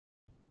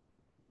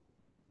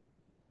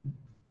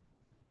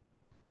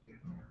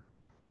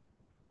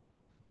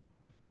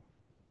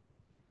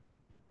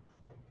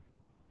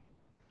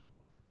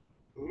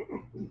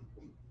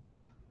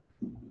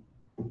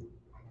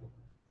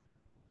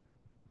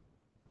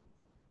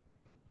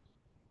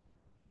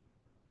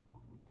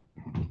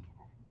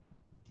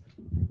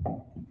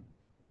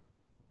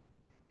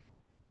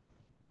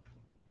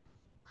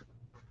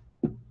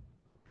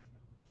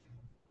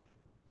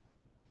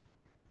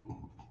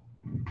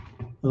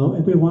Hello,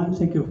 everyone.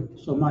 Thank you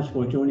so much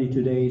for joining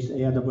today's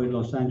AIAA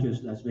Los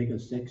Angeles Las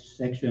Vegas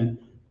section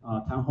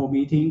town hall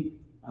meeting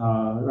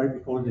right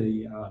before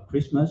the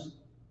Christmas.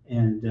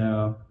 And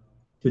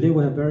today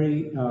we have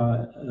very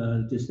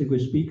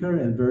distinguished speaker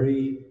and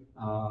very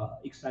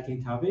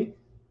exciting topic.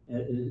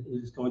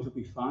 It's going to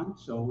be fun.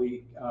 So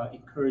we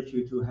encourage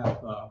you to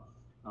have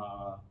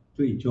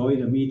to enjoy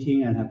the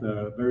meeting and have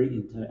a very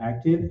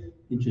interactive,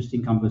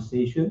 interesting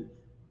conversation.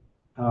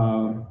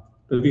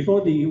 But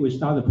before we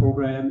start the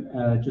program,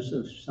 just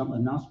some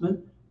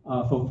announcement.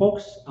 For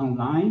folks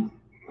online,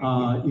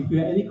 if you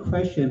have any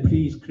question,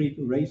 please click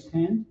raise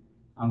hand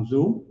on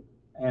Zoom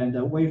and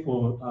wait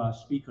for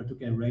speaker to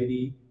get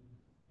ready.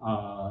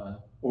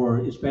 Or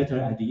it's better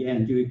at the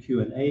end during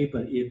Q&A,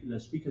 but if the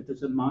speaker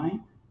doesn't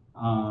mind,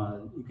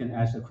 you can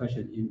ask a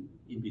question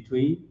in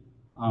between.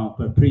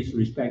 But please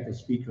respect the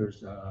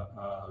speaker's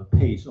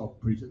pace of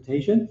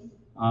presentation.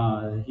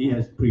 He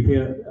has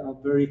prepared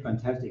very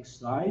fantastic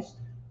slides.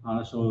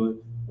 So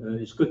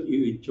it's good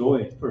you enjoy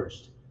it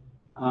first.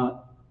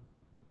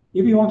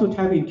 If you want to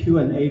type in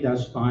Q&A,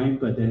 that's fine,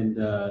 but then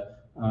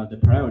the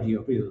priority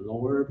will be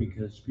lower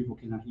because people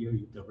cannot hear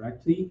you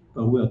directly,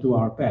 but we'll do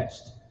our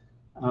best.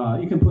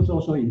 You can put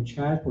also in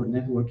chat for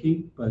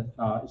networking, but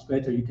it's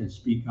better you can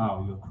speak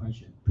out your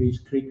question.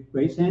 Please click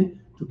raise hand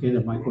to get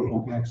a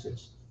microphone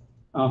access.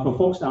 For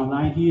folks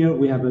online here,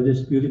 we have this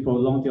beautiful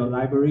Longdale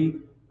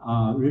library.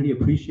 Really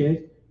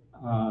appreciate.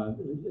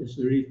 It's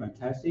really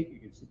fantastic.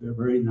 It's a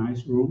very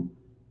nice room.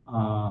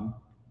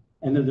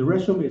 And then the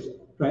restroom is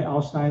right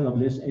outside of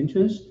this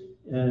entrance.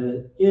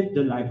 If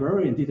the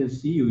librarian didn't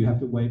see you, you have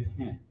to wave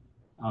hand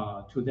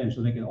to them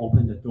so they can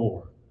open the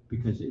door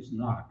because it's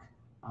locked.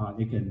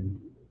 They can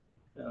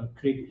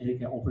click and they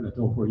can open the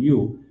door for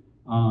you.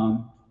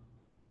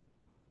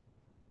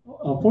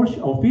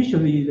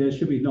 Officially, there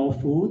should be no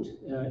food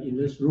in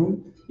this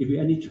room. If you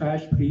any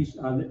trash, please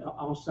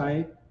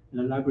outside in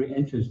the library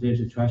entrance. There's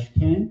a trash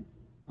can.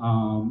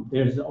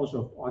 There's also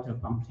a water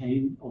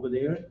fountain over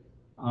there.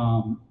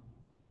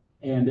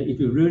 And if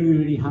you're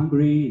really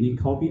hungry, you need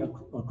coffee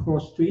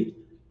across street,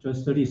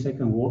 just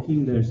 30-second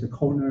walking. There's a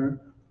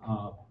corner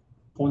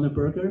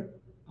burger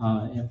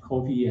and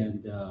coffee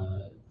and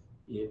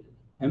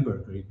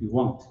hamburger if you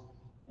want.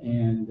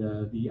 And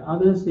the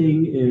other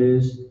thing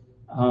is,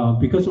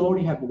 because we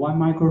only have one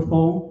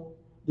microphone,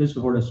 this is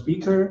for the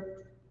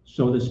speaker,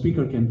 so the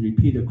speaker can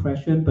repeat the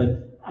question,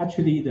 but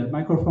actually the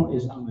microphone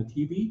is on the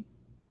TV.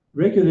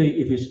 Regularly,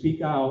 if you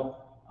speak out,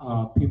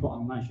 people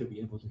online should be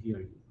able to hear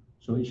you.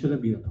 So it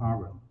shouldn't be a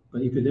problem.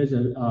 But if there's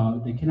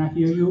they cannot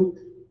hear you,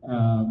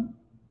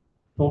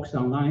 folks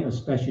online,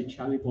 especially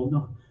Charlie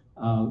Bono,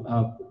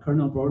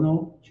 Colonel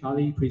Bono,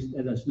 Charlie, please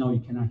let us know you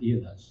cannot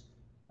hear us.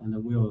 And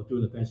we'll do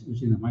the best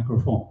using the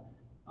microphone.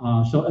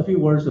 So a few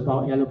words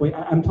about AIAA.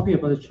 I'm talking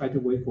about try to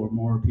wait for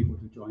more people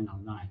to join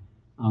online.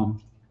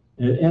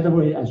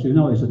 AIAA, as you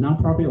know, is a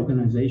nonprofit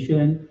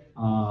organization,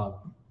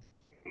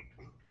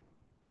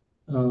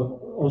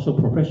 also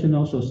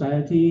professional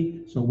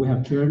society. So we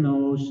have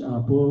journals,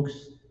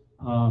 books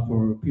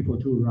for people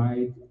to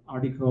write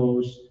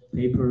articles,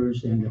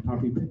 papers, and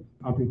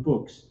public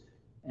books.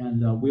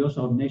 And we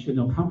also have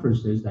national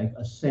conferences like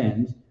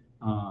Ascend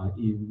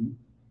in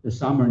the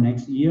summer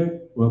next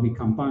year will be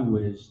combined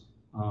with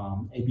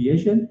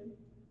aviation.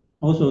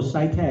 Also,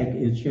 SciTech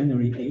is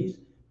January 8th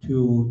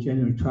to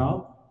January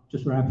 12th,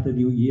 just right after the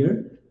New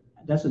Year.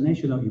 That's a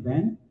national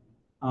event.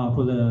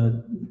 For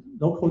the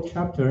local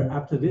chapter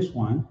after this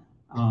one,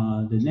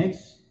 the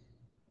next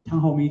town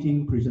hall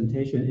meeting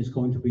presentation is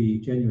going to be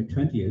January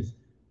 20th,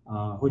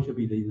 which will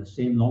be in the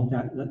same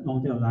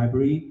Longdale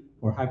Library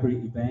for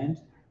hybrid event.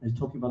 It's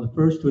talking about the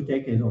first 2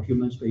 decades of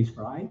human space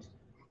flight.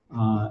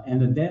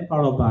 And then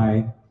followed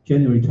by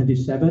January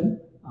 27th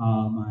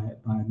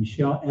by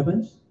Michelle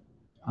Evans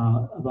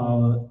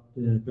about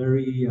the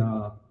very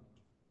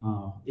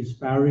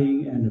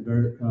inspiring and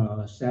very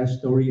sad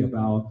story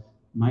about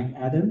Mike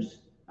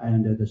Adams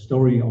and the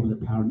story of the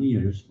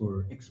pioneers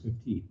for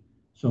X-15.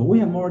 So we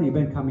have more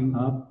event coming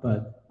up,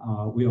 but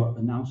we'll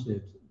announce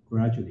it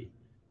gradually.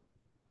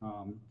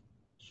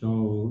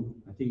 So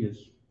I think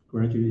it's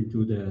gradually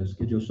into the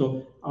schedule.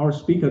 So our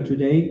speaker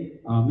today,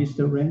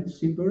 Mr. Ren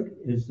Simberg,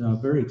 is a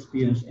very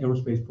experienced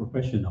aerospace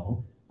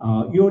professional.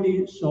 You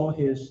already saw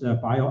his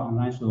bio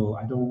online, so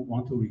I don't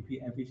want to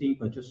repeat everything,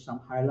 but just some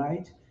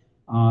highlight.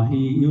 He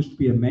used to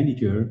be a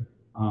manager,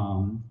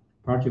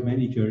 project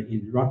manager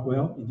in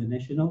Rockwell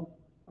International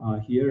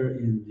here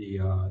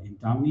in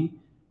Downey,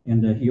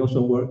 and he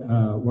also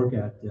worked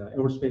at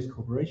Aerospace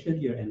Corporation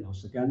here in El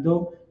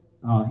Segundo.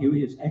 He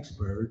is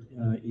expert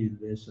in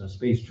this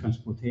space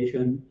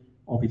transportation,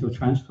 orbital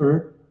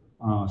transfer,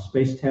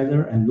 space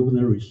tether and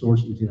lunar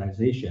resource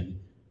utilization.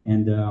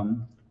 And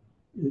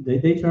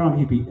later on,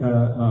 he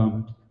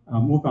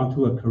moved on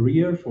to a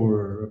career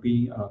for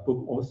being a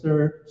book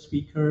author,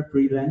 speaker,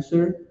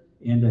 freelancer,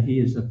 and he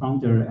is the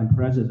founder and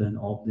president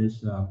of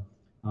this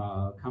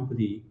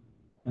company,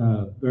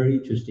 very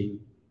interesting,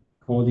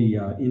 called the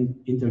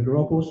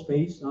Integrable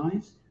Space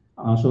Science.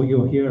 So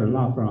you'll hear a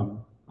lot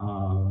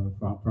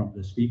from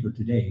the speaker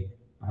today.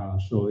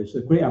 So it's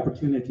a great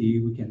opportunity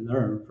we can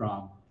learn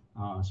from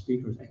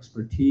speakers'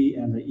 expertise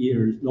and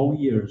the long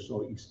years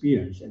of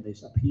experience and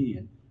his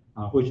opinion,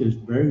 which is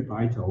very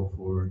vital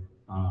for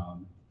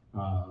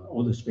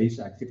all the space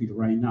activity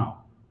right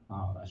now.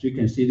 As you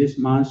can see, this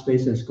month,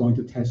 SpaceX is going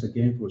to test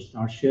again for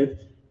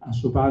Starship.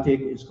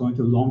 Subatic is going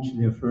to launch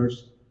their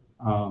first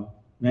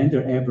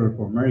lander ever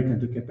for America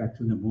to get back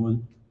to the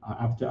moon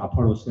after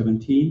Apollo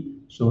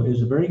 17. So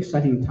it's a very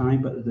exciting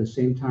time, but at the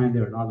same time,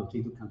 there are a lot of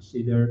things to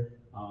consider.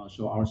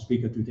 So our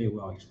speaker today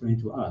will explain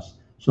to us.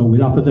 So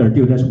without further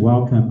ado, let's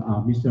welcome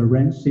Mr.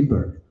 Ren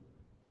Simberg.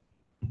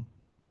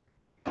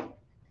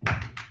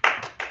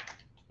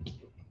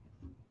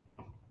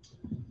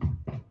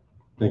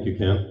 Thank you,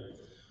 Ken.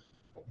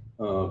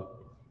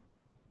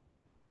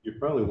 You're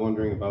probably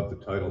wondering about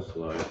the title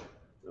slide,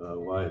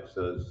 why it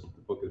says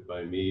the book is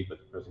by me, but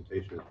the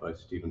presentation is by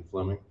Stephen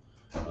Fleming.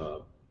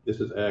 This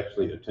is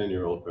actually a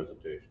 10-year-old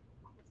presentation,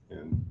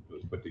 and it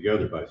was put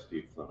together by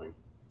Steve Fleming,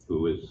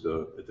 who is,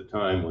 at the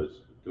time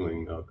was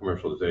doing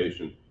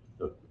commercialization,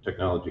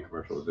 technology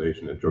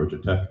commercialization at Georgia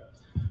Tech.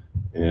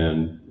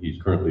 And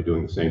he's currently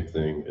doing the same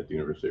thing at the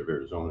University of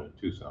Arizona in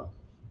Tucson.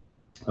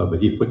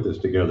 But he put this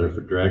together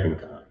for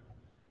DragonCon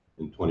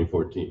in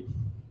 2014.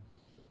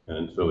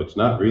 And so it's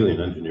not really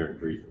an engineering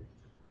briefing.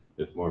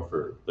 It's more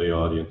for lay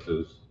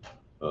audiences,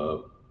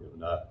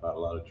 not a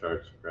lot of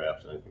charts,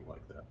 graphs, anything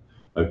like that.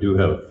 I do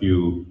have a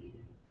few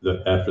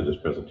that after this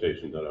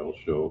presentation that I will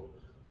show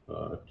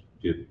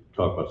to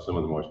talk about some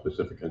of the more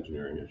specific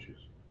engineering issues.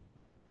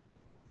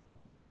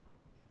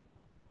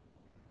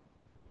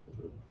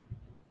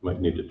 Might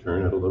need to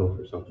turn it a little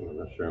for something, I'm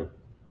not sure.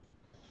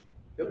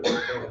 Yep.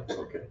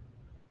 Okay.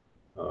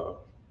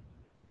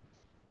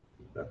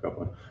 Back up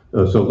one.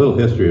 So a little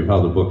history of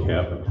how the book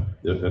happened.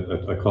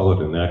 I call it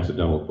an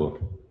accidental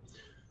book.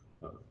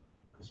 I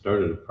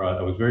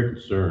was very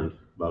concerned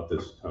about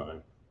this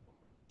time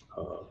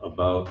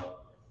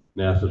about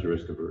NASA's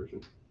risk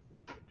aversion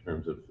in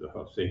terms of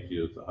how safety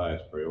is the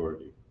highest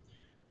priority.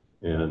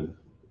 And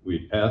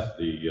we passed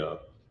the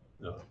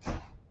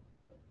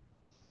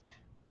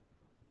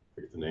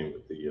forget the name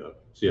of the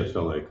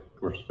CSLA,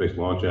 Commercial Space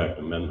Launch Act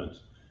amendments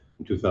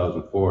in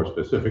 2004,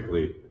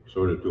 specifically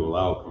sort of to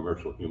allow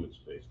commercial human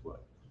space flight.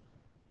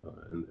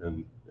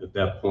 And at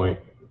that point,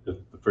 at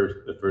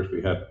first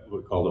we had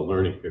what we called a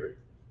learning period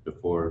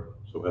before,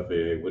 so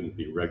FAA wouldn't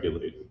be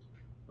regulated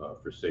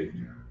for safety.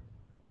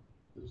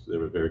 They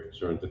were very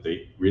concerned that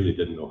they really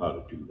didn't know how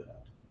to do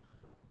that.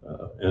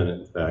 And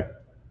in fact,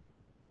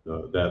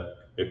 that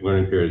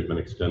learning period has been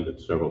extended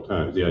several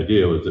times. The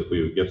idea was that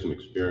we would get some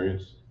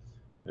experience,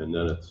 and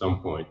then at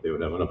some point they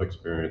would have enough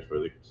experience where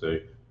they could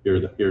say,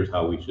 here's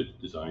how we should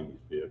design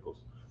these vehicles.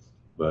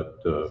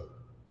 But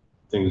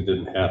things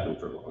didn't happen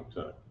for a long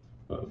time.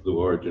 Blue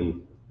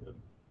Origin,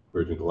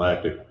 Virgin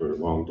Galactic were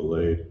long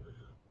delayed.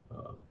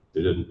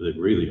 They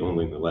really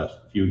only in the last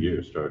few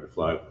years started to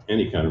fly with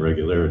any kind of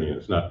regularity, and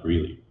it's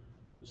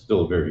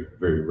still very,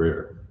 very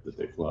rare that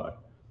they fly.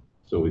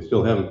 So we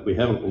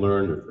haven't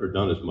learned or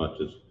done as much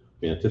as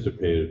we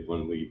anticipated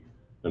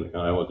and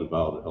I was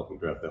involved in helping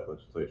draft that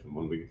legislation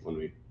when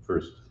we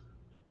first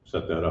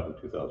set that up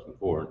in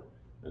 2004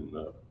 and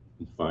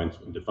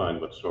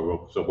defined what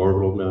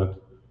suborbital meant.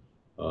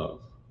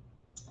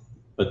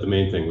 But the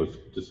main thing was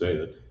to say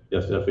that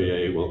yes,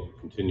 FAA will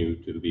continue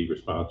to be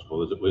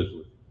responsible as it was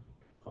with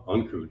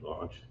uncrewed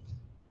launch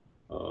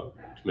to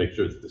make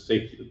sure that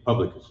the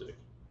public is safe,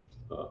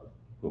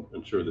 will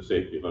ensure the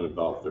safety of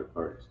uninvolved third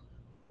parties.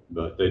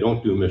 But they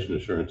don't do mission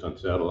assurance on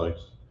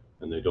satellites,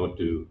 and they don't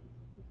do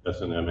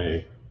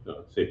SNMA,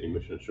 safety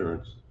mission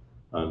assurance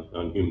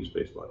on human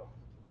spaceflight.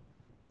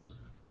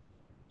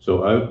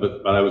 So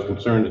but I was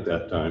concerned at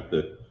that time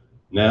that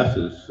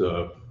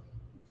NASA's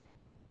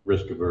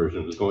risk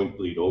aversion was going to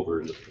bleed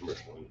over into the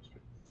commercial industry.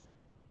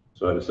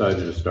 So I decided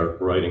to start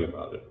writing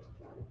about it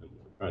and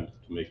trying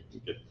to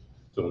get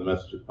some of the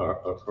messages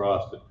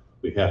across that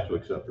we have to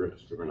accept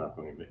risk or we're not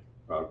going to make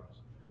progress.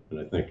 And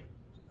I think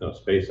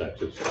SpaceX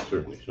has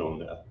certainly shown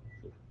that.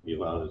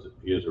 Elon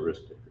is a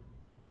risk taker,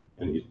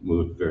 and he's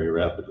moved very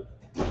rapidly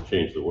to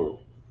change the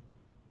world.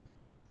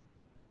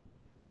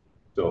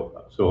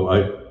 So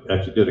I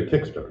actually did a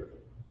Kickstarter,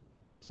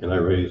 and I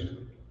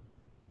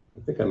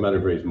think I might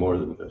have raised more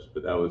than this,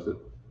 but that was a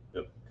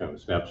kind of a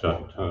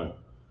snapshot in time.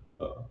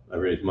 I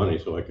raised money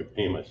so I could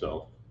pay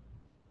myself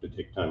to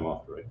take time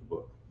off to write the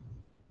book.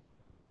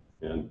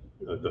 And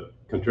the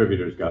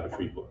contributors got a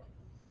free book.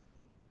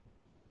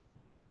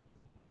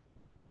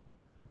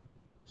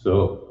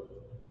 So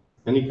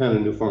any kind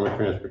of new form of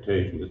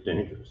transportation is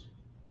dangerous.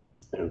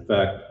 And in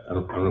fact, I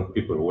don't know if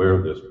people are aware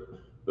of this,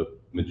 but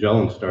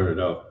Magellan started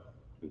out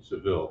in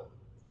Seville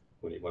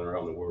when he went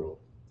around the world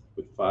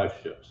with 5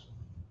 ships.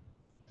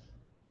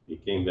 He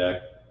came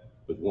back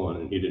with 1,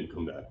 and he didn't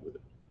come back with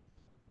it.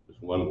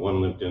 Just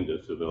one limped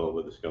into Seville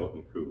with a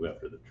skeleton crew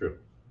after the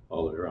trip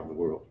all the way around the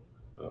world.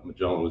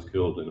 Magellan was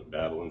killed in a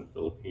battle in the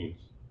Philippines.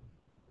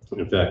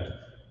 In fact,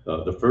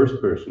 the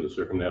first person to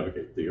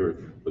circumnavigate the Earth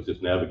was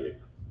his navigator,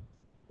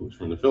 who was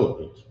from the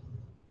Philippines.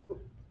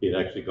 He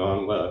had actually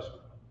gone west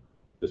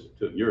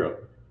to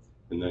Europe,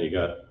 and then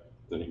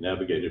he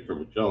navigated from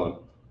Magellan.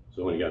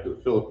 So when he got to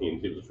the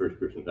Philippines, he was the first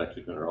person to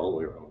actually go all the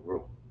way around the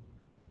world.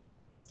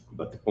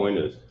 But the point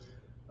is,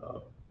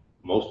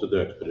 most of the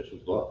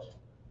expeditions lost.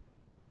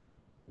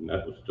 And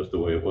that was just the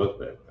way it was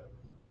back then.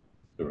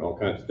 There were all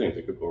kinds of things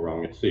that could go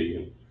wrong at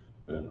sea,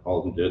 and all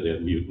of them did. They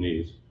had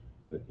mutinies.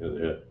 They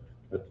had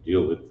to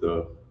deal with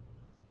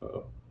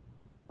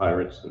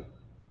pirates and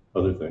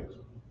other things.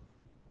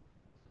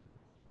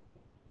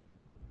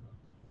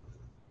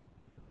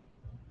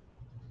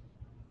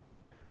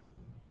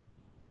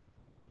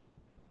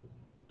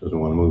 Doesn't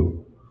want to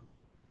move.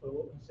 Well,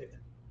 1 second.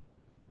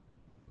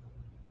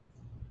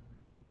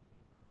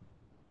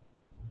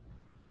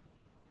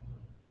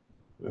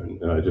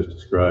 And I just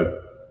described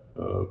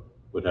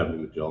what happened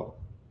to Magellan.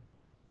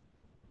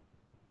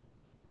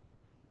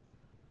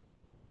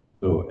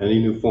 So any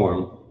new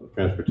form of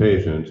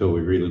transportation, until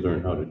we really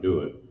learn how to do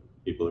it,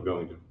 people are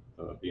going to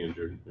be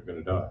injured, they're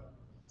going to die.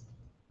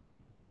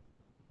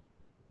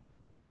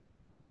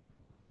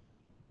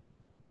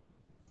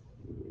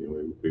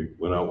 We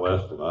went out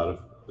west, a lot of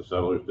the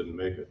settlers didn't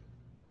make it.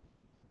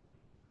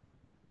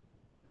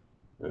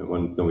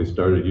 And then we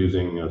started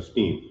using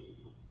steam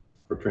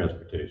for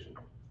transportation.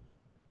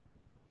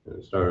 And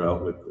it started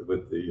out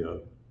with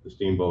the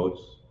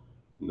steamboats,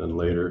 and then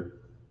later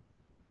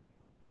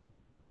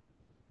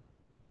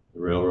the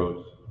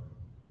railroads.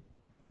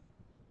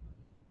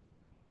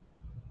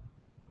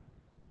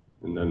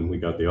 And then we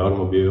got the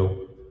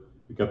automobile.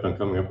 We kept on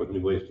coming up with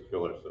new ways to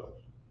kill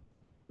ourselves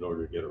in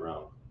order to get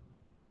around.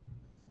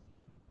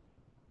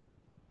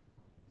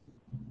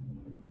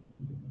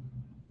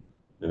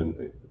 And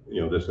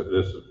this has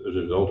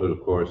resulted,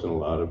 of course, in a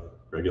lot of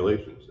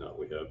regulations. Now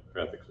we have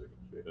traffic signals,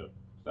 we have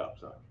stop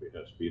signs, we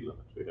have speed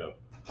limits, we have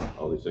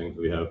all these things.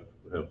 We have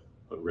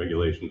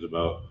regulations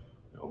about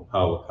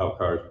how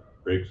cars'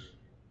 brakes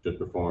should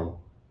perform,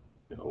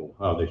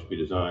 how they should be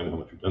designed, how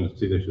much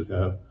redundancy they should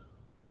have.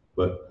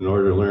 But in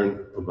order to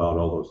learn about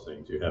all those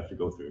things, you have to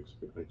go through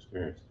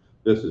experience.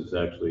 This is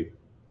actually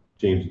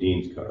James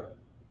Dean's car.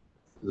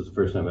 This is the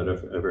first time I've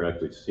ever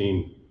actually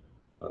seen.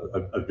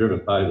 I've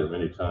driven by there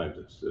many times.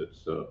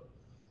 It's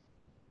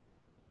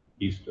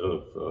east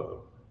of,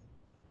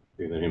 I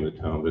forget the name of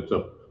the town, but it's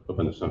up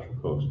on the Central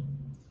Coast.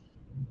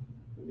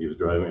 And he was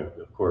driving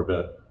a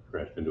Corvette,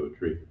 crashed into a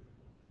tree.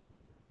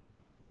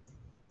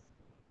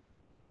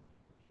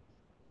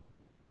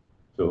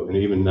 So, and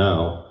even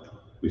now,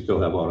 we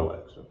still have auto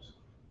accidents.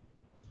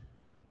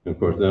 And of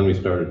course, then we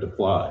started to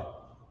fly.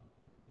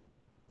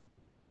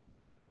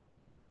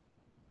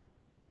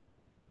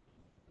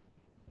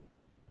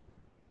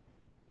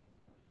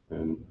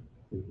 And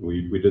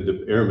we did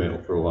the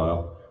airmail for a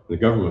while. The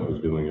government was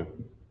doing it.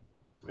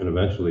 And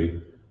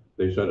eventually,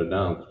 they shut it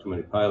down because too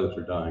many pilots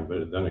were dying,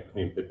 but then it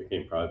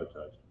became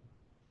privatized.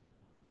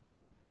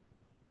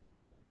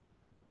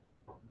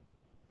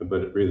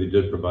 But it really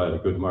did provide a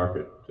good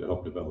market to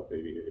help develop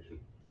aviation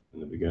in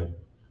the beginning.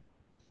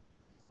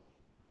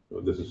 So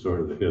this is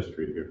sort of the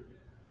history here.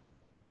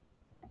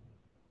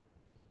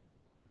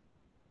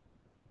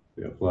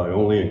 We fly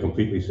only in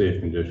completely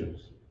safe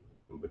conditions,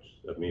 which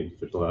that means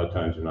there's a lot of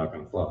times you're not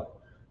going to fly.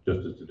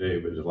 Just as today,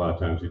 but there's a lot of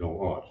times you don't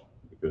launch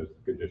because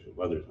the condition,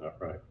 weather's not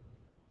right.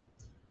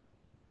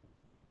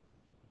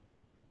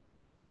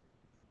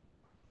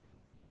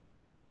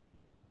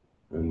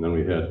 And then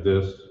we had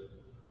this.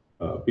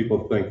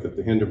 People think that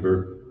the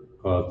Hindenburg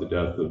caused the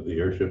death of the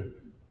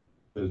airship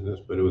business,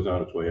 but it was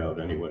on its way out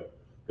anyway,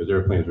 because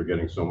airplanes were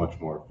getting so much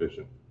more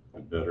efficient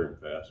and better and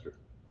faster.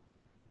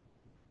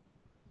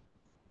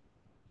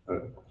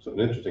 So an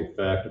interesting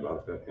fact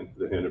about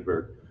the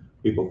Hindenburg,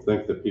 people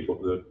think that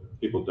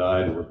people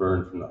died and were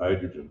burned from the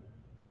hydrogen,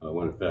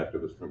 when in fact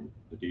it was from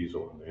the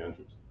diesel in the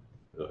engines.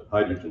 The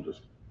hydrogen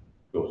just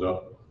goes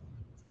up,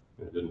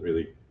 and it didn't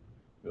really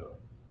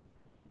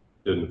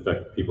didn't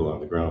affect people on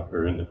the ground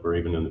or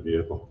even in the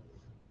vehicle.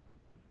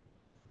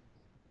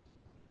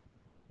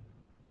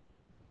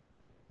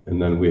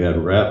 And then we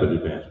had rapid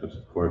advancements,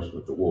 of course,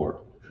 with the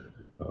war.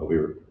 We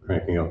were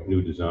cranking out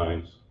new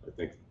designs. I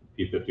think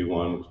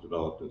P-51 was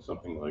developed in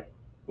something like,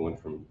 going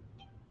from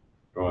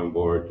drawing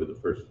board to the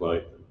first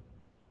flight,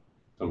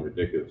 some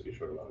ridiculously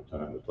short amount of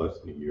time. It's less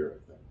than a year, I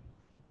think.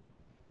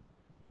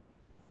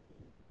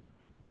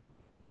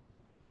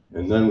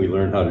 And then we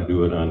learned how to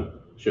do it on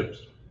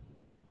ships.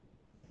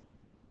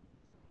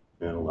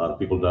 And a lot of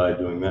people died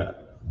doing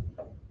that.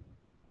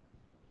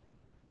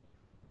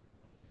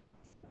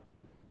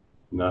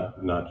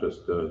 Not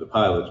just the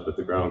pilots, but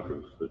the ground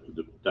crews, the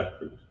deck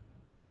crews.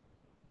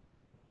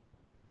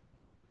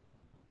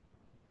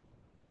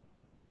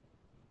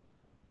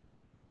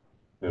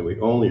 And we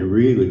only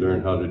really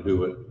learned how to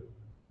do it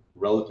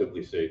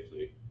relatively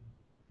safely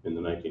in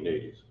the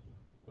 1980s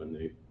when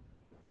they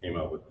came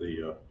out with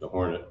the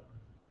Hornet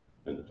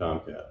and the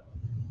Tomcat.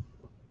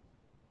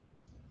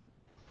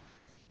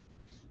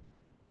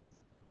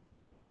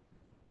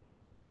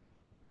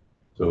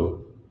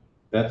 So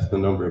that's the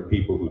number of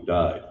people who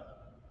died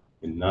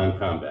in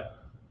non-combat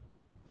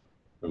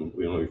from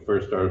when we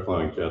first started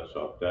flying jets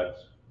off decks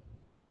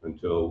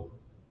until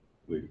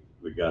we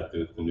got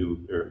the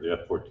new the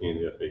F-14,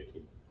 the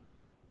F-18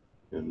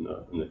 in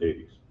the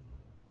 80s.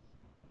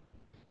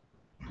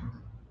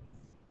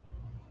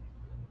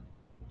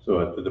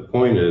 So the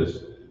point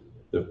is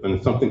that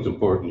when something's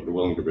important, you're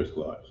willing to risk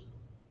lives.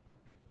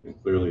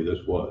 And clearly this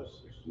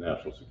was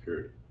national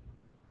security.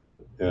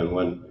 And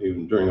when,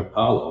 even during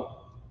Apollo,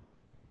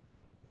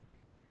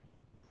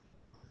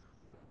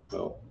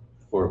 well,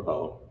 before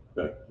Apollo,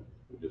 in fact,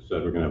 we just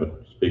said we're going to have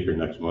a speaker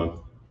next month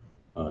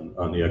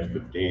on the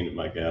X-15 at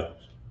Mike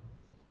Adams,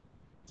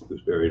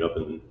 who's buried up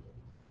in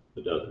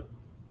the desert.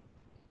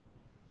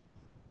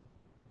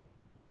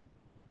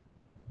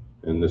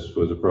 And this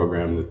was a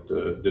program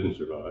that didn't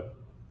survive.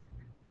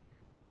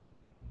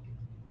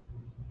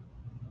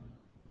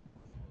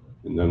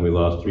 And then we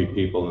lost 3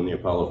 people in the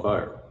Apollo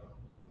fire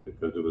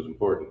because it was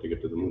important to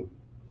get to the moon.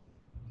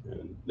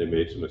 And they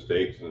made some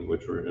mistakes, and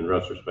which were, in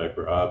retrospect,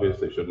 were obvious.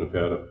 They shouldn't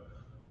have had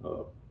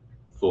a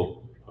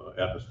full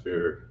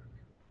atmosphere,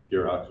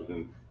 pure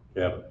oxygen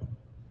cabin.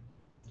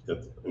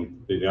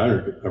 And the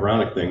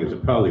ironic thing is, they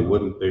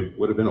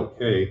would have been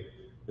okay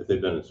if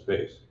they'd been in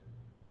space,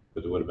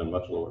 because it would have been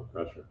much lower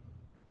pressure.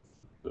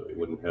 So it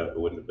wouldn't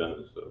have been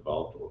as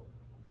volatile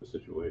a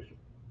situation.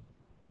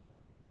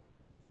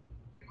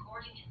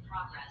 Recording in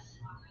progress.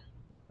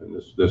 And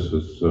this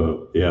was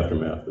the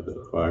aftermath of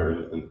the fire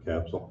in the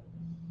capsule.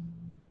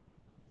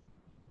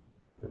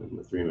 And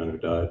the 3 men who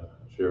died,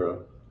 Shira,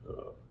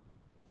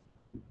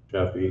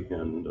 Chaffee,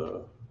 and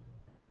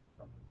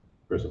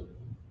Grissom.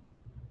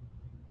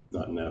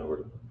 Not in that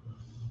order.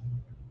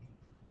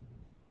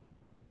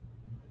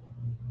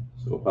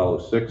 So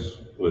Apollo 6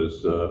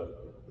 was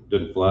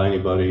didn't fly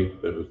anybody.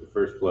 That was the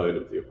first flight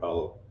of the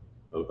Apollo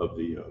of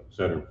the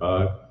Saturn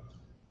V,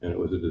 and it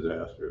was a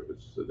disaster. It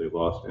was they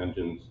lost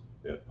engines,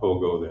 they had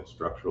pogo, they had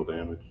structural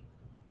damage.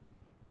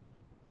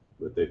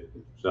 But they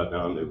sat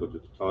down, they looked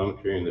at the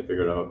telemetry, and they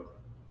figured out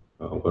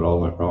what all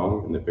went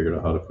wrong, and they figured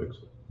out how to fix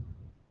it.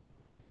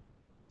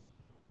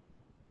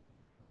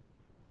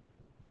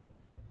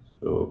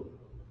 So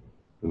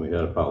then we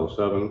had Apollo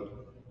 7,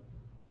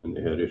 and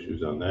they had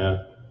issues on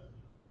that.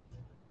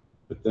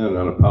 But then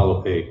on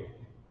Apollo 8,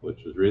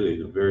 which was really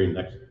the very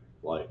next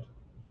flight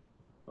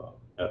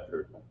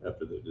after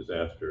the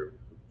disaster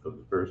of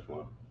the first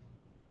one,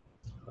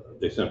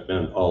 they sent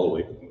men all the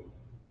way to the moon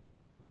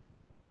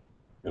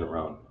and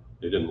around.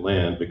 They didn't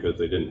land because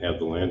they didn't have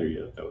the lander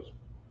yet. That was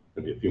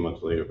going to be a few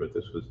months later, but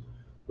this was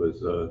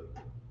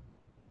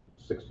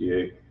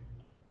 68. It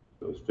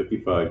was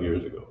 55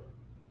 years ago,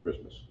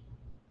 Christmas.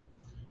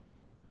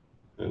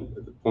 And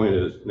the point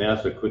is,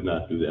 NASA could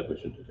not do that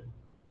mission today.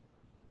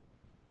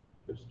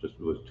 It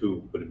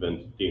would have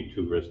been deemed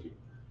too risky.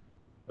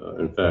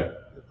 In fact,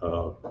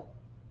 the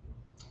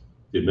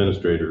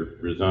administrator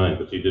resigned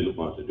because he didn't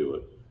want to do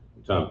it.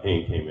 And Tom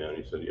Paine came in and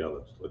he said, "Yeah,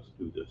 let's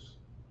do this,"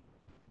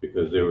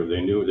 because they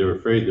were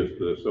afraid that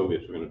the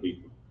Soviets were going to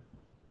beat them,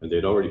 and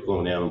they'd already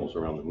flown animals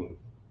around the moon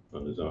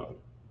on his own,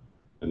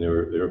 and they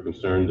were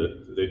concerned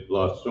that they'd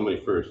lost so many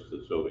firsts to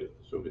the Soviets.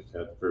 The Soviets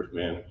had the first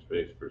man in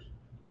space, first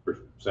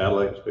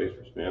satellite in space,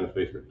 first man in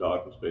space, first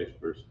dog in space,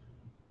 first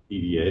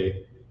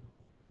EVA,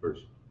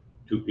 first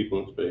 2 people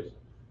in space.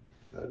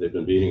 They've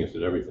been beating us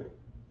at everything.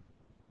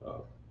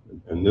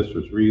 And this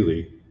was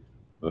really,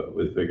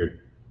 we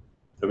figured,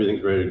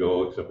 everything's ready to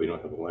go except we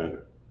don't have a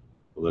lander.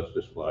 So let's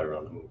just fly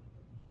around the moon.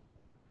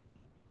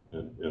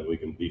 And we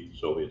can beat the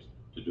Soviets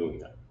to doing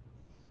that.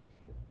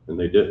 And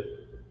they did.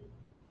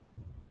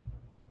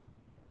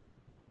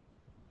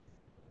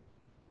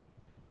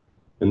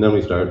 And then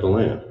we started to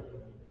land.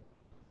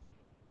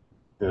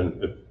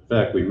 And in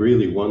fact, we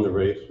really won the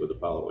race with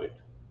Apollo 8.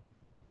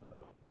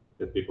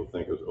 If people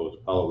think it was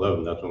Apollo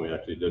 11, that's when we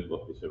actually did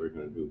what we said we were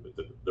going to do. But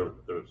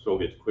the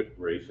Soviets quit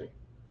racing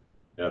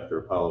after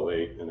Apollo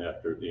 8 and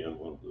after the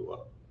N-1 blew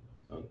up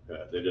on the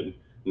pad. They didn't,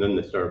 and then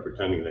they started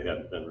pretending they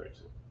hadn't been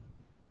racing.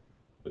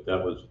 But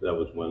that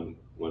was when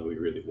we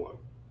really won.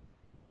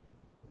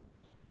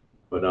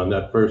 But on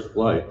that first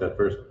flight, that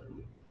first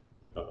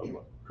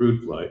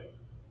crewed flight,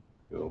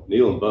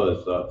 Neil and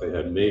Buzz thought they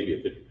had maybe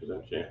a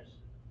 50% chance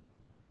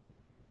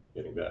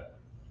getting back.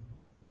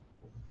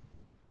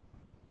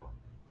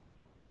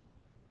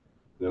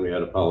 Then we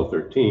had Apollo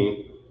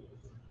 13.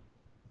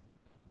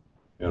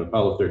 And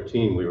Apollo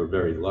 13, we were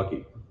very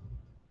lucky,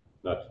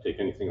 not to take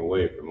anything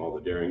away from all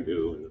the daring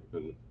do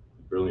and the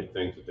brilliant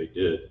things that they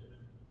did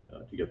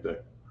to get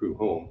that crew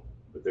home.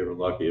 But they were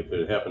lucky. If it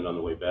had happened on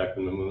the way back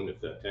from the moon, if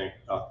that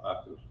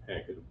oxygen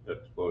tank had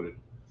exploded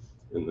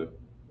in the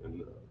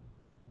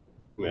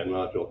command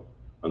module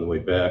on the way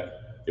back,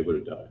 they would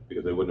have died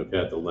because they wouldn't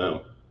have had the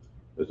LEM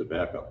as a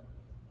backup.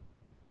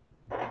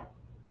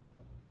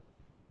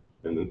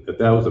 And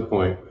that was the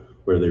point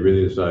where they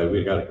really decided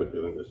we got to quit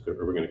doing this or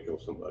we're going to kill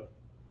somebody.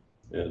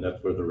 And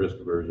that's where the risk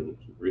aversion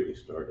really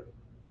started.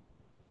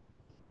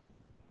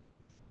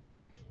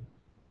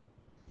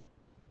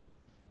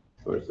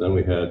 Of course, then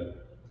we had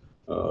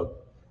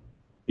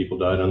people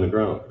died on the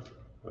ground.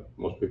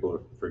 Most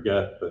people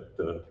forget, but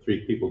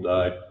 3 people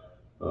died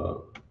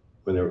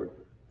when they were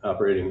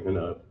operating in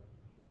a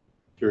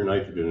pure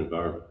nitrogen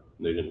environment,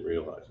 and they didn't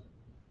realize it.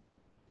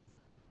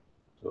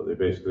 So they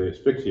basically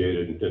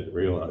asphyxiated and didn't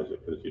realize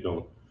it because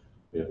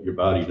your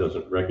body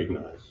doesn't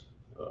recognize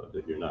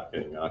that you're not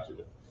getting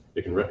oxygen.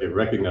 It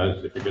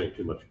recognizes if you're getting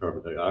too much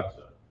carbon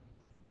dioxide.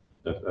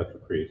 That's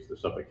what creates the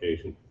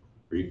suffocation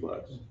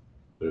reflex.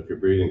 But if you're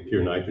breathing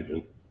pure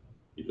nitrogen,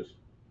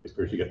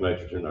 first you get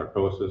nitrogen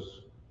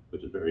narcosis,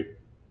 which is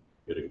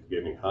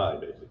getting high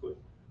basically,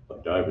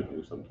 like divers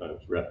do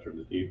sometimes, rapture of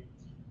the deep,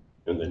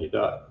 and then you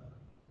die.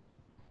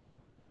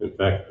 In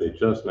fact,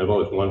 and I've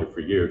always wondered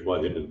for years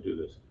why they didn't do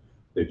this.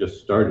 They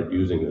just started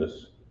using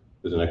this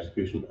as an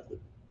execution method,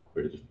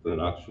 where they just put a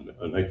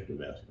nitrogen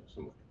mask on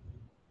someone.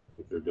 I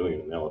think they're doing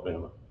it in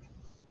Alabama.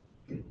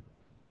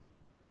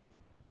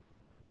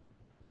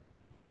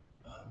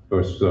 Of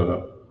course,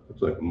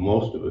 it's like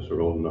most of us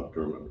are old enough to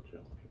remember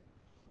Challenger.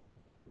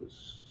 It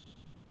was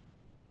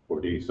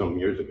 40-some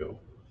years ago.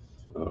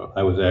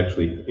 I was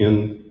actually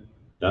in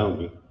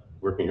Downey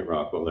working at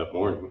Rockwell that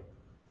morning,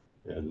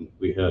 and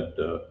we had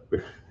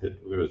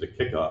there was a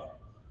kickoff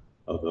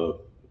of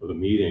a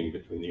meeting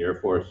between the Air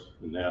Force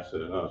and NASA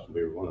and us.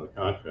 We were one of the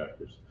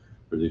contractors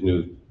for these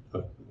new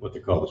what they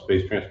call the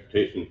Space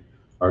Transportation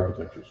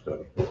Architecture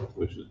Study,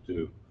 which is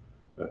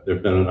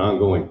there's been an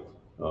ongoing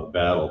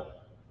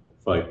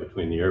fight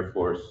between the Air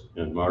Force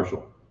and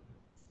Marshall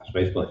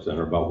Space Flight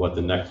Center about what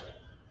the next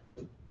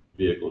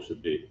vehicle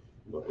should be,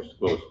 what was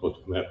supposed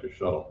to come after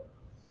shuttle.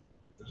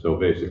 So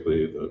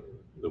basically,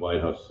 the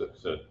White House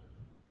said,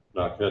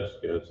 knocked heads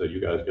together, said,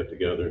 you guys get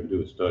together and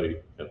do a study,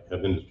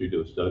 have industry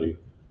do a study,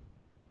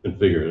 and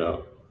figure it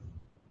out.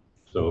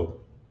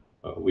 So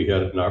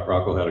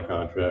Rockwell had a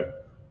contract,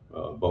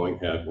 Boeing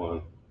had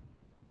one,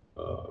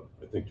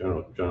 I think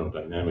General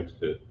Dynamics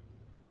did.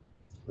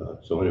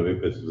 So anyway,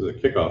 this is a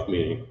kickoff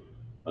meeting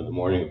on the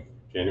morning of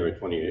January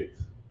 28th,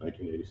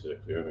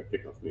 1986. We were having a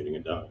kickoff meeting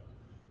in Downey.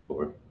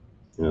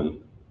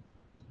 And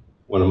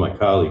one of my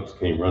colleagues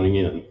came running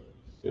in,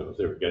 as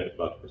they were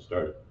about to get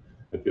started.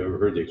 If you ever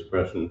heard the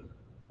expression,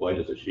 white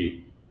as a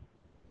sheet,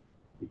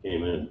 he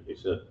came in, he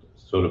said,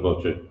 Soda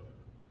Voce,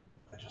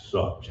 I just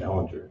saw a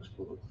Challenger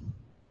explode.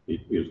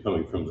 He was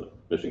coming from the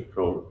mission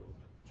control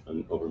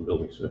room over in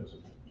Building 6.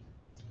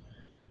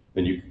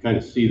 And you could kind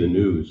of see the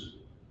news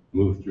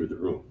move through the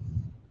room.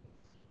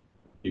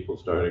 People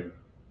started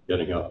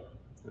getting up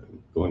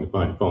and going to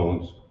find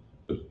phones,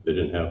 because they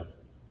didn't have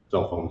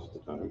cell phones at the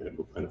time. They had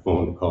to find a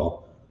phone to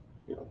call,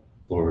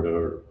 Florida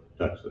or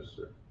Texas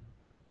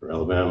or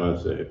Alabama,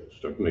 and say,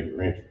 start making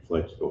arrangements for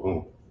flights to go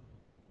home.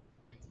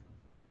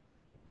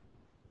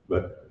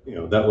 But,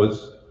 that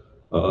was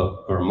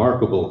a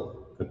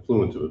remarkable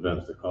confluence of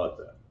events that caused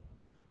that.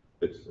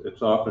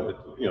 It's often,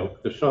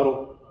 the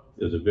shuttle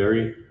is a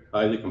very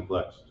highly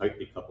complex,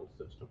 tightly coupled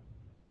system.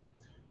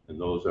 And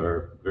those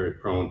are very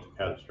prone to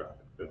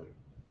catastrophic failure.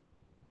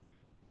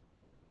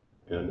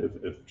 And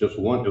if just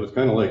one, it was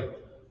kind of like,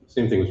 the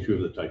same thing was true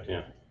of the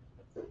Titanic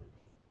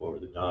or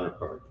the Donner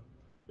Party.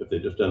 If they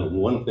just done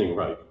one thing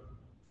right,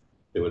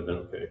 they would have been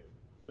okay.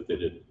 But they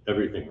did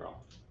everything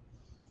wrong.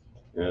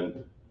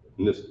 And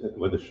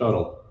with the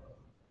shuttle,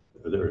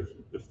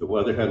 if the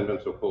weather hadn't been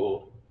so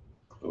cold,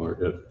 or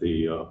if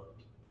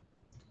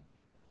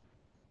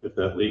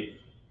that leak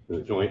in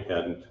the joint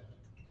hadn't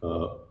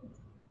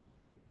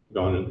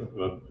gone and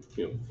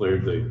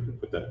flared,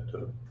 put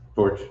that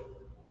torch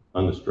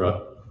on the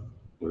strut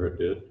where it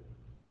did.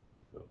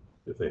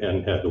 If they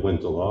hadn't had the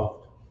winds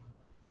aloft,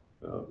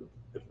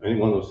 if any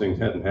one of those things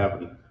hadn't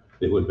happened,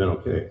 they would have been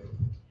okay.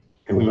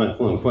 And we might have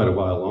flown quite a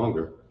while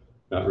longer,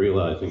 not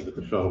realizing that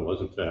the shuttle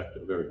was in fact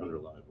a very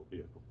unreliable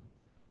vehicle.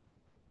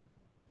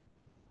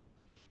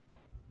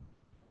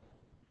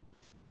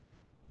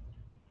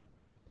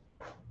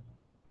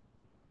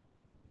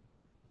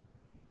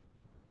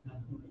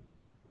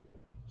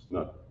 It's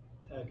not.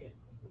 Okay.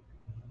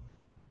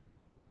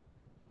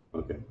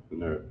 Okay,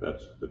 and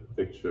that's the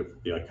picture,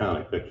 the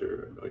iconic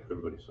picture, like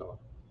everybody saw.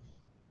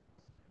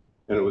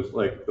 And it was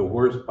like the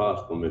worst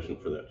possible mission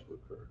for that to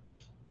occur,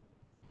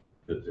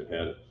 because it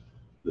had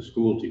the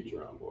school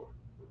teacher on board,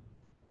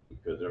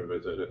 because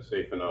everybody said it's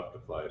safe enough to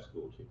fly a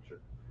school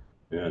teacher.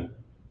 And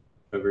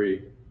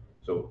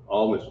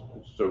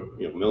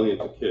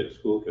millions of kids,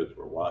 school kids,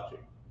 were watching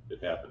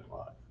it happen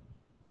live.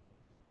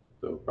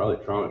 So probably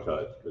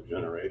traumatized the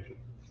generation.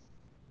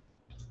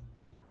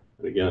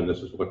 And again, this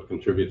is what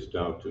contributes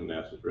down to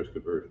NASA's risk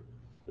aversion.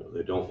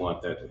 They didn't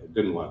want that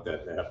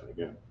to happen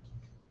again.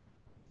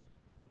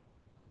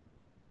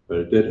 But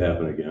it did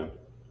happen again.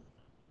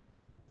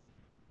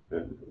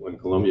 And when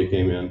Columbia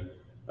came in,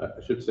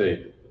 I should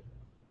say,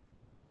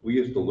 we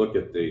used to look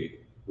at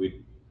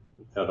we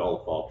had all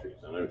the fault trees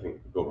and everything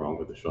that could go wrong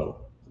with the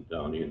shuttle.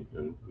 Downey,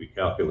 and we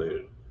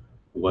calculated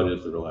what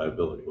is the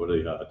reliability, what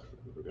are the odds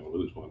that we're going to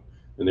lose one,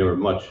 and they were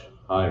much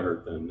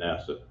higher than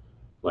NASA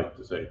liked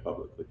to say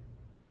publicly.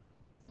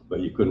 But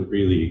you couldn't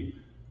really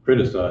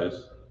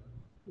criticize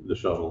the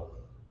shuttle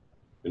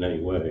in any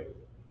way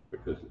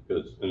because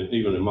and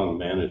even among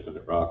management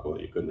at Rockwell,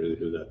 you couldn't really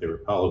do that. They were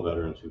Apollo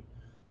veterans who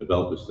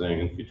developed this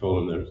thing, and if you told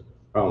them there's a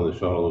problem with the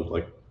shuttle, it was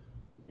like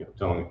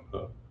telling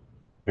a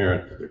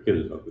parent that their kid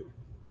is ugly.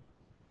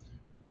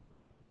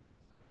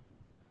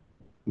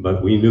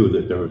 But we knew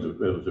that there was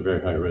a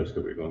very high risk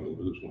that we were going to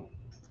lose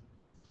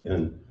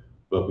one,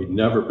 but we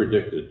never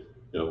predicted.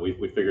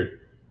 We figured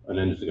an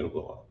engine's going to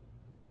blow up,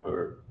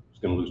 or it's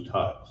going to lose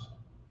ties,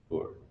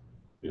 or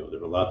there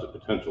were lots of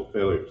potential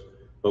failures,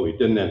 but we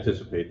didn't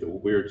anticipate the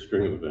weird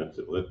string of events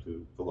that led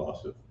to the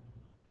loss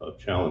of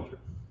Challenger.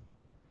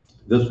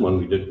 This one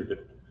we did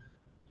predict,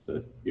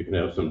 that you can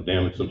have some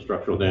damage, some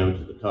structural damage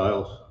to the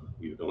tiles,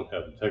 you don't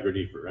have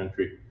integrity for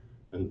entry,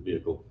 and the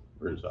vehicle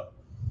burns up.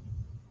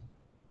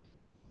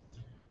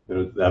 And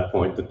it was at that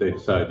point that they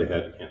decided they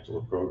had to cancel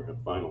the program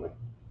finally.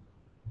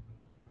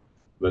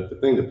 But the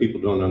thing that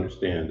people don't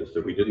understand is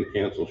that we didn't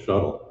cancel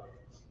shuttle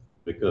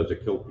because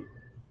it killed people.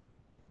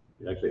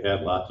 We actually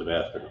had lots of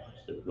astronauts.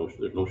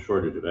 There's no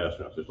shortage of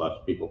astronauts. There's lots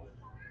of people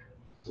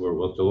who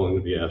are still willing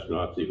to be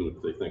astronauts, even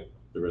if they think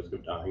the risk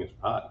of dying is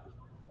high.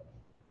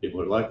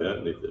 People are like that,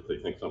 and if they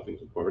think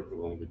something's important, they're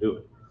willing to do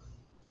it.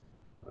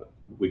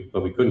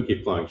 But we couldn't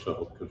keep flying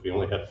shuttle because we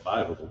only had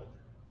 5 of them,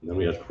 and then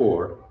we had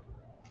 4,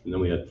 and then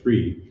we had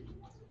 3,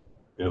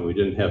 and we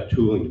didn't have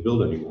tooling to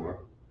build anymore.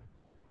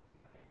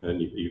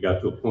 And you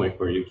got to a point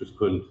where you just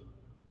couldn't,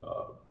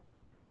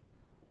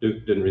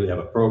 didn't really have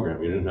a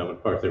program. You didn't have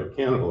enough parts. They were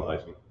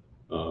cannibalizing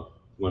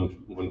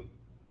one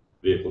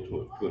vehicle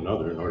to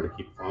another in order to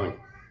keep flying.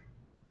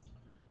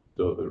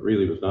 So it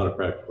really was not a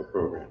practical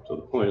program. So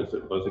the point is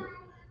that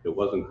it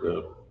wasn't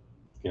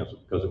canceled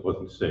because it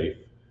wasn't safe.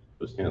 It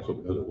was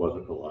canceled because it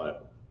wasn't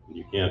reliable. And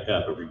you can't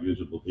have a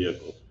reusable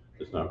vehicle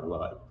that's not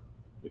reliable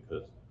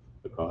because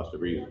the cost of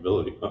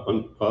reusability,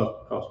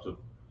 cost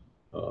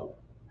of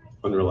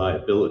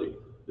unreliability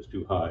is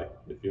too high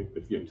if you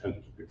intend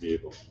to keep your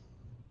vehicle.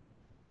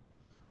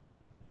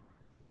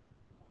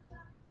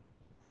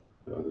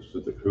 This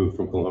is the crew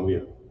from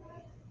Columbia.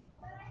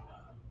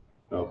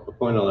 Now, the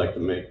point I like to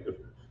make, if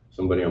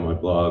somebody on my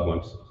blog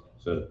once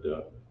said,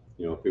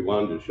 if we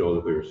wanted to show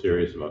that we were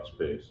serious about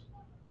space,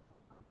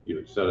 you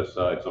would set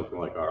aside something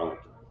like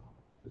Arlington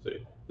and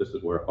say, this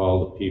is where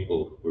all the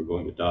people who are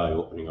going to die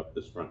opening up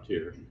this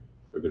frontier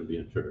are going to be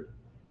interred.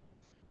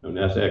 Now,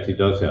 NASA actually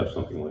does have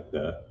something like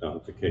that down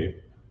at the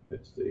Cape.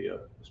 It's the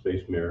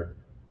Space Mirror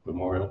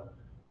Memorial,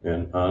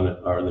 and on it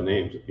are the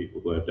names of people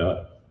who have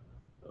died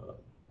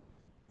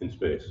in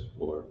space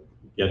or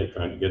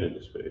trying to get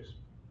into space.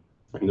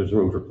 And there's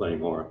room for playing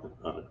more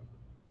on it.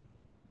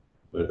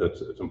 But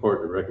it's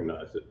important to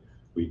recognize that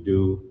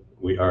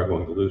we are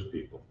going to lose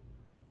people.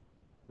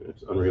 And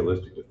it's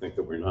unrealistic to think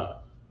that we're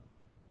not.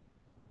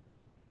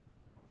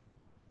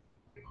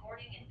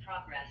 Recording in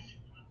progress.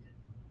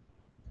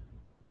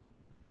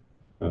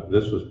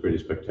 This was pretty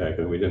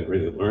spectacular. We didn't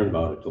really learn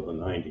about it till the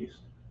 90s.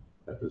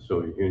 After the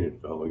Soviet Union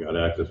fell, we got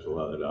access to a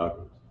lot of the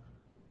documents.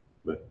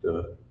 But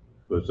it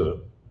was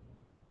an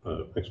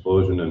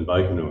explosion in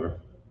Baikonur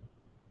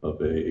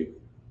of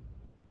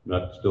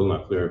still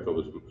not clear if it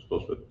was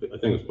supposed to, I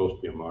think it was supposed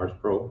to be a Mars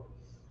probe.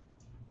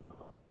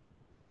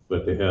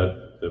 But it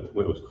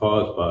was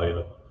caused by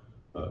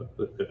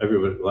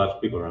lots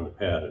of people were on the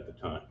pad at the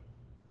time.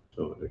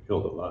 So it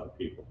killed a lot of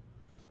people.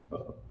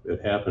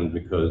 It happened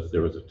because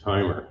there was a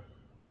timer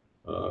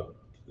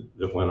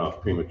that went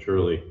off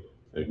prematurely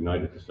and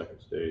ignited the second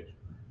stage.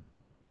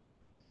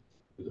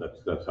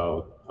 That's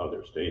how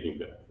they're stating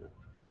that.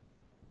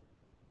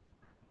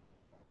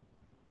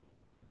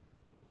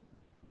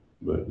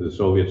 But the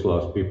Soviets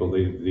lost people.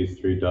 These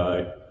 3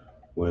 died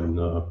when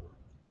the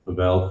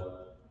valve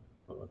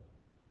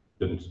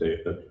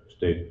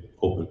stayed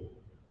open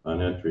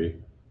on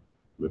entry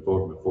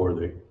before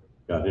they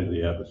got into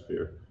the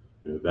atmosphere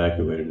and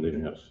evacuated, and they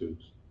didn't have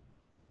suits.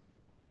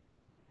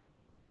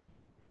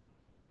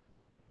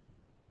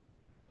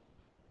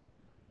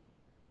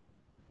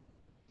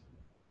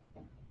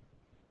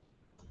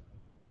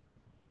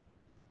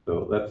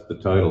 So that's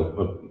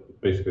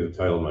basically the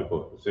title of my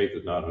book. Safe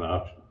is not an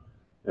option.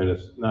 And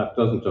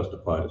doesn't just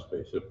apply to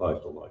space, it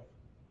applies to life.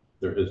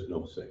 There is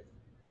no safe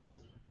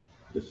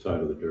this side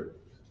of the dirt.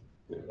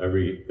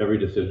 Every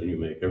decision you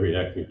make, every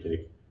action you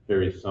take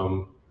carries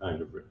some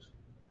kind of risk.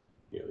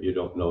 You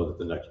don't know that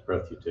the next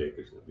breath you take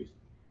is going to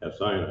have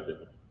cyanide in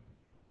it.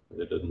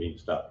 That doesn't mean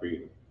stop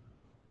breathing.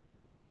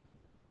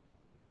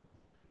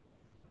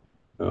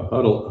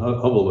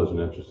 Hubble was an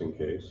interesting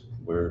case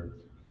where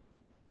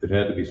it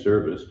had to be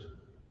serviced,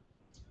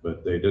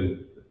 but they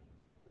didn't.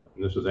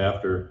 And this was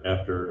after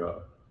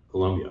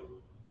Columbia,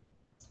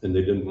 and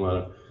they didn't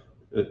want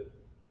to.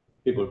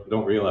 People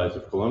don't realize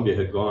if Columbia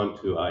had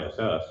gone to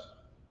ISS,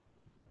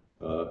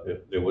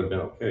 it would have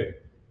been okay.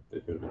 They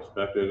could have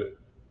inspected it.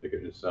 They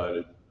could have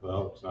decided,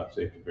 well, it's not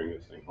safe to bring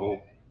this thing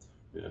home.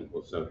 and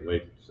we'll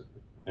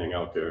hang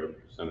out there and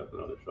send up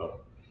another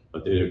shuttle.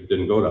 But they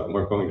didn't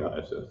weren't going to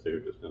ISS. They were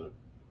just in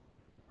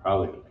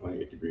probably in a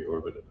 28-degree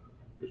orbit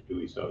just due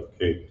east out of the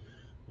Cape,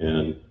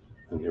 and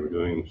they were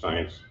doing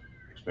science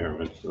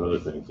experiments and other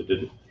things that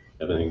didn't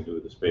have anything to do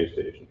with the space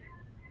station.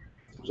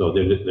 So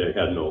they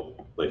had no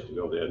place to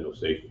go. They had no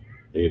safe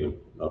haven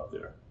up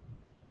there.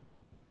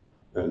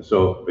 And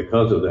so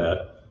because of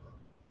that,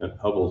 and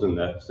Hubble's in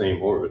that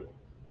same orbit,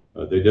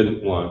 they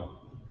didn't want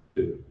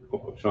to,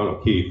 Sean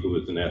O'Keefe, who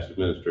was the NASA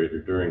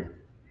administrator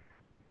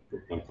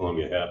when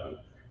Columbia happened,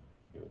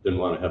 didn't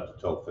want to have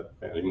to tell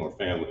any more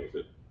families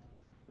that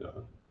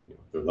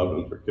their loved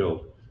ones were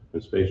killed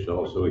in space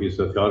shuttle. So he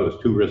thought it was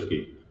too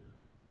risky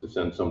to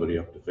send somebody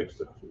up to fix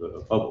the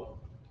Hubble,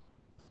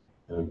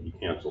 and he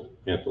canceled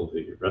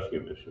the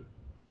rescue mission.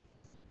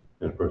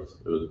 And of course,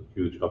 there was a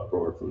huge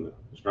uproar from the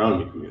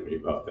astronomy community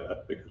about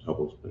that, because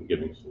Hubble's been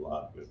giving us a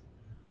lot of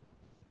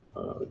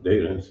good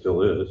data, and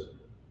still is.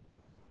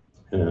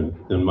 And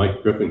then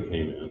Mike Griffin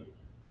came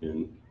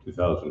in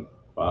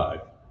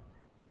 2005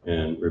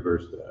 and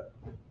reversed that.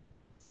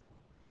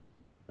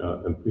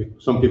 And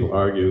some people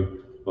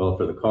argue, well,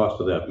 for the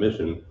cost of that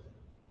mission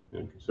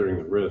and considering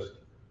the risk,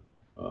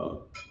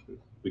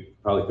 we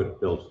probably could have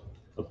built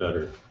a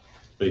better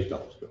space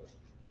telescope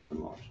and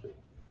launched it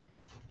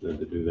than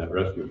to do that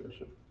rescue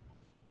mission.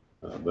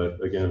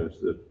 But again, it's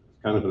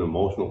kind of an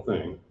emotional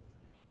thing,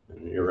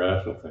 an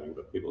irrational thing,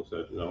 but people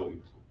said, no,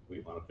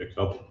 we want to fix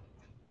Hubble.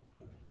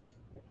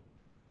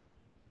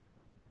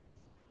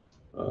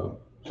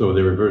 So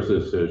they reversed the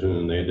decision,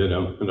 and they did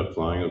end up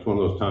flying. It was one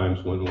of those times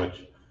in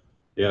which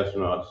the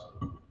astronauts,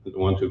 the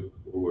ones who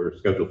were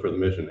scheduled for the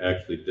mission,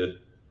 actually did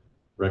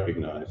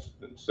recognize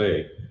and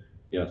say,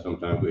 yeah,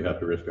 sometimes we have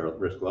to risk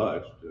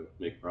lives to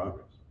make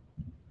progress.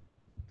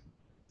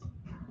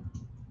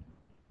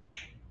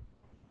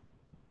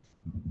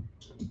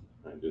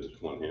 I do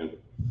this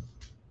one-handed.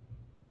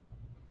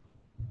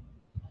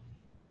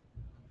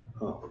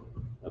 Oh,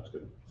 that's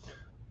good.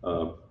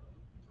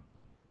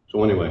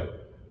 So anyway,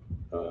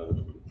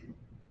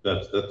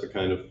 that's the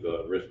kind of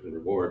risk and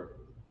reward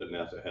that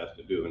NASA has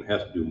to do, and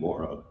has to do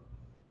more of.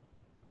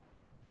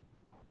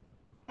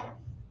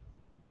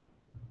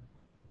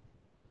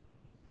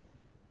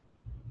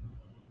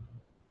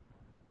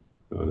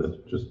 That's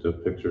just a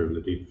picture of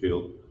the deep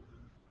field.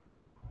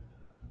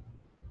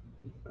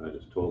 I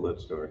just told that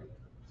story.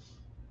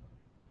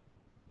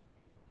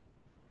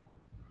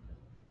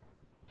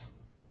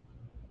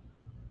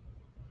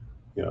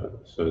 Yeah,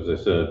 so as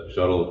I said,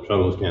 shuttle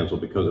was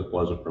canceled because it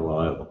wasn't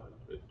reliable.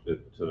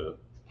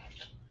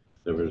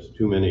 There was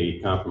too many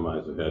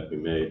compromises that had to be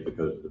made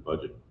because of the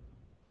budget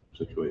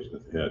situation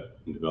that they had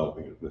in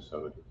developing it in the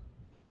 70s.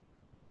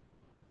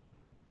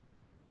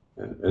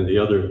 And the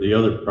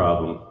other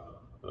problem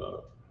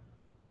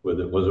with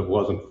it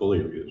wasn't fully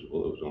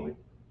reusable. It was only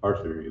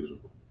partially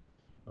reusable.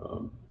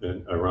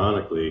 And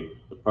ironically,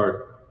 the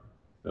parts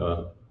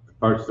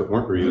that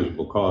weren't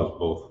reusable caused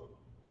both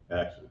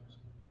accidents.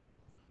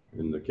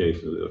 In the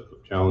case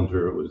of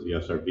Challenger, it was the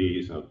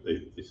SRBs.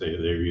 They say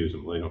they reuse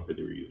them. Well, they don't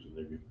really reuse them.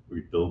 They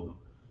rebuild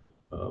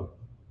them.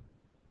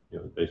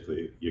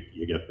 Basically,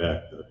 you get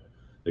back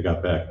they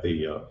got back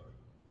the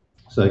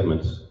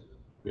segments,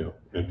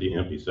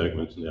 empty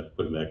segments, and they have to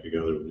put them back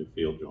together with new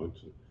field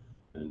joints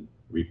and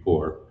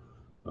re-pour.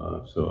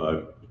 So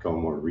I've become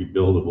more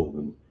rebuildable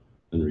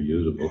than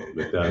reusable.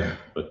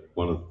 But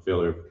one of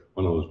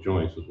those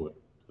joints is what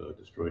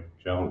destroyed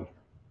Challenger.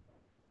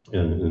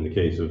 And in the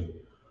case of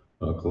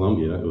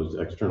Columbia, it was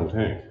the external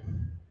tank,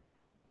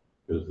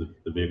 because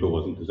the vehicle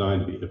wasn't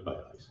designed to be hit by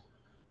ice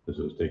as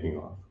it was taking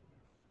off.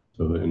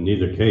 So in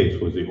neither case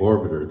was the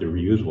orbiter, the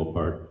reusable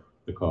part,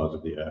 the cause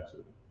of the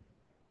accident.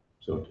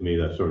 So to me,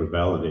 that sort of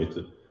validates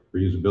that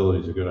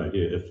reusability is a good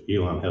idea, if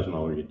Elon hasn't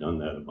already done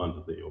that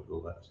abundantly over the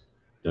last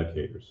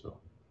decade or so.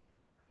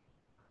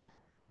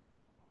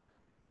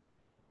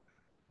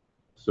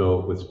 So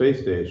with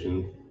space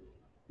station,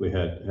 we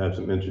had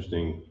some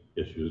interesting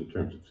issues in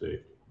terms of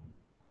safety.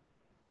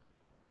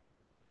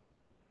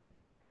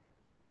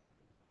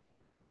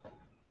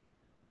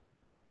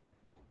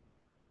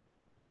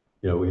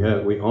 Yeah,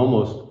 we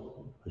almost,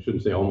 I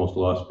shouldn't say almost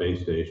lost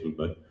space station,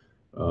 but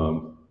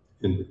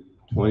in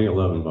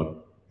 2011,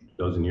 about a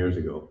dozen years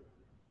ago,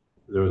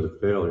 there was a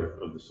failure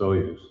of the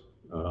Soyuz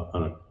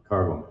on a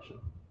cargo mission.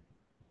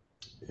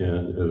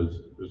 And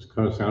it was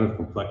kind of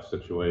complex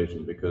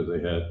situation, because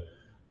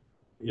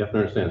you have to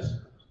understand,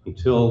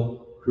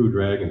 until Crew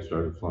Dragon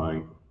started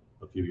flying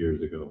a few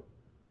years ago,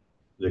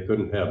 they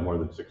couldn't have more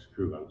than 6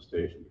 crew on the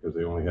station, because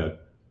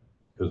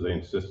they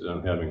insisted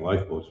on having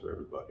lifeboats for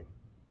everybody.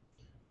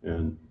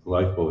 And the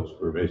lifeboats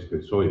were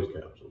basically Soyuz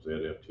capsules. They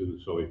had to have 2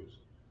 Soyuz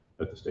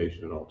at the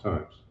station at all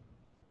times.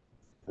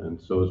 And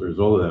so as a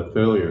result of that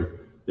failure,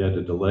 they had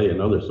to delay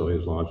another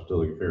Soyuz launch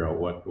until they could figure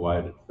out why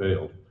it had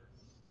failed.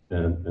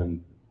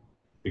 And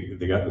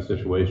they got in a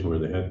situation where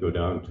they had to go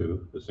down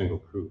to a single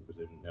crew, because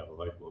they didn't have a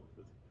lifeboat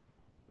with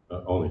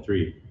only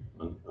 3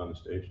 on the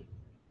station,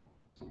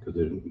 because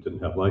they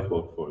didn't have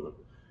lifeboat for them.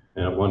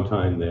 And at one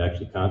time, they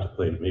actually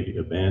contemplated maybe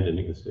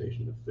abandoning the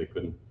station if they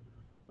couldn't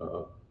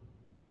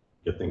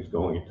get things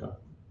going in time,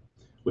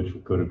 which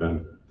could have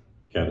been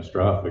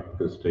catastrophic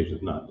because the station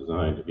is not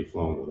designed to be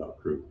flown without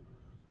crew.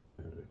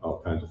 And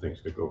all kinds of things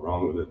could go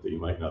wrong with it that you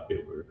might not be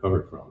able to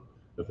recover from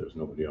if there's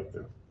nobody up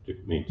there to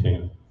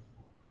maintain it.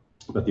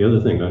 But the other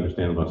thing to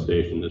understand about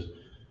station is,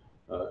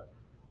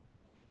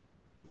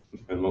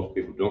 and most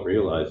people don't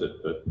realize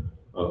it, but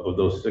of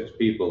those 6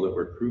 people that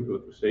were crewed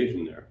with the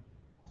station there,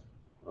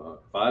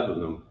 5 of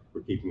them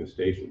were keeping the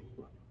station.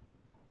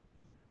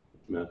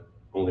 Which meant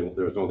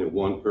there was only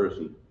 1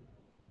 person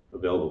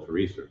available for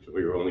research. So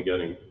we were only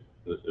getting,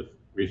 if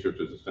research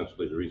is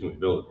essentially the reason we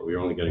built it, but we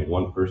were only getting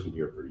 1 person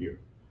here per year.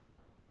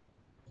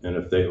 And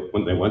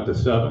when they went to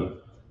 7,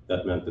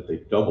 that meant that they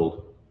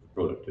doubled the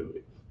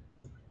productivity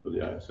of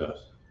the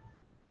ISS.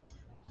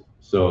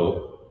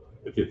 So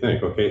if you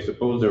think, okay,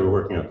 suppose they were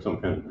working on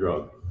some kind of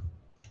drug,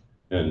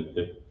 and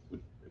it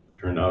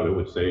turned out it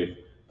would save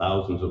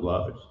thousands of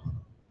lives,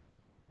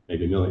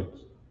 maybe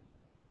millions.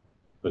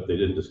 But they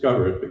didn't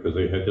discover it because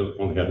they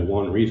only had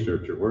 1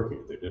 researcher working.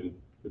 They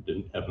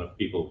didn't have enough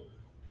people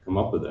to come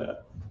up with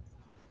that.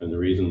 And the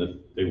reason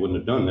that they wouldn't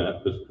have done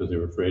that was because they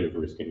were afraid of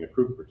risking a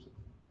crew person.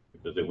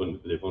 Because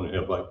they'd only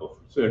have lifeboat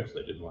for 6,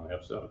 they didn't want to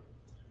have 7,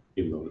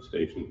 even though the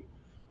station,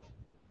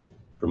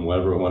 from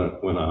whatever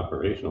went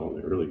operational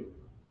in the early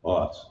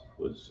aughts,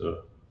 was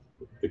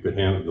it could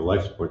handle, the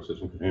life support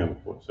system could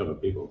handle 7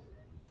 people,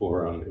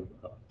 4 on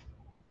the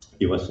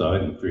U.S.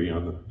 side and 3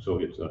 on the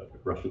Soviet side, the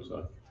Russian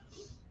side.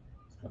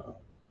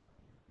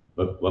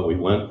 But we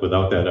went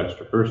without that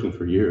extra person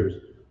for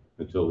years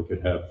until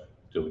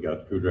we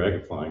got Crew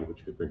Dragon flying,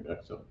 which could bring back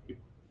 7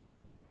 people.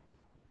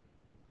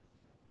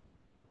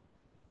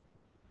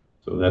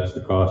 So that's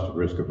the cost of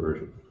risk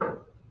aversion.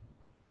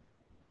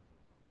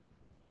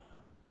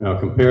 Now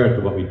compare it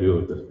to what we do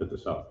at the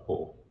South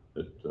Pole,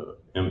 at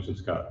Emerson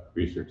Scott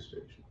Research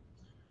Station.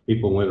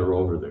 People winter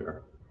over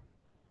there,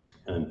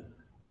 and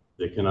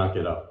they cannot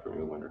get out during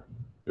the winter.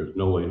 There's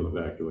no way to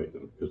evacuate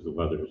them because the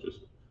weather is just,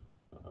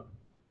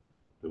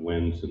 the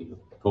winds and the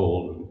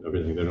cold and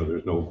everything.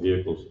 There's no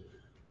vehicles.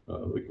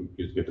 We can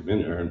just get them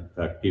in there. In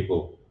fact,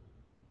 people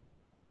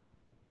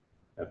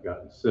have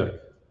gotten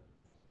sick.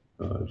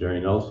 Jerry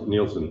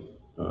Nielsen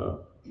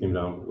came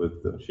down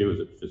with, she was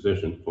a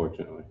physician,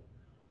 fortunately.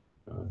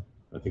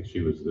 I think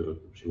she was the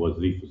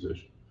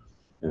physician,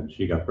 and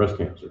she got breast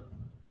cancer.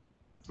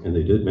 And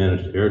they did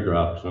manage to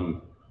airdrop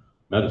some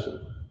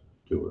medicine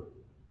to her,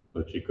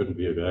 but she couldn't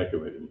be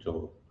evacuated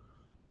until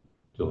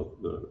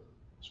the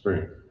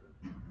spring.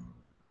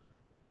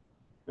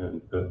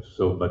 And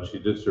but she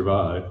did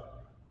survive,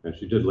 and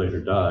she did later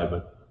die,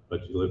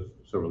 but she lived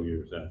several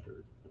years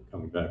after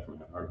coming back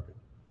from Antarctica.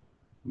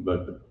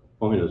 But the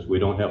point is, we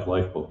don't have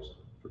lifeboats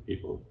for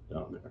people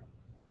down there.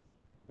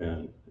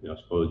 And I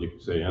suppose you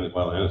could say,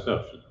 well,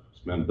 NSF should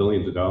spend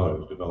billions of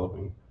dollars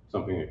developing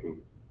something that can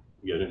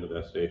get into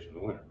that station in the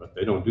winter. But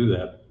they don't do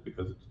that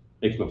because it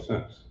makes no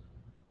sense.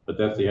 But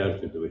that's the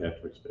attitude that we have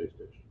towards space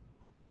station.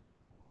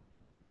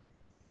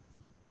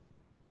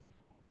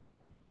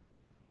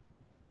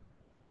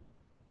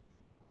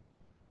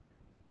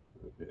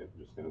 Okay, I'm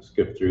just going to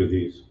skip through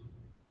these.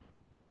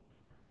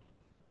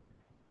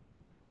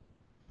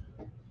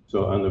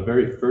 So on the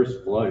very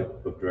first flight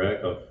of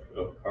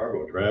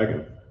Cargo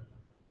Dragon,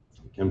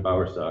 Ken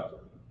Bowersock,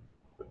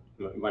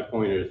 my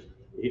point is,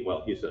 he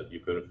said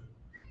you could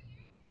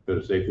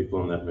have safely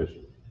flown that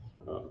mission.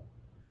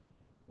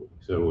 He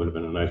said it would have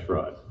been a nice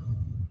ride.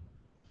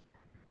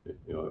 It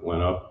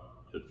went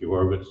up, did a few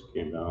orbits,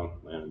 came down,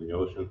 landed in the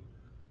ocean,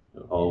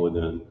 all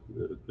within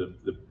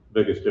the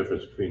biggest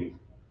difference between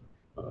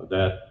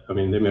that. I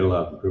mean, they made a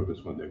lot of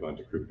improvements when they went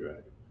to Crew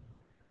Dragon,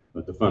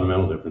 but the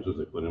fundamental difference is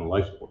they put in a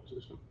life support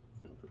system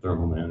for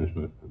thermal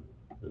management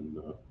and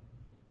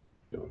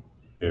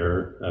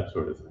air, that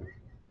sort of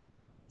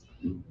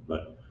thing.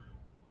 But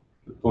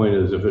the point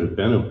is, if it had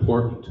been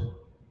important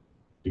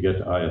to get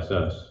to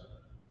ISS,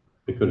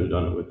 they could have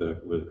done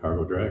it with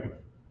Cargo Dragon.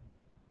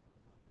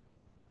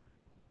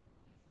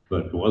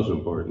 But it wasn't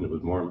important. It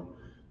was more,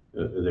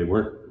 they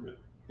weren't,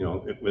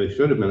 they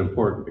should have been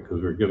important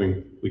because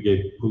we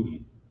gave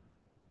Putin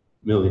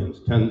millions,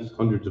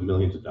 hundreds of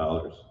millions of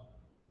dollars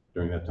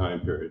during that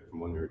time period from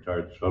when we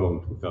retired the shuttle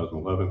in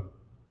 2011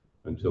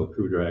 until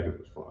Crew Dragon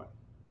was flying.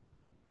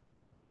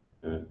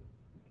 And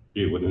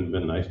gee, wouldn't it have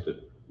been nice to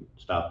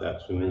stop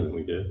that sooner than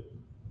we did?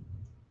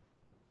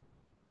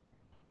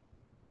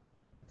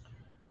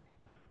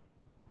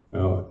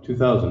 Now, in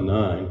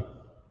 2009,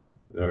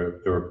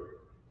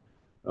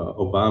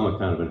 Obama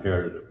kind of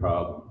inherited a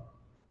problem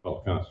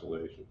called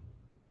Constellation.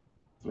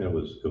 And it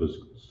was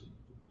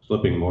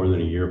slipping more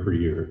than a year per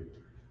year,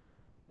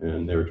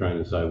 and they were trying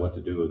to decide what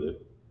to do with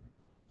it.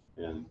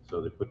 And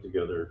so they put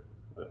together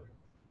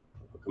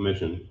a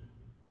commission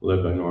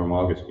led by Norm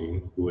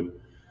Augustine, who had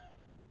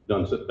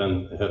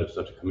been the head of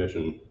such a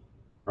commission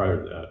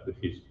prior to that. But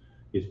he's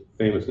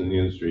famous in the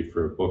industry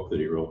for a book that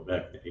he wrote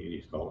back in the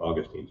 80s called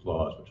Augustine's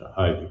Laws, which I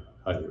highly,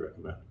 highly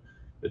recommend.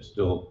 It's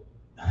still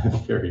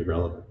very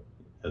relevant.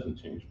 It hasn't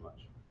changed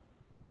much.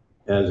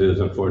 as is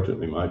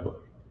unfortunately my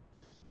book.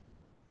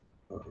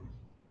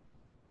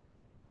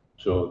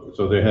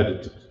 So they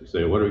had to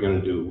say, what are we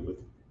going to do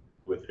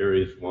with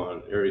Ares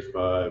 1, Ares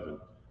 5, and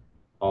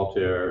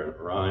Altair and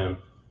Orion?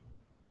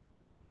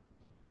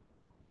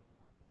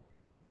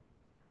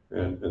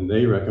 And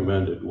they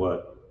recommended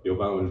what the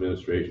Obama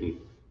administration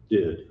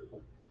did,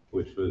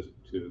 which was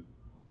to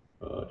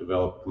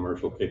develop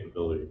commercial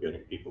capability of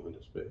getting people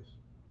into space.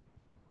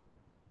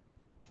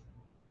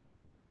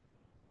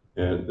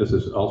 And this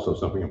is also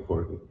something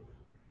important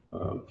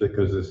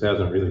because this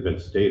hasn't really been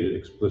stated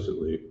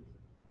explicitly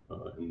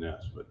in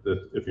NASA. But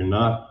if you're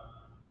not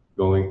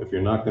going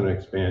to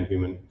expand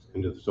humans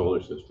into the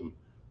solar system,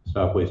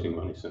 stop wasting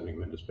money sending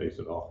them into space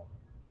at all.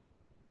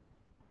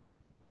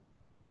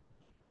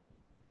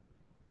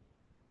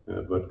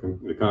 But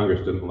the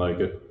Congress didn't like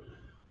it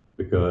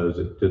because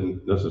it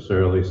didn't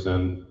necessarily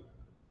send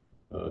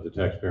the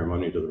taxpayer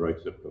money to the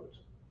right zip codes.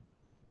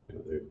 You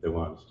know, they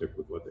wanted to stick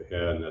with what they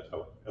had, and that's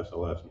how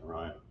SLS and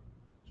Orion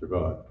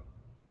survived.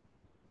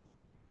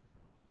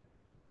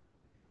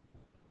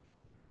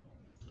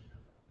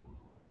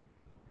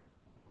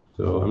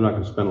 So I'm not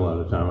going to spend a lot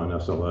of time on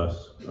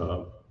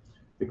SLS,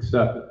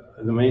 except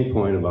the main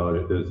point about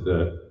it is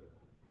that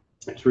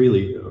it's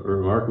really a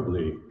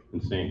remarkably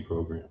insane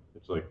program.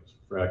 It's like it's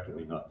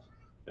fractally nuts.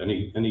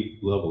 Any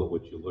level at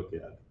which you look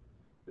at,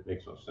 it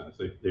makes no sense.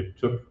 They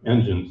took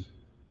engines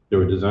that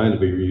were designed to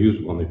be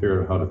reusable, and they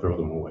figured out how to throw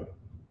them away.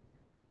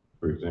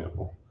 For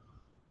example,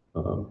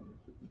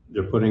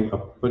 they're putting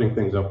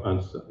things up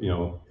on, you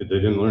know, they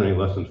didn't learn any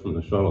lessons from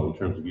the shuttle in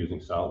terms of using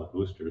solid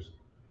boosters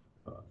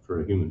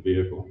for a human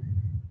vehicle.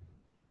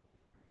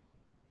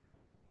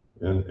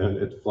 And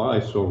it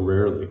flies so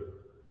rarely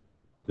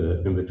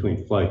that in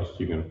between flights,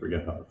 you're going to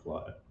forget how to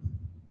fly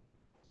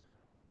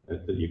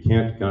it. That you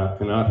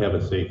cannot have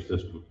a safe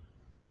system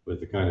with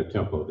the kind of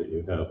tempo that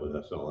you have with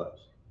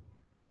SLS.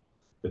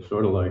 It's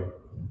sort of like,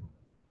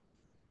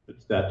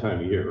 it's that time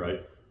of year,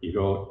 right? You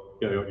go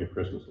get out your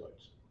Christmas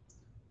lights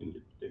and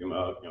you dig them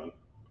out, you know,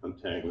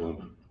 untangle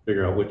them,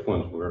 figure out which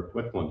ones work,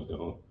 which ones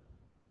don't.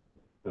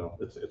 You know,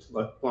 it's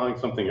like flying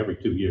something every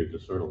 2 years.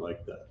 It's sort of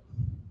like that.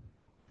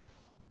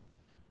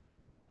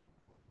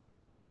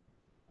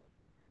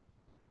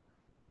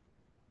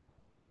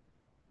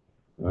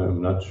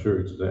 I'm not sure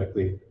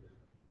exactly.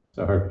 It's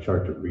a hard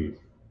chart to read,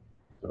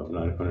 so I'm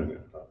not going to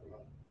talk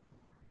about it.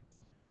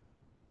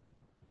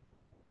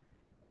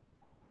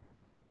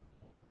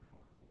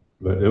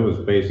 But it was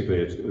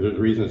basically, the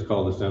reason it's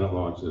called the Senate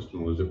Launch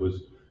System was it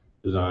was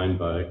designed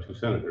by 2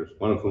 senators,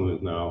 one of whom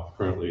is now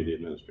currently the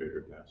administrator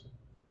of NASA.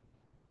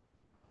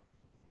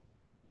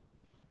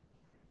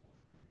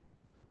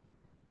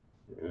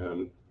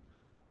 And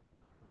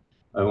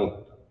I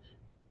don't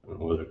know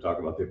whether to talk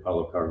about the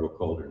Apollo cargo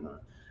cult or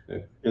not.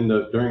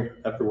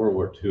 After World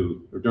War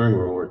II, or during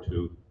World War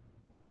II,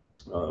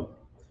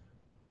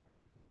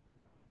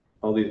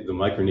 all the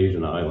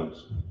Micronesian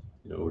islands,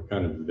 you know, were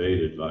kind of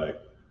invaded by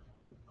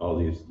all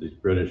these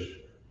British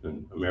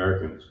and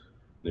Americans.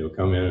 They would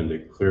come in and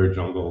they'd clear a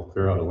jungle,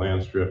 clear out a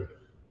land strip.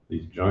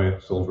 These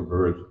giant silver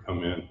birds would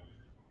come in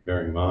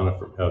carrying manna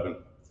from heaven,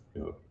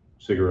 you know,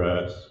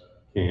 cigarettes,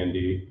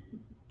 candy,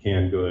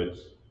 canned goods,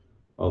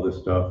 all this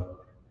stuff.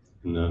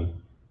 And then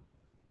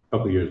a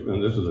couple of years,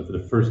 and this is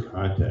the first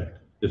contact.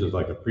 This is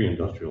like a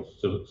pre-industrial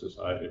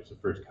society. It's the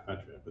first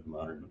contact with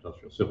modern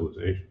industrial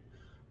civilization,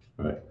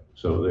 right?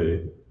 So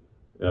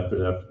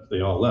after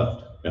they all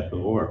left after the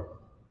war.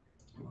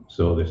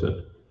 So they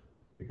said,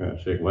 they kind of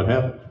shake, what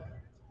happened?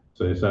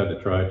 So they decided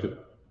to try to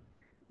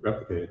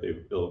replicate it. They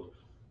would build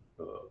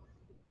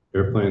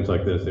airplanes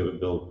like this. They would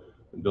build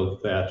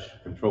thatch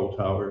control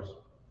towers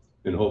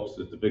in hopes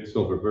that the big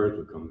silver birds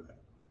would come back.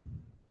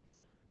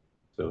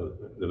 So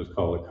it was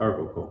called a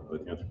cargo cult by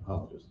the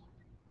anthropologists.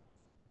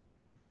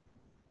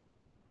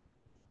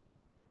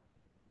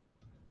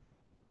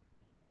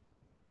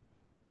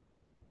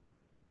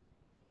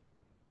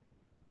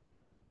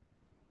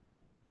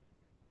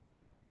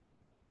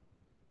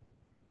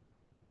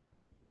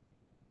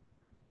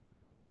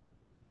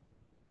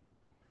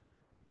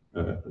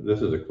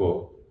 This is a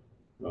quote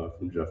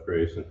from Jeff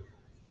Grayson,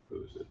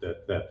 who was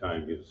at that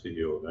time he was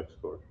CEO of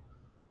X-Corp.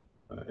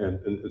 And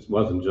it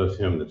wasn't just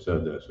him that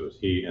said this, it was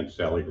he and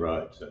Sally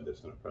Ride said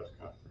this in a press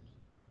conference.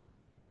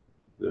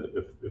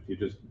 That if you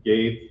just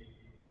gave,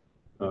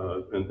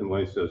 and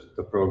when he says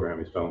the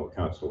program, he's talking about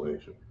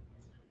Constellation.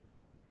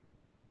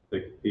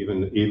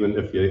 Even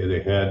if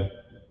they had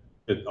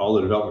all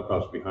the development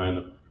costs behind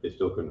them, they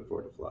still couldn't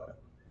afford to fly it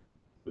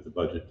with the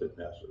budget that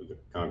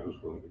Congress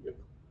was willing to give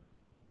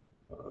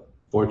them.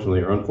 Fortunately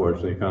or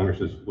unfortunately, Congress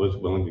was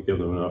willing to give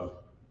them enough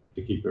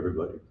to keep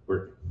everybody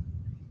working.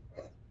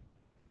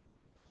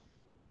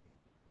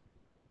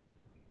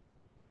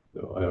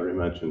 So I already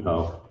mentioned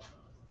how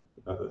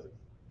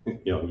you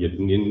know you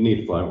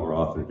need to fly more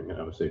often if you're going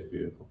to have a safe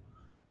vehicle.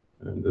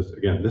 And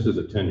this is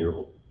a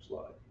 10-year-old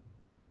slide,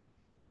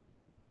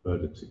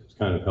 but it's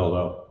kind of held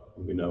up.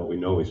 We know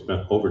we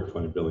spent over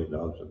 $20 billion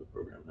on the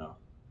program now,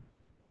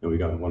 and we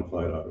got one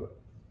flight out of it.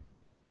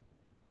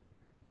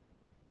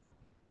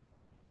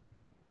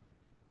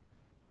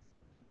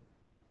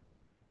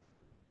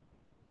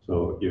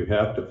 you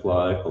have to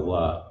fly a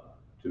lot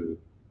to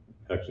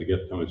actually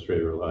get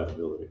demonstrated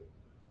reliability.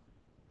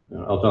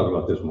 And I'll talk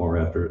about this more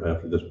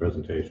after this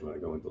presentation when I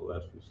go into the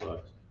last few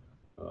slides.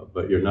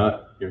 But you're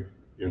not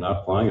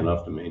flying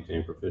enough to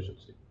maintain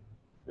proficiency,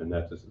 and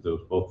that's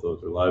both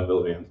those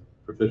reliability and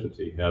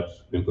proficiency have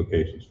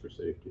implications for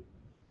safety.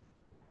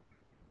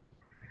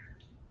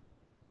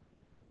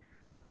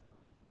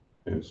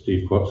 And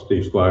Steve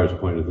Squires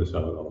pointed this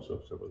out also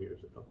several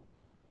years ago.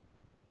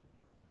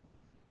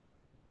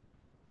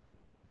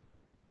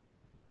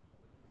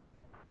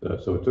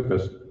 So it took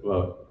us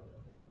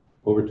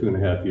over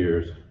 2.5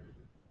 years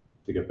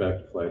to get back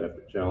to flight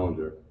after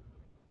Challenger,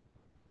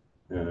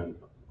 and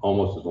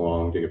almost as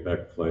long to get back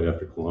to flight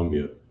after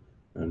Columbia.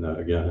 And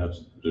again,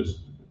 that's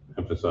just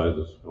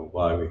emphasizes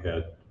why we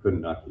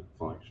could not keep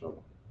flying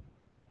shuttle.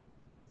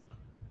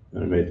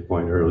 And I made the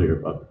point earlier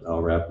about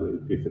how rapidly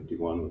the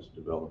P-51 was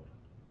developed,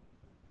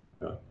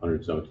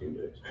 117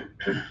 days.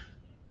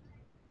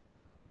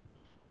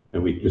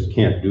 And we just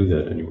can't do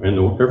that anymore. And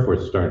the Air Force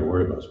is starting to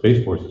worry about it.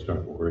 Space Force is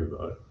starting to worry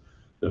about it,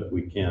 that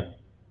we can't,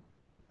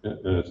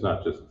 and it's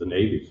not just the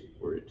Navy's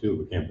worried too,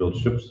 we can't build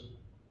ships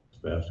as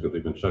fast because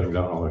they've been shutting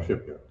down all our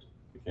shipyards.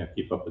 We can't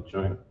keep up with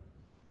China.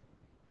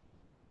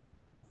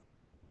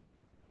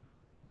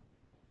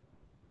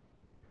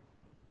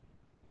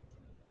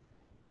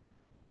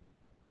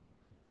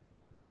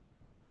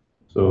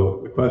 So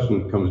the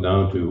question comes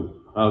down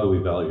to, how do we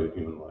value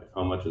human life?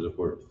 How much is it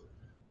worth?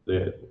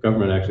 The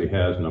government actually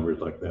has numbers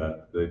like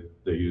that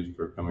they use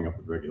for coming up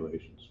with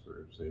regulations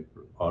for, say,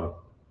 for auto.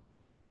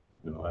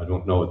 I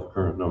don't know what the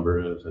current number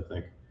is. I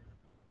think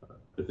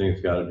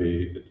it's got to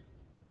be,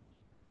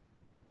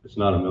 it's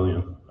not 1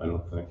 million, I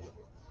don't think.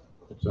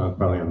 It's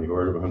probably on the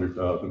order of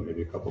 100,000,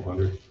 maybe a couple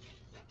hundred.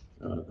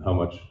 How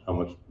much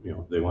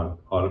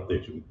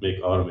they should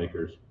make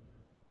automakers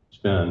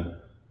spend,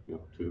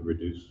 to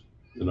reduce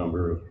the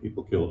number of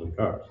people killed in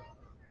cars.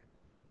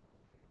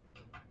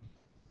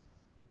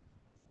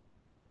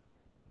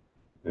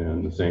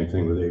 And the same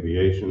thing with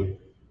aviation.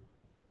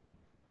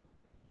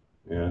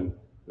 And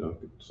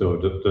so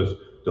does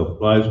the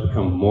lives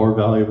become more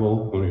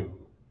valuable when we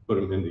put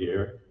them in the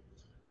air?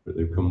 Or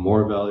they become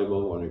more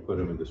valuable when we put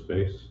them into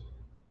space?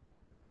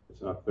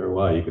 It's not clear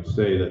why. You could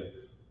say that,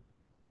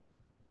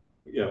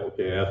 yeah,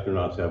 okay,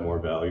 astronauts have more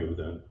value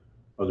than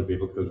other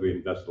people because we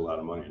invest a lot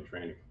of money in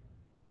training,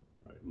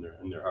 right?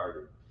 And they're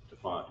harder to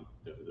find.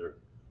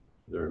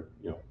 They're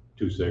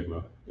 2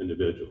 sigma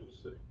individuals.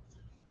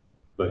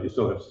 But you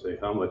still have to say,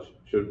 how much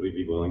should we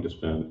be willing to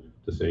spend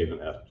to save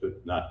to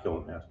not kill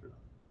an astronaut?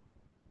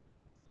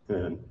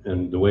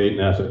 And the way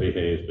NASA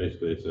behaves,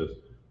 basically, it says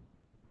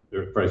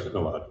their price is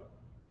no object.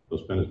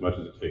 They'll spend as much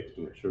as it takes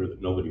to make sure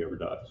that nobody ever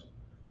dies,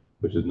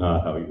 which is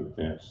not how you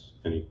advance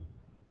any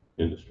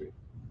industry.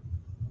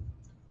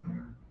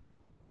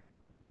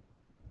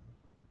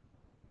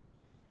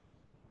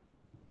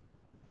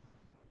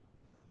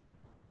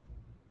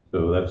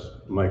 So that's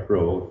Mike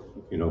Rowe,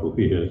 you know who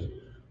he is.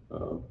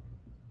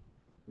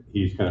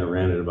 He's kind of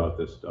ranted about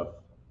this stuff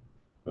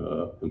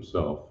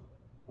himself,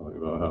 talking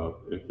about how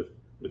if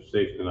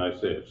safety, and I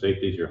say if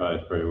safety is your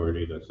highest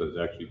priority, that says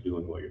actually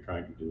doing what you're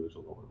trying to do is a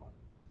lower one.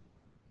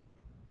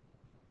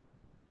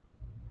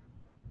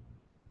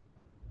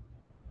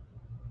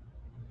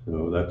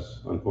 So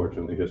that's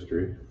unfortunately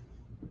history,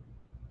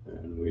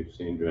 and we've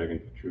seen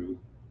Dragon True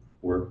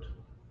worked.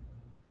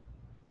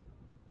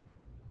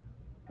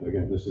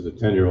 Again, this is a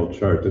 10-year-old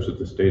chart. This is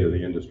the state of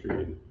the industry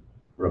in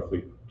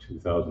roughly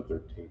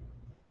 2013.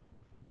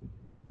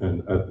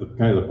 And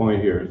kind of the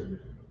point here is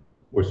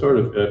we're sort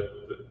of at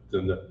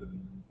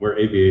where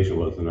aviation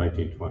was in the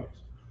 1920s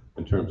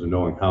in terms of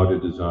knowing how to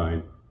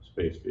design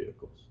space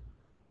vehicles.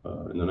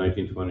 In the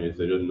 1920s,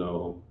 they didn't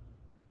know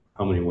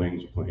how many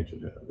wings a plane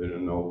should have. They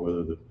didn't know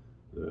whether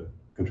the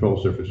control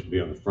surface should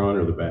be on the front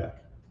or the back.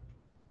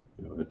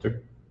 It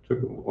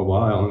took a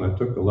while, and it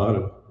took a lot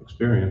of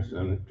experience,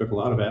 and it took a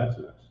lot of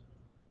accidents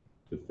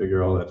to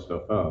figure all that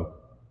stuff out.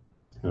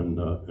 And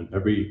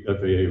every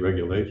FAA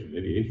regulation,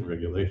 aviation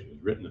regulation,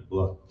 is written in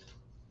blood.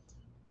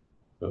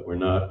 But we're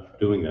not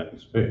doing that in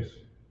space,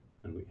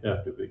 and we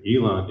have to. But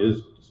Elon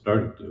is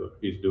starting to do it.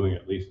 He's doing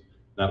it, at least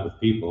not with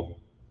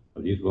people,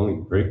 but he's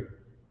willing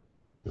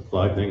to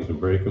fly things and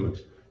break them and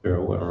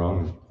figure out what went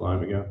wrong and fly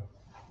them again.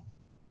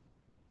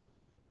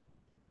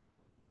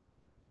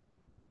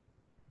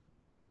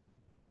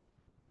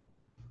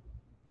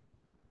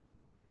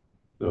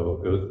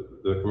 So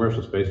the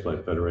Commercial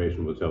Spaceflight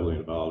Federation was heavily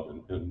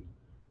involved in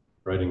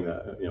writing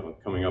that,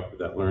 coming up with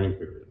that learning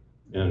period.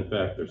 And in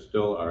fact, there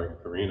still are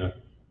Karina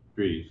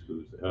Dries,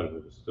 who's the head of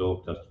it, still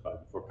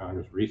testified before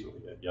Congress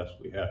recently that yes,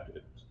 we have to.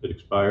 It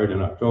expired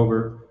in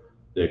October.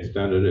 They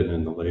extended it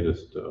in the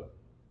latest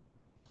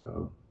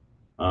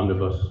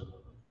omnibus,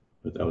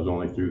 but that was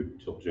only through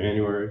till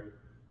January.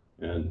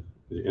 And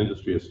the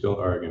industry is still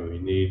arguing we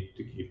need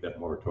to keep that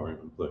moratorium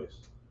in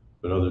place.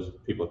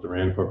 But people at the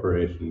RAND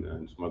Corporation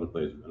and some other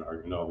places have been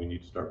arguing, no, we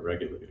need to start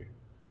regulating.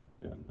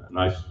 And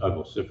I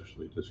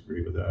vociferously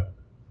disagree with that.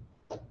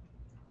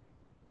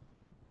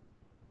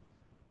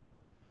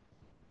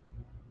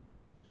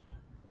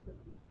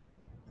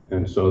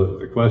 And so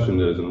the question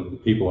is,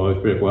 and people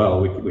always predict, well,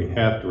 we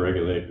have to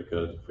regulate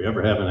because if we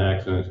ever have an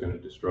accident, it's going to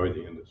destroy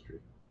the industry,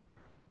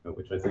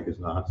 which I think is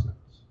nonsense.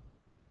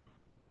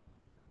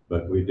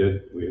 But we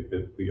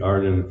are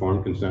in an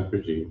informed consent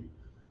regime,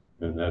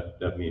 and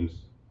that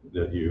means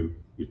that you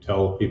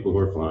tell people who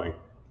are flying,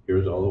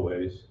 here's all the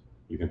ways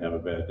you can have a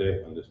bad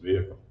day on this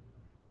vehicle,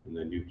 and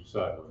then you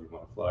decide whether you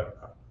want to fly or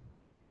not.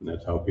 And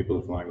that's how people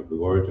are flying with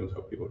Blue Origin,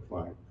 how people are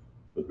flying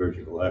with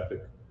Virgin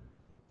Galactic.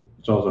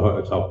 It's also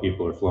it's how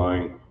people are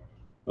flying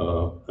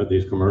at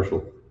these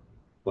commercial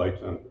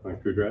flights on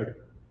Crew Dragon.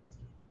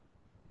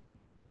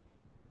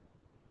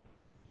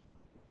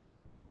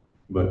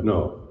 But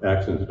no,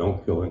 accidents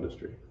don't kill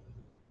industry.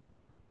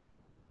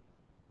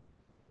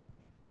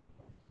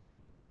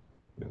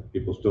 You know,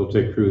 people still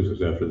take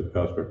cruises after the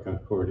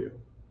Concordia.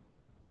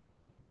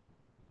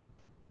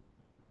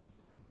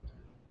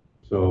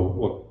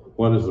 So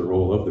what is the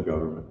role of the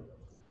government?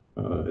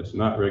 It's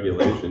not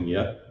regulation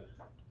yet,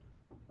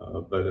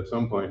 but at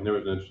some point, there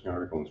was an interesting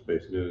article in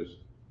Space News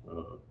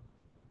a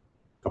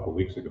couple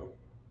weeks ago,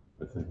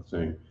 I think,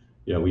 saying,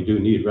 yeah, we do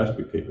need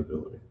rescue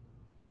capability.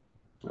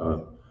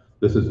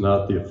 This is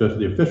not the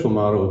official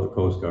motto of the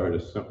Coast Guard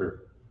is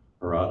Semper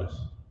Paratus,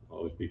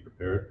 always be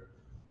prepared.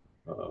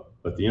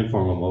 But the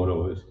informal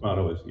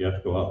motto is you have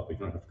to go out, but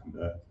you don't have to come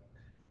back.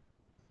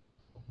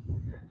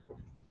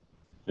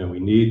 And we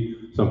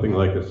need something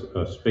like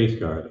a Space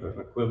Guard, an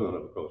equivalent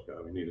of a Coast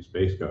Guard. We need a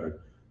Space Guard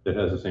that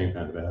has the same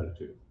kind of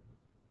attitude.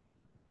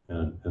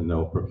 And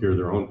they'll procure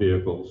their own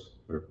vehicles,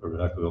 or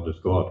they'll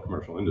just go out to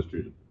commercial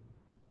industry to,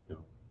 you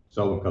know,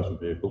 sell them custom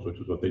vehicles, which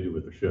is what they do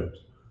with their ships.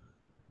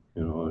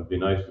 You know, it'd be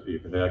nice if you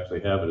could actually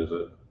have it as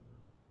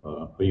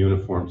a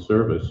uniformed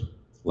service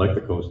like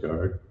the Coast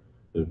Guard.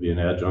 It'd be an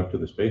adjunct to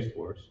the Space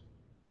Force,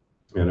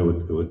 and it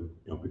would you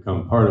know,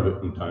 become part of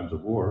it in times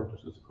of war,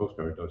 just as the Coast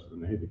Guard does to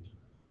the Navy.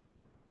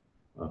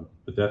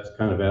 But that's the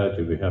kind of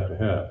attitude we have to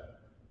have.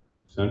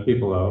 Send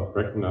people out,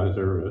 recognize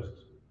their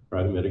risks,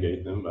 try to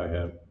mitigate them by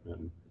having,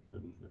 and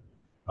if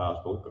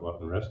possible, go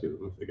out and rescue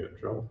them if they get in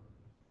trouble.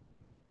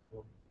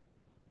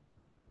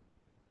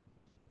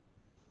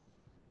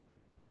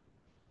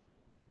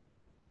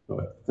 So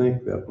I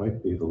think that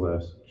might be the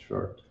last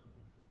chart.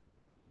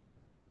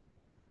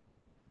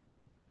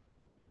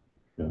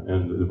 Yeah,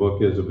 and the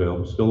book is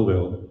available, still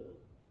available.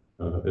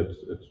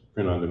 It's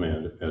print on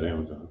demand at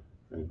Amazon,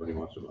 if anybody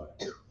wants to buy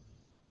it.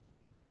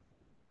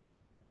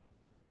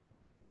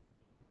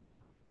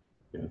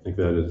 Yeah, I think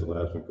that is the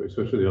last one.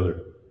 Switch to the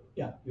other.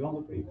 Yeah, you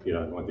want the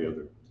Yeah, I want the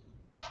other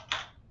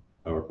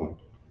PowerPoint.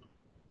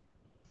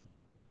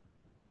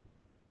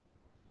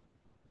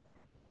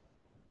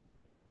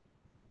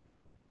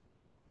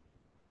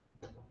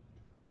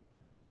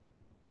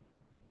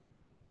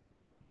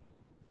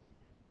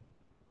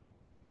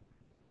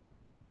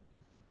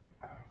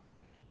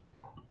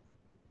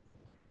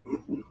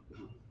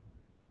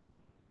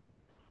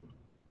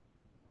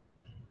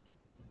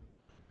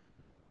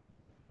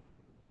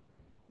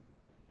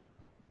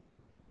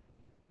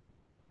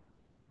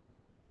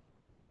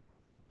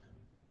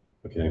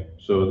 Okay,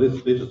 so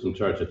these are some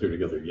charts I threw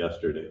together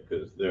yesterday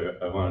because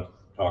I wanted to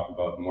talk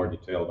about in more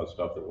detail about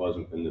stuff that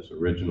wasn't in this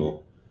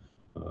original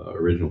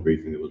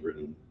briefing that was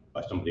written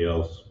by somebody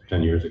else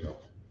 10 years ago.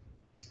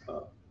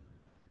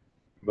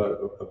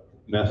 But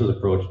NASA's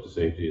approach to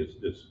safety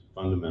is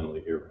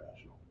fundamentally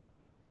irrational.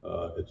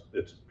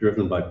 It's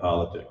driven by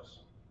politics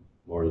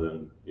more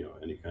than, you know,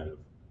 any kind of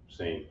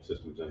sane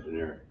systems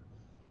engineering.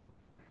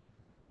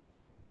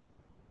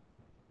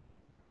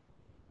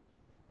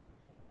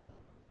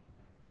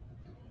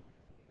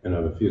 And I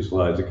have a few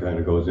slides that kind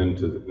of goes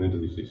into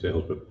these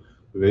details, but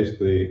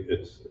basically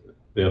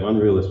they have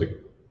unrealistic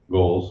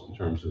goals in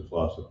terms of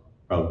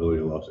probability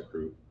of loss of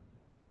crew.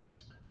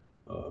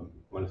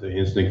 When I say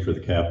instinct for the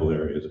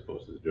capillary as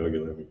opposed to the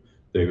jugular, I mean,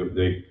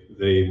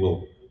 they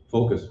will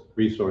focus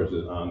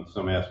resources on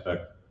some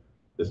aspect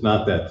that's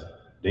not that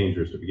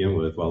dangerous to begin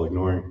with while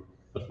ignoring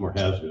much more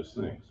hazardous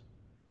things.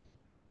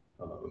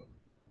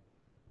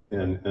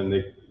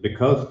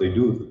 Because they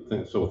do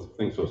things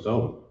so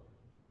seldom,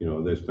 you know,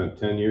 they spent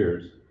 10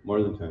 years,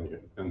 more than 10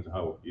 years, depends on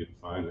how you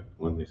define it,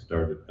 when they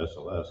started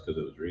SLS, because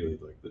it was really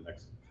like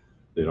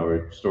they'd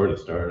already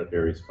started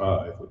Ares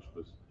 5, which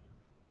was,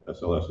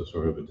 SLS is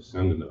sort of a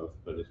descendant of,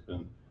 but it's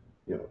been,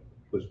 you know,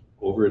 it was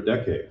over a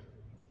decade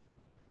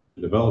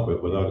to develop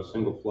it without a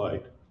single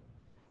flight.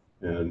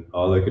 And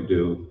all they could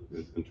do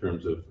in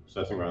terms of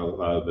assessing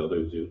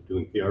reliability was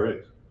doing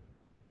PRAs,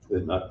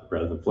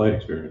 rather than flight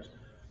experience.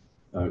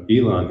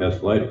 Elon has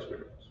flight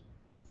experience.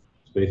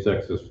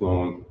 SpaceX has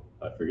flown,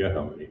 I forget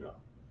how many now,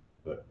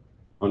 but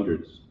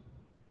hundreds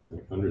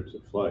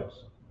of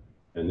flights.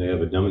 And they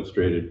have a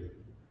demonstrated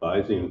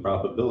Bayesian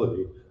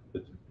probability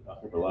that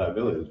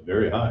reliability is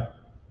very high.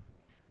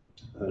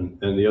 And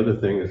the other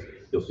thing is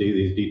you'll see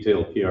these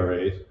detailed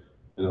PRAs,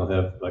 and they'll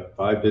have like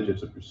 5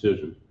 digits of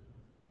precision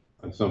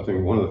on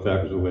something, one of the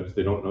factors of which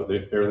they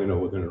barely know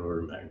within an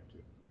order of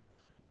magnitude.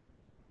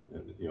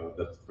 And, you know,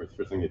 that's the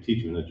first thing they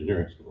teach you in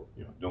engineering school.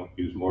 You know, don't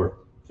use more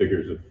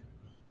figures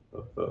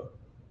of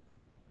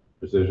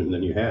precision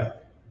than you have.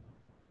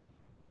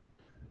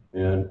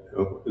 And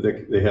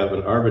they have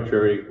an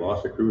arbitrary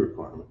loss of crew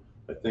requirement.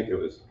 I think it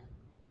was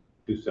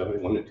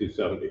 271 to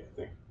 270, I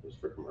think, was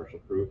for commercial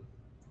crew.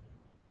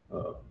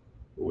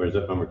 Where does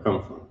that number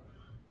come from?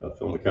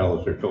 Phil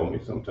McAllister told me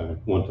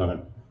one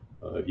time,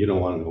 you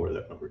don't want to know where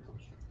that number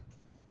comes from.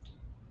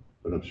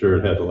 But I'm sure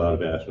it has a lot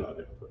of astronaut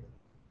input.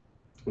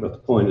 But the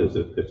point is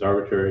that it's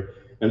arbitrary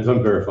and it's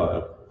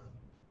unverifiable.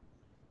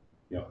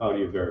 You know, how do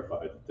you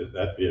verify that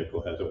that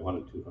vehicle has a 1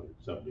 in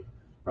 270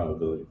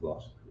 probability of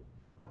loss of crew?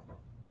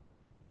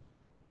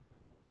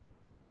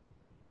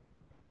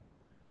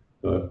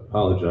 So I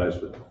apologize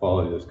for the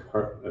quality of this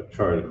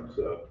chart. It's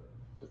a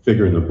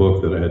figure in the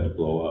book that I had to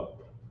blow up.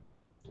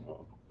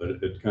 But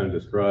it kind of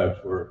describes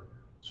where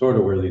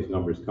these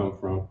numbers come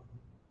from.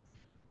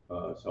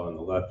 So on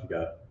the left, you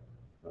got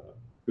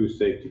crew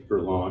safety per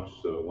launch,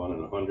 so 1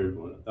 in 100,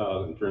 1 in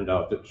 1,000. Turned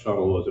out that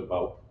shuttle was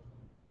about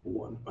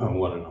 1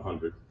 in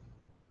 100.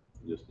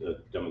 Just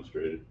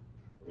demonstrated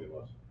we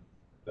lost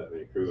that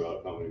many crew out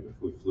of how many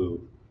we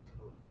flew.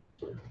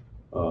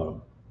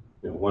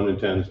 1 in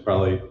 10 is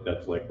probably,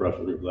 that's like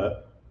Russian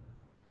roulette.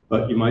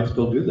 But you might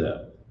still do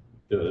that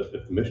if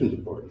the mission's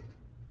important.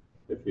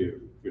 If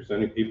you're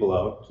sending people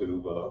out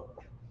to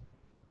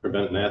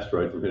prevent an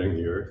asteroid from hitting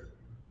the Earth,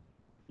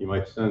 you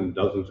might send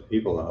dozens of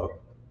people out,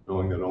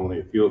 knowing that only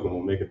a few of them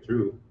will make it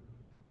through.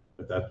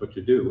 But that's what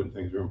you do when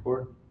things are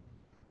important.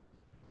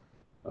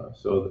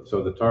 So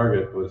the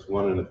target was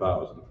 1 in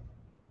 1,000,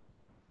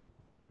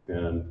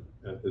 and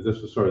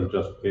this was sort of the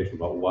justification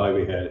about why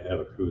we had to have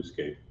a crew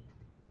escape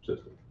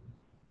system.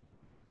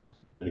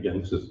 And again,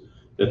 it's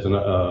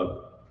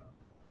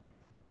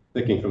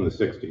thinking from the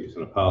 60s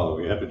in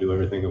Apollo. We have to do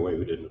everything the way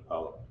we did in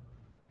Apollo.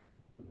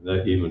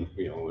 That even,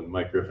 when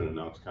Mike Griffin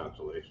announced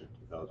Constellation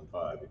in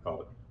 2005, he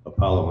called it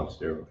Apollo on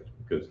steroids,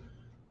 because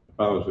the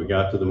problem is we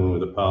got to the moon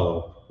with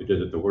Apollo. We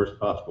did it the worst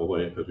possible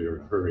way because we were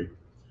in a hurry.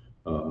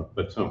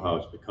 But somehow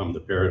it's become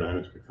the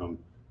paradigm.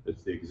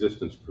 It's the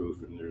existence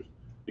proof, and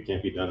it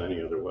can't be done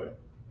any other way.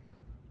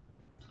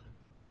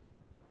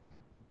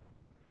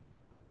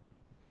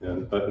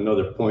 And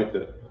another point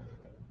that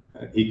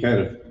he kind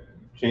of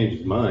changed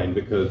his mind,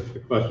 because the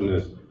question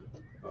is,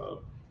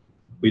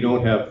 we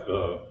don't have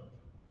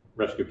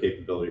rescue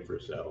capability for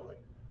a satellite.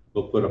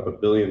 We'll put up $1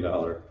 billion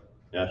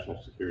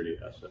national security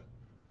asset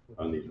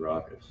on these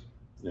rockets.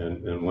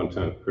 And one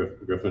time,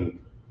 Griffin,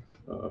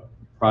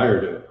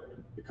 prior to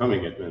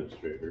becoming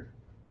administrator,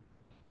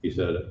 he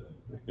said,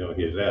 he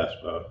was asked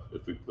about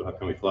how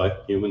can we fly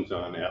humans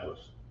on Atlas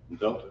and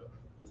Delta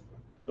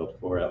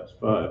 4, Atlas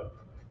 5.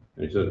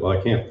 And he said, well,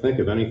 I can't think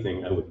of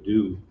anything I would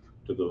do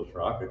to those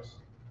rockets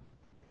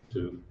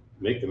to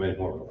make them any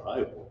more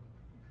reliable,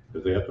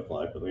 because they have to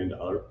fly $1 billion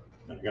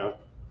Pentagon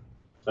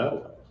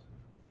satellites.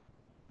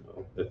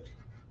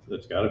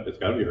 It's got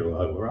to be a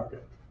reliable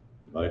rocket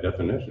by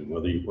definition,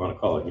 whether you want to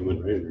call it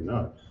human rated or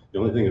not. The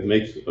only thing that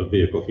makes a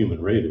vehicle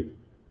human rated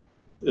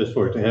is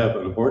for it to have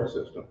an abort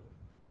system,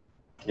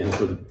 and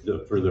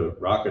for the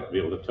rocket to be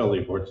able to tell the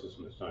abort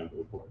system it's time to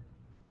abort.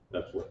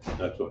 That's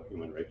what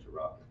human rates a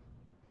rocket.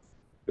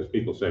 Because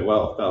people say,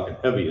 well, Falcon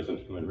Heavy isn't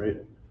human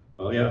rated.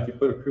 Well, yeah, if you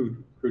put a Crew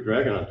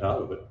Dragon on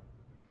top of it,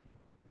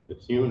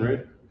 it's human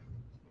rated.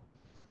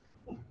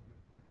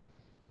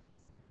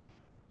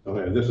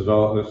 Okay, this is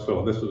what was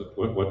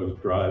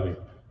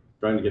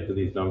trying to get to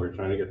these numbers,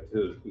 trying to get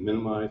to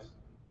minimize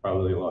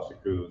probability of loss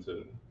of crews,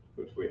 and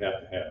which we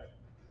have to have.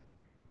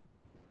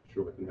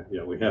 Sure,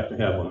 yeah, we have to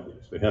have one of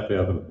these. We have to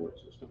have an abort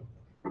system.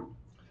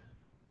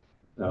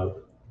 Now,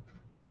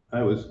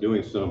 I was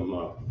doing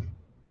some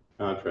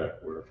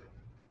contract work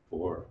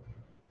for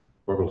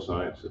Orbital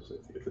Sciences.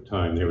 At the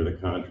time, they were the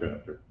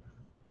contractor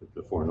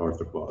before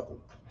Northrop bought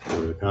them. They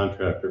were the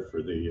contractor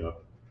for the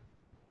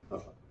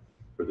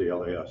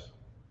LAS.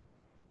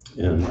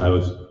 And I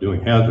was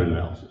doing hazard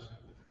analysis.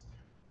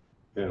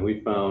 And we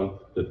found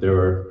that there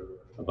were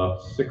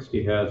about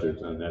 60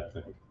 hazards on that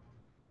thing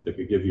that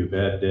could give you a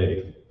bad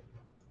day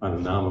on a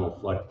nominal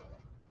flight.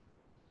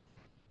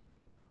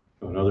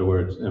 So in other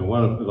words, and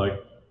one of the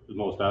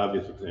most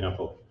obvious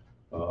example,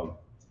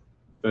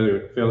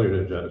 failure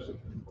to jettison.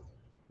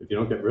 If you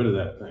don't get rid of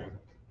that thing,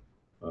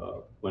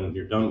 when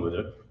you're done with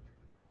it,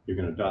 you're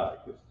going to die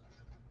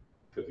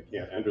because it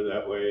can't enter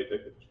that way.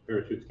 The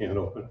parachutes can't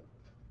open.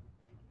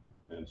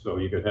 And so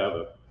you could have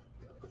a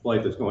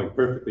flight that's going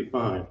perfectly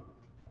fine,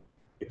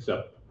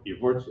 except the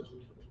abort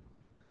system,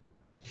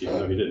 even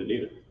though you didn't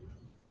need it.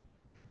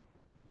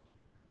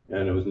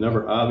 And it was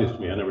never obvious to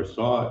me, I never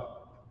saw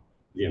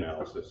the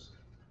analysis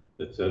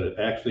that said it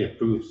actually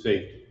improves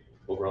safety,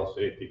 overall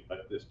safety,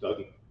 but this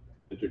doesn't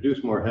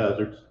introduce more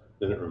hazards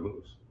than it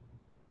removes.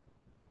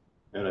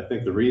 And I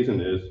think the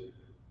reason is,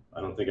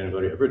 I don't think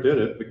anybody ever did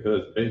it,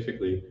 because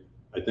basically,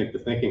 I think the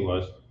thinking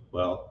was,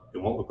 well, it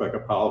won't look like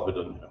Apollo if it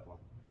doesn't have one.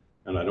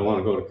 And I don't want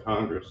to go to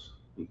Congress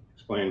and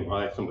explain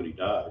why somebody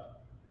died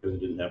because it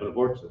didn't have an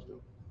abort system.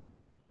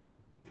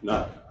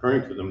 Not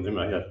occurring to them, they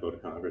might have to go to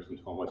Congress and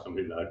tell them why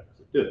somebody died because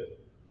it did.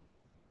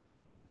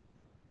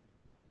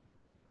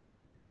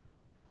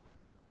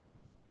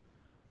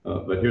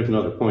 But here's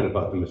another point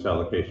about the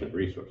misallocation of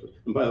resources.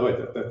 And by the way,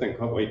 that thing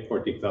weighed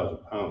 14,000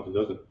 pounds.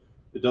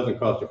 It doesn't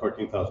cost you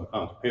 14,000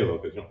 pounds of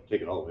payload because you don't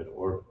take it all the way to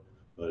orbit,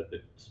 but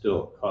it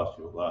still costs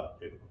you a lot of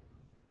payload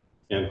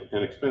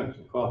and expense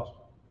and cost.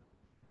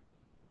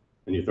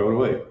 And you throw it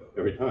away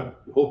every time.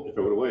 You hope to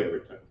throw it away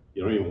every time.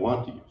 You don't even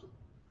want to use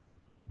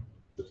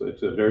it.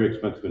 It's a very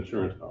expensive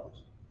insurance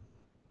policy.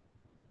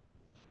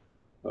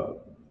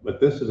 But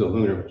this is a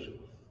lunar mission.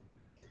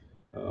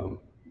 So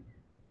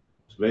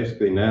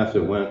basically,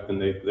 NASA went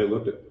and they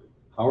looked at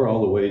how are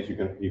all the ways you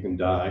can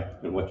die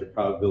and what's your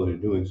probability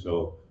of doing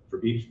so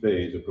for each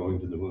phase of going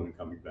to the moon and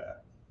coming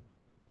back.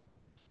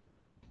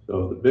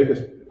 So the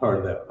biggest part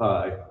of that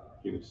pie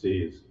you can see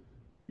is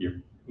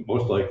you're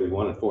most likely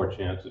 1 in 4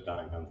 chance of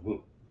dying on the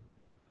moon,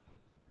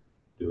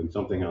 doing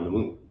something on the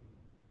moon.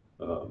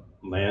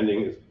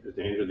 Landing is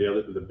danger.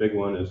 The big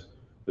one is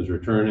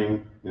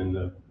returning in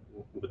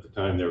at the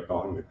time they were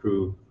calling the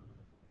crew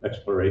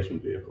exploration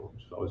vehicle,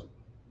 which is always a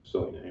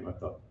silly name. I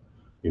thought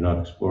you're not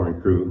exploring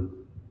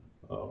crew,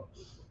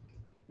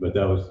 but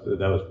that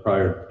was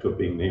prior to it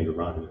being named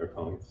Orion. They were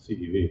calling it the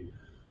CEV,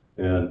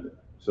 and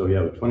so you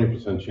have a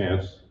 20%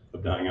 chance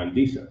of dying on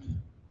descent,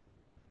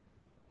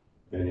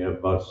 and you have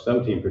about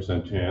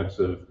 17% chance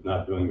of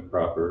not doing the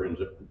proper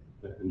injection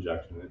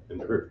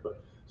into Earth.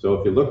 But so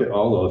if you look at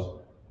all those,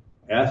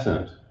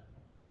 ascent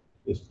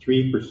is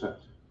 3%.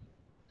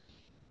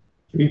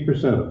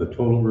 3% of the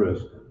total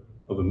risk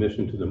of a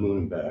mission to the moon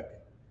and back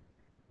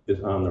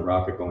is on the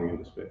rocket going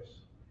into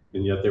space.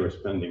 And yet they were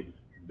spending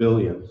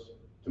billions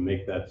to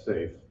make that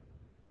safe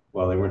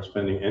while they weren't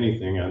spending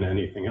anything on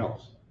anything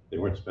else. They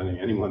weren't spending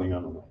any money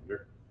on the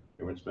lander.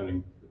 They were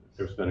spending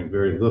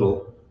very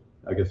little.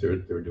 I guess they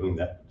were doing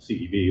that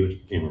CEV,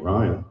 which became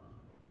Orion.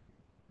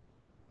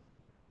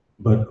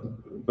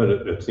 But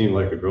it seemed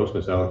like a gross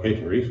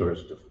misallocation of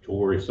resource to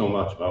worry so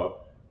much about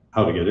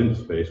how to get into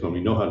space when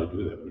we know how to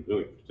do that. We've been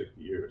doing it for 60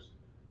 years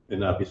and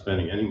not be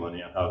spending any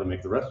money on how to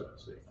make the rest of it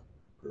safe.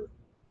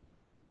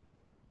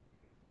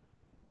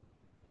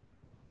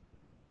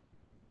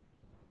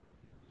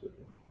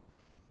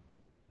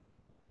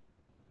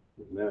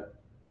 And that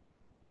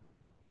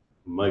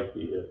might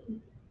be it.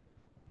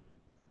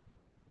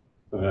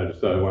 I just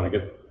thought I want to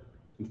get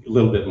a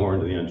little bit more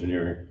into the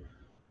engineering,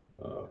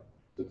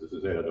 since this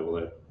is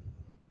AIAA.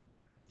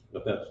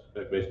 But that's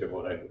basically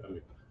what I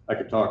mean. I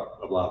could talk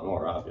a lot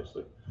more,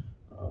 obviously,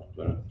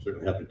 but I'm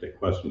certainly happy to take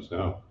questions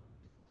now.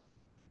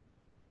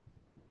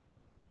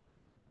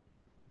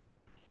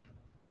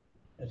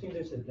 I think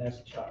this is the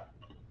next chart.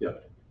 Yeah.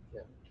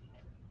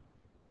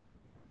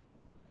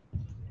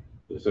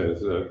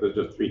 There's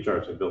just 3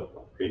 charts I built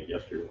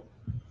yesterday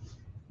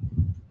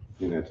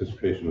in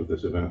anticipation of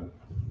this event.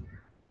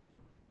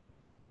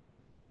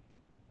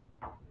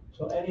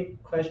 So any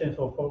questions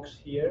for folks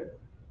here?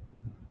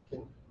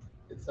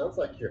 It sounds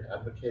like you're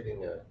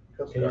advocating a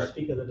Coast Can you Guard.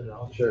 speak a little bit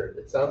louder? Sure.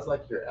 It sounds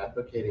like you're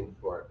advocating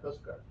for a Coast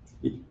Guard.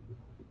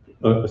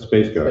 A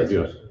space guard, Space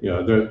yes.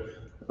 Yeah.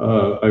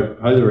 I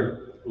highly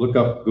look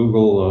up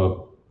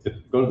Google.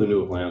 Go to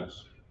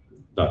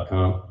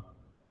thenewatlantis.com.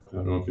 I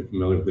don't know if you're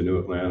familiar with the New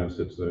Atlantis.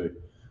 It's a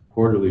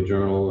quarterly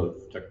journal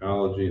of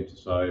technology and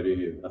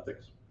society and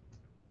ethics.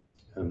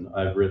 And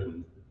I've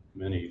written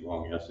many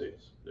long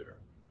essays there.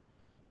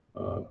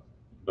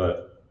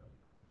 But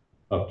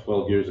about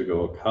 12 years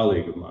ago, a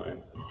colleague of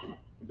mine,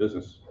 a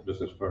business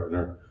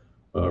partner,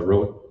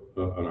 wrote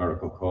an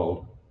article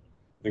called,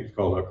 I think it's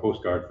called "A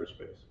Coast Guard for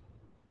Space."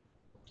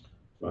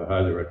 So I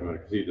highly recommend it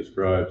because he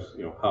describes,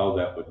 how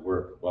that would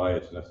work, why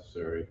it's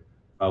necessary,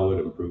 how it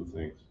would improve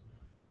things.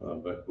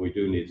 But we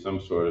do need some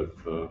sort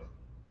of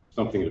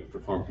something to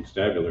perform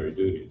constabulary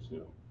duties.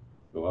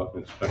 Go out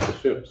and inspect the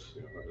ships.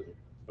 Are they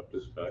up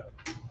to spec?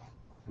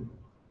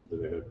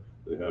 Do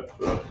they have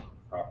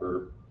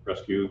proper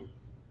rescue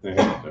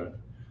things?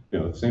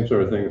 The same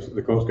sort of things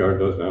the Coast Guard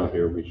does down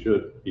here. We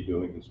should be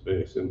doing in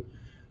space, and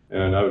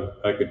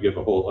I could give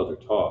a whole other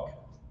talk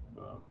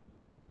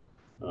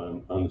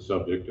on the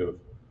subject of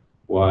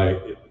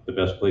why the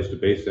best place to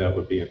base that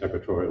would be in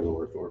equatorial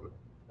low Earth orbit.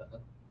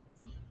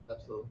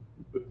 Absolutely.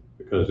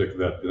 Because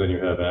then you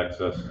have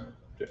access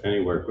to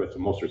anywhere. It's the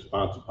most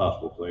responsive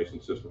possible place in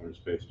cislunar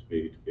space to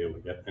be able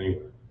to get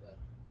anywhere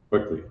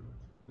quickly.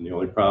 And the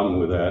only problem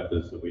with that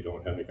is that we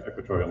don't have any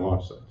equatorial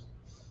launch sites.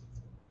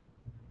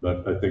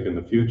 But I think in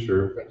the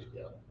future,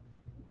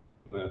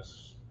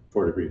 that's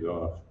 4 degrees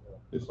off.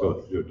 It's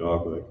supposed to do a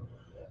dog leg,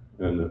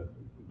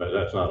 but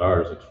that's not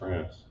ours. It's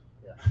France.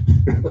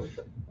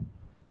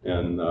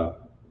 And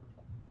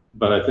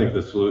but I think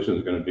the solution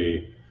is going to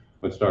be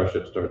when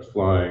Starship starts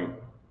flying,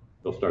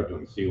 they'll start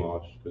doing sea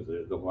launch because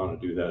they'll want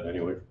to do that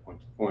anyway from point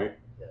to point.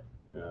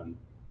 And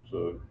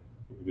so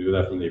you can do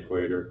that from the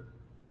equator.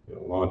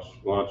 Launch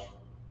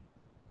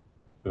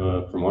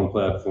from one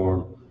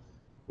platform,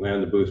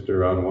 land the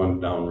booster on one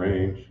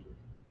downrange,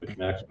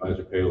 maximize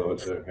your payload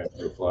so it have to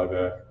do a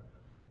flyback.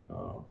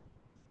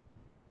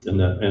 And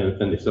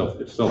then it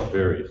self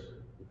varies.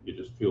 You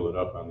just fuel it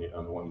up on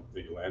the one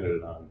that you landed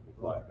it on and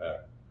fly it back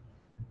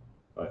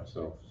by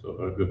itself. So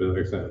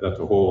like I said, that's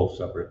a whole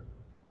separate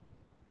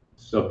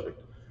subject.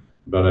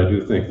 But I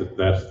do think that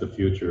that's the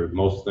future.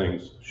 Most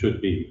things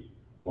should be,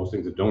 most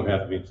things that don't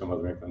have to meet some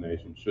other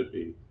inclination should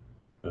be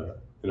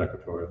in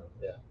equatorial.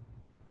 Yeah,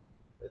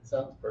 it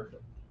sounds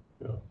perfect.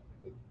 Yeah.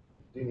 You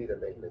do need a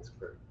maintenance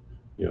crew.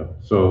 Yeah.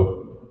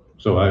 So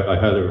I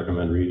highly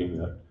recommend reading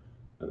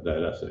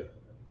that essay.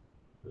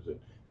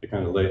 It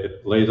kind of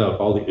it lays out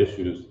all the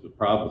issues, the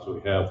problems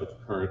we have with the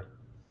current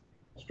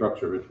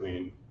structure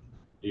between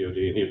DoD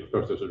and, of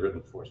course, this was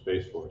written for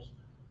Space Force,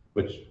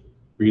 which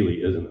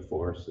really isn't a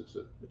force. It's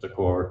a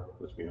corps.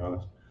 Let's be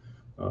honest.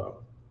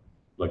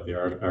 Like the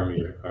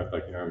Army,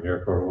 like the Army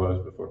Air Corps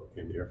was before it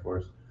became the Air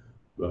Force.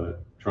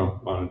 But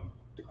Trump wanted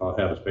to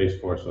have a Space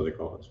Force, so they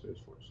call it Space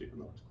Force, even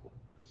though it's cool.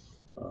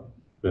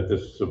 But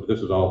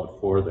this is all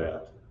before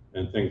that,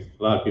 and a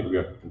lot of people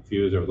got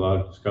confused. There was a lot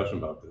of discussion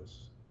about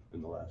this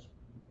in the last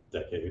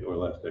decade.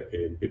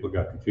 People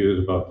got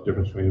confused about the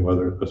difference between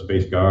whether a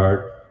Space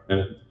Guard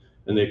and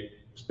the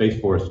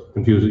Space Force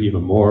confused it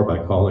even more by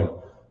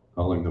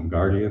calling them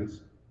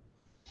Guardians.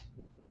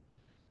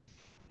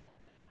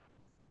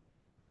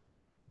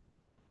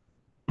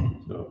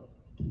 So,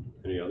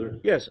 any others?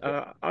 Yes,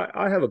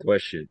 I have a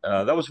question.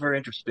 That was a very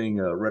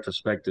interesting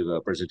retrospective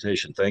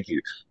presentation. Thank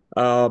you.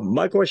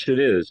 My question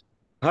is,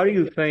 how do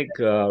you think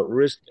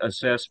risk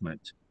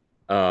assessment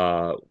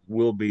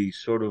will be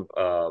sort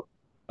of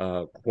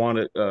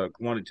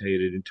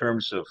quantitated in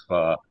terms of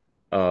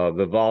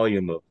the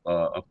volume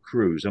of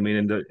crews? I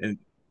mean,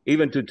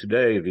 even to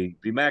today,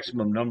 the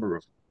maximum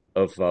number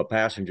of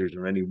passengers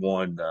in any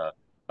one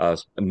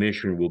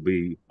mission will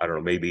be, I don't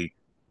know, maybe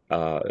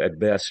at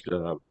best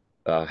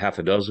half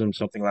a dozen,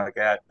 something like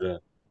that.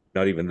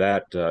 Not even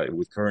that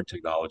with current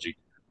technology.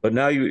 But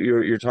now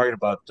you're talking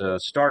about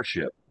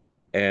Starship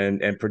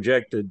and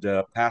projected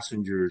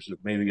passengers of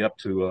maybe up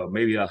to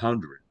maybe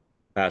 100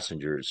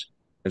 passengers.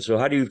 And so,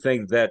 how do you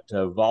think that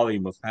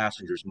volume of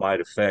passengers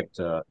might affect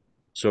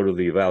sort of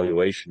the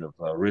evaluation of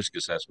risk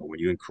assessment when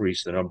you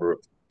increase the number of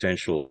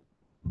potential?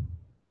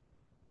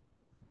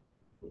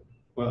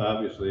 Well,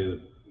 obviously, the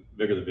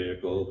bigger the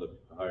vehicle, the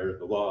higher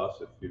the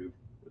loss if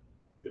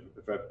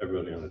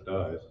everybody on it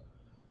dies.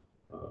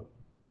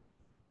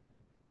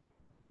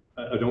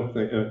 I don't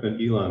think, and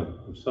Elon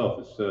himself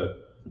has said,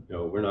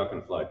 we're not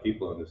going to fly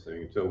people on this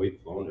thing until we've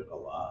flown it a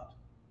lot.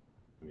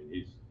 I mean,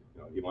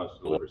 he wants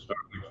to deliver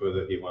Starlinks with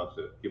it. He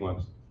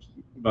wants,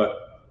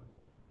 but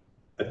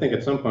I think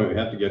at some point we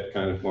have to get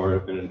kind of more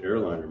in an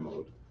airliner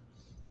mode.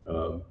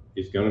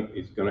 He's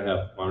gonna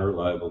have on a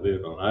reliable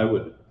vehicle, and I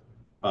would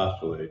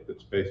postulate that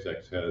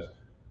SpaceX has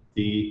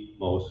the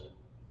most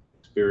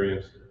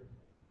experienced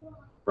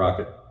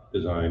rocket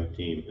design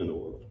team in the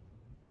world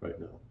right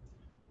now.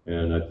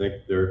 And I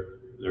think they're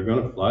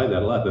going to fly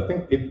that a lot. The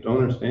thing people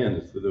don't understand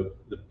is the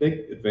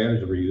big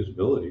advantage of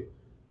reusability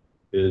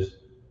is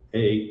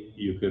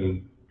you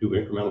can do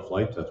incremental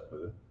flight tests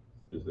with it.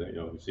 Is that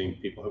you've seen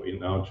people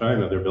now in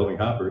China, they're building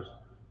hoppers.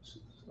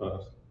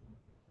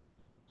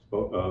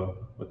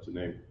 What's the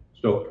name?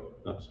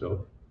 Stoke, not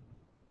Stoke.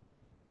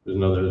 There's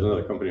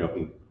another company up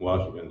in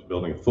Washington that's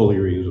building a fully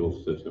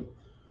reusable system,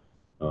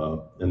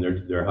 and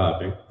they're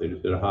hopping. They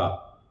just did a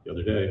hop the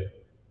other day,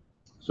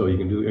 so you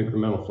can do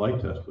incremental flight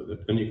tests with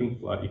it, and you can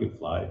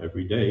fly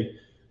every day,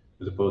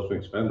 as opposed to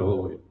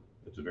expendable.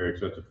 It's a very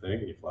expensive thing,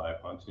 and you fly it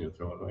once and you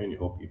throw it away, and you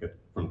hope you get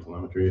from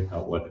telemetry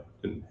out what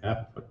didn't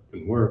happen, what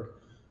didn't work.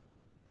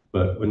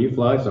 But when you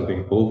fly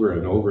something over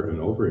and over and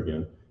over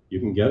again, you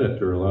can get it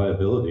to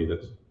reliability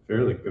that's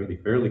going to be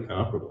fairly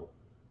comparable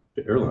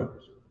to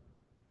airliners.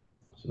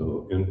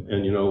 So, and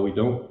we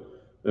don't,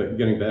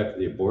 getting back to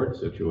the abort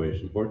system,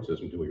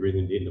 do we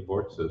really need an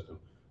abort system?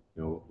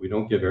 We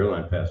don't give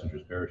airline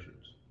passengers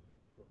parachutes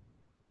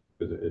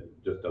because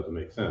it just doesn't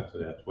make sense.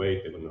 It adds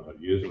weight, they wouldn't know how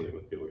to use them, they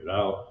wouldn't be able to get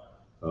out.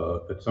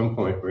 At some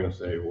point, we're going to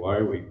say, why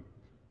are we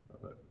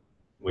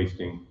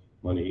wasting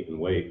money and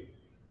weight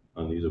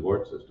on these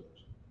abort systems?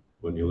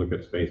 When you look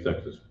at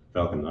SpaceX's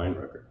Falcon 9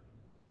 record,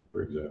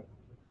 for example.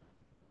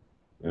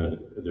 And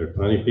there are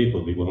plenty of people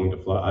who'd be willing to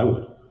fly.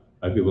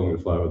 I'd be willing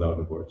to fly without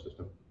an abort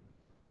system.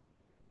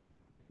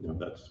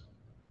 That's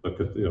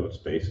because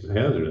space is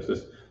hazardous.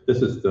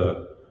 This is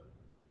the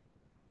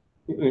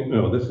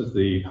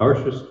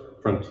harshest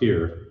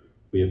frontier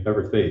we have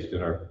ever faced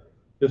in our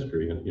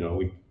history. And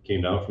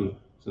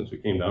since we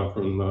came down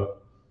from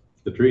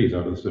the trees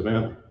onto the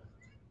savannah,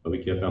 but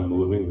we kept on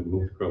moving. We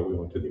moved across. We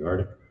went to the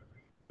Arctic.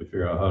 We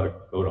figured out how to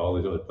go to all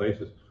these other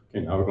places.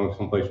 Okay, now we're going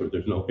someplace where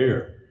there's no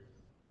air.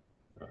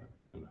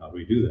 And how do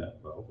we do that?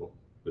 Well,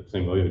 the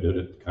same way we did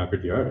it,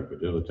 conquered the Arctic. We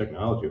did it with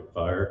technology, with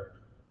fire,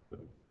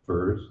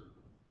 furs,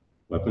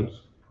 weapons.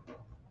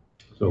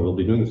 So we'll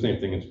be doing the same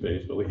thing in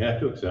space, but we have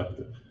to accept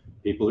that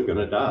people are going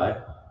to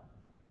die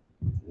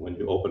when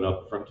you open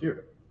up the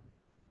frontier.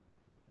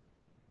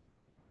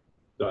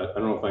 So I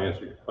don't know if I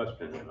answered your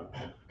question.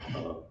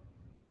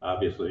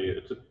 Obviously,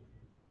 it's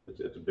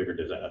a bigger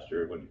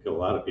disaster when you kill a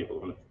lot of people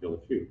than if you kill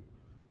a few.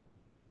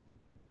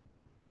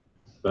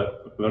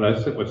 But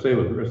I would say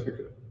with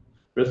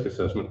risk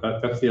assessment,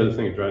 that's the other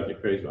thing that drives me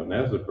crazy about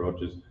NASA's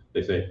approach is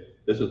they say,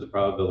 this is the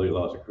probability of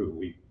loss of crew.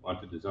 We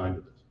want to design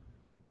to this.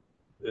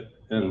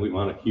 and we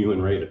want to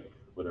human rate it,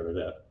 whatever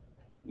that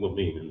will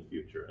mean in the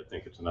future. I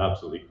think it's an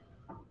obsolete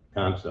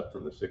concept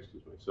from the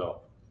 60s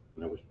myself.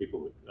 And I wish we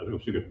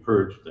could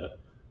purge that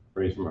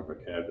phrase from our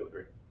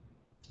vocabulary.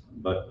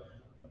 But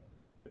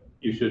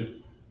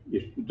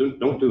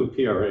don't do a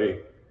PRA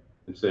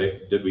and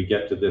say, did we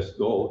get to this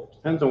goal? It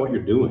depends on what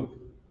you're doing.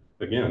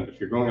 Again, if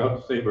you're going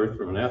out to save Earth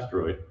from an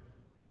asteroid,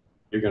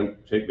 you're going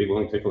to be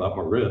willing to take a lot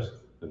more risk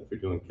than if you're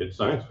doing kids'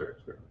 science fair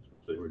experiments,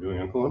 which they were doing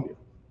on Columbia,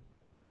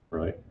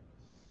 right?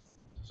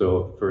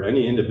 So for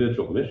any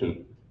individual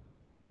mission,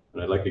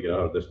 and I'd like to get out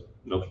of this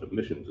notion of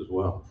missions as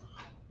well,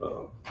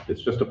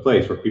 it's just a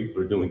place where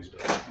people are doing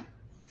stuff.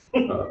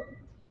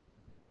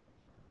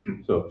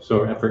 So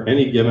for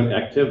any given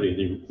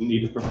activity you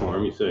need to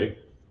perform, you say,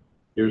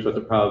 here's what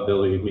the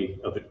probability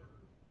of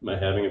my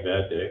having a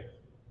bad day,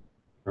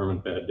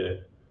 permanent bad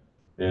day,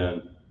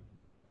 and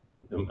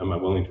am I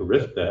willing to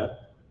risk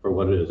that for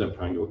what it is I'm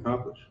trying to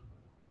accomplish?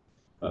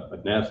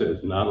 But NASA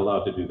is not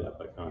allowed to do that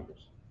by Congress.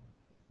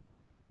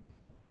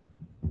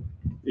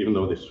 Even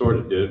though they sort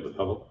of did with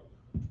Hubble.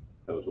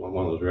 That was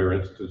one of those rare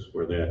instances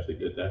where they actually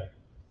did that.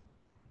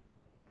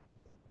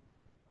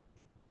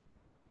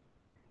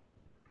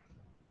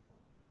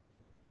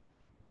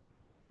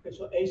 Okay,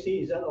 so AC,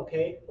 is that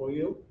okay for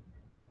you?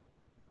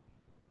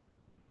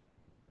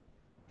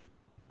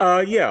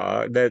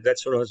 Yeah, that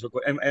sort of has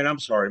and I'm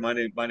sorry, my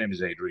name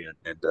is Adrian,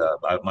 and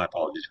my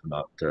apologies for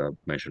not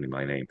mentioning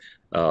my name.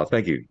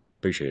 Thank you,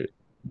 appreciate it.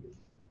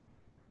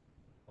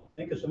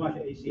 Thank you so much,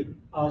 AC.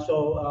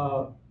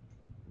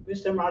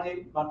 Mr.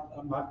 Martin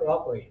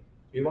McLaughlin,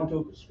 do you want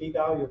to speak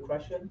out your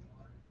question?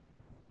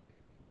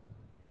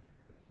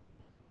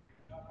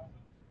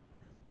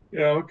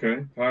 Yeah,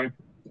 okay. Hi.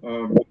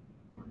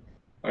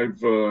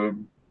 I've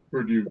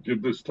heard you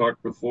give this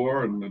talk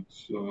before, and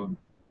it's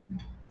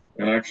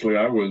and actually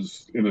I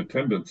was in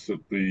attendance at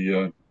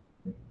the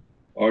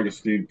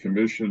Augustine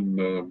Commission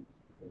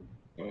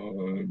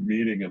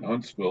meeting in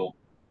Huntsville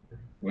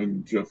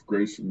when Jeff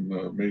Grayson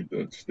made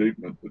that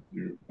statement that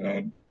you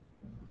had,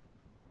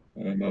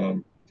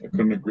 and I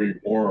couldn't agree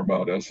more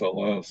about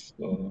SLS.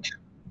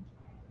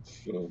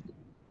 It's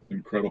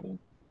incredible.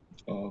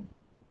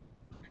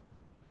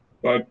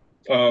 But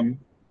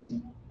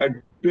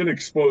I've been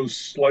exposed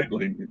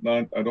slightly,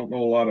 I don't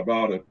know a lot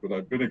about it, but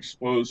I've been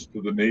exposed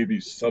to the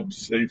Navy's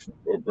SubSafe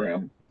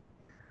program.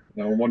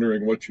 And I'm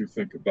wondering what you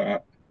think of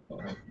that,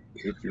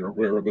 if you're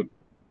aware of it.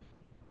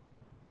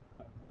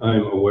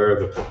 I'm aware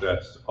of it, but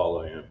that's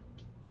all I am.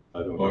 I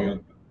don't know. Yeah.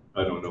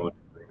 I don't know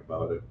anything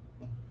about it.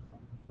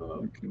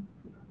 Okay.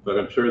 But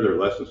I'm sure there are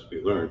lessons to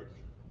be learned.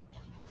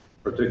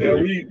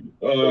 Particularly,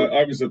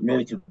 I was at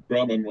Northrop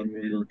Grumman when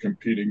we were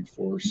competing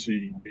for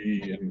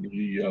CEB, and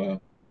we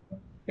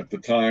at the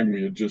time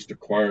we had just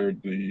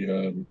acquired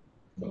the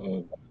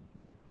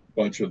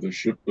bunch of the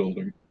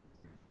shipbuilding,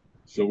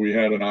 so we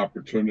had an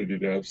opportunity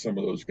to have some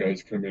of those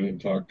guys come in and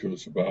talk to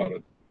us about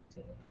it.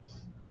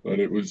 But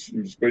it was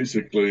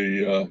basically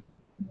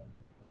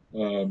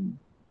trying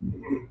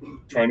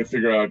to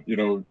figure out,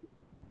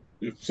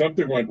 if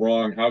something went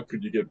wrong, how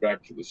could you get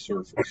back to the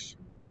surface?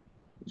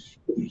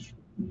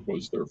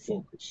 Was their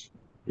focus.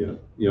 Yeah,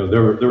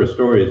 there were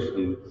stories.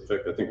 In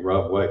fact, I think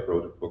Rob White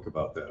wrote a book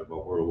about that,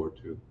 about World War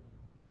II.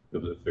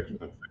 It was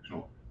fictional,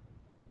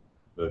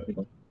 but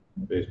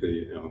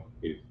basically,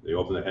 they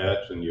open the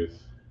hatch and you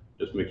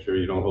just make sure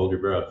you don't hold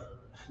your breath.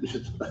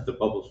 Just let the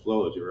bubbles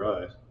flow as you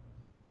rise.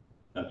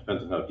 That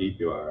depends on how deep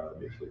you are,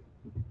 obviously.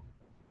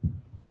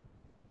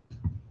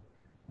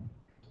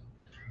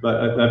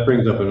 But that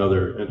brings up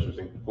another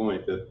interesting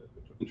point, that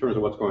in terms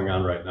of what's going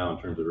on right now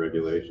in terms of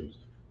regulations,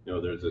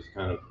 there's this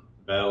kind of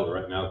battle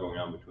right now going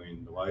on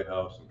between the White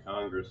House and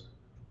Congress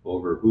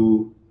over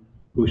who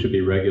should be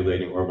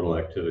regulating orbital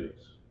activities.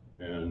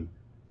 And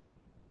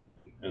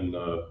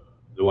the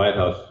White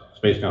House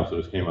Space Council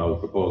just came out with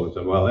a proposal and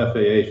said, well,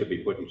 FAA should be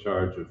put in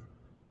charge of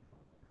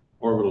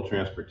orbital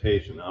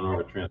transportation,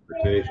 on-orbit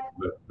transportation,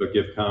 but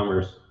give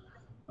Commerce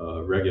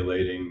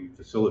regulating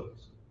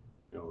facilities,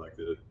 like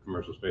the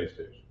commercial space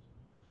stations.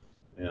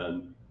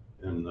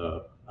 And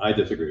I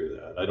disagree with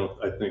that.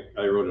 I think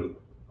I wrote an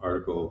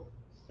article,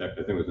 in fact,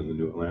 I think it was in the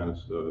New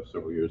Atlantis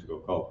several years ago,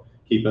 called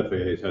 "Keep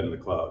FAA's Head in the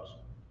Clouds."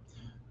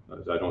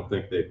 I don't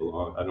think they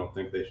belong. I don't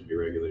think they should be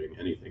regulating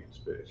anything in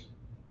space.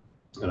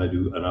 And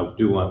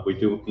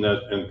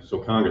so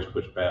Congress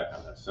pushed back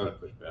on that. Senate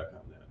pushed back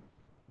on that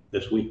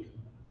this week,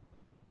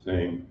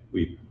 saying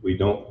we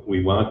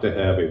want to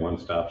have a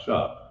one-stop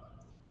shop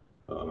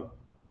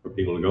for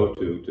people to go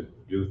to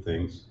do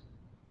things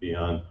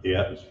beyond the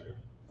atmosphere.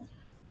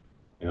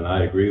 And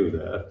I agree with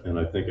that, and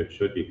I think it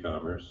should be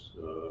Commerce.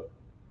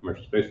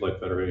 Commercial Spaceflight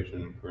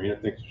Federation, Marina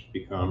thinks it should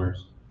be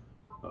Commerce.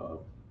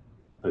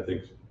 I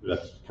think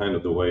that's kind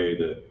of the way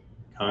that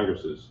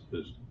Congress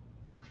is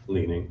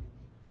leaning.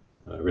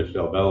 Rich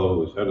Del Bello,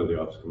 who's head of the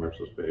Office of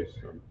Commercial Space,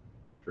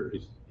 sure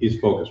he's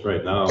focused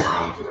right now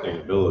on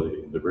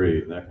sustainability and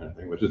debris and that kind of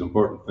thing, which is an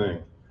important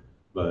thing.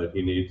 But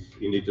he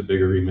needs a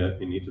bigger remit.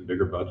 He needs a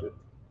bigger budget.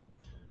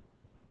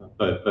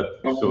 Well,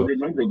 So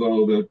remember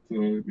though that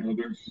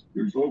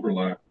there's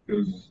overlap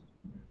because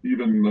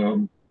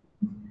even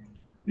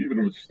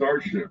even with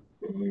Starship,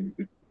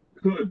 it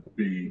could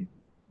be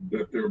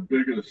that their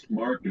biggest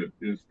market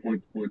is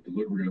point-to-point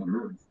delivery on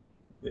Earth.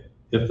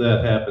 if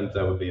that happens,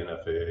 that would be an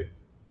FAA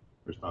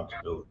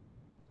responsibility.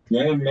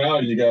 Then now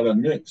you got a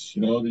mix,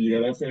 you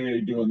got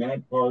FAA doing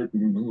that part,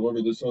 and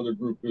whoever this other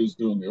group is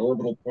doing the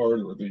orbital part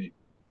or the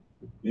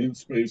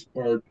in-space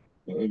part.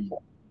 I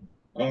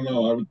don't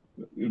know.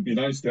 It'd be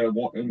nice to have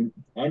one. And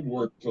I've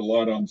worked a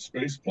lot on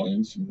space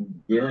planes,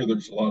 and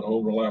there's a lot of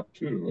overlap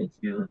too. If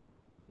you're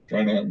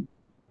trying to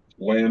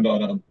land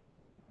on a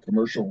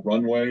commercial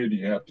runway, do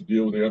you have to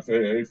deal with the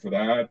FAA for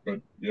that?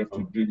 But you have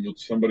to deal with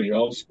somebody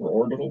else for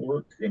orbital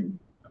work. And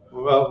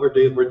well,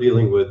 we're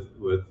dealing with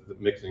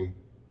mixing,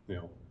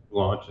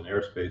 launch and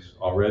airspace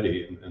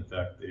already. In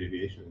fact, the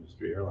aviation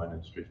industry, airline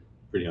industry, is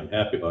pretty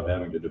unhappy about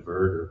having to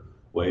divert or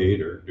wait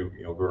or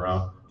go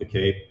around the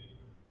Cape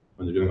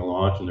when they're doing a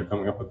launch, and they're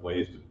coming up with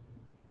ways to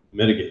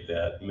mitigate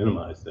that,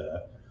 minimize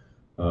that.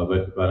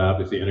 But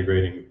obviously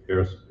integrating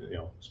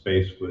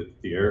space with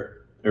the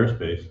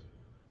airspace,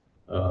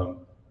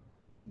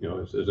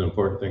 is an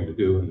important thing to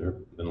do, and there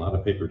have been a lot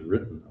of papers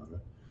written on it.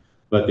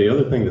 But the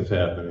other thing that's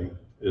happening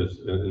is,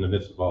 in the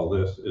midst of all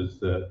this, is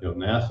that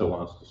NASA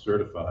wants to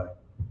certify,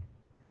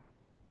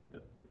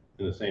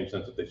 in the same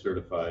sense that they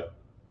certify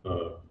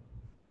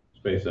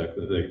SpaceX,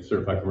 they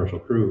certify commercial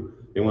crew.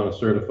 They want to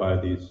certify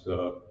these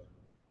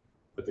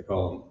what they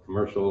call them,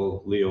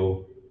 commercial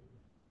LEO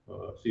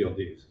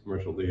CLDs,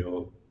 commercial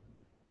LEO.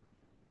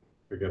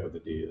 Forget what the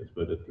D is,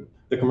 but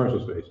the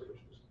commercial space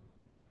stations,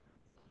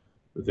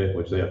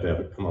 which they have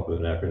to come up with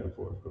an acronym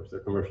for. Of course, they're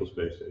commercial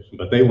space stations,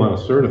 but they want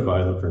to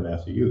certify them for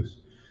NASA use,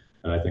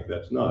 and I think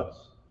that's nuts.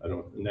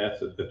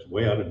 NASA, that's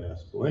way out of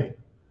NASA's lane.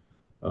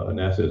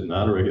 NASA is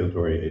not a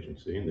regulatory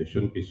agency, and they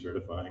shouldn't be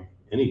certifying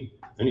anything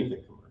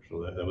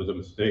commercial. That was a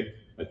mistake,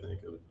 I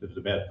think. It was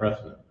a bad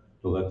precedent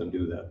to let them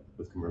do that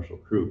with commercial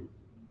crew.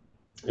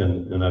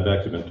 And I've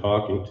actually been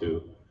talking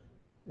to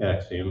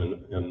Axiom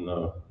and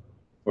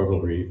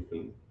Orbital Reef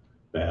and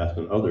BAST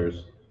and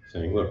others,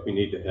 saying, look, we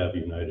need to have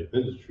united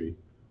industry.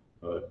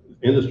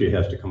 Industry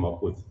has to come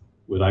up with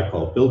what I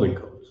call building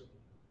codes.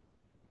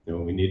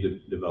 We need to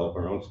develop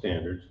our own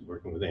standards,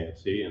 working with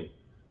ANSI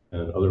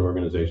and other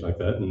organizations like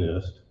that, and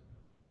NIST,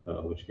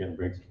 which again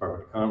brings the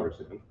Department of Commerce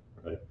in,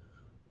 right,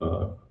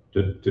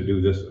 to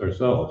do this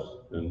ourselves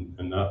and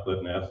not let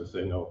NASA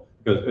say no.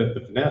 Because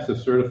if NASA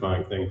is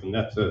certifying things and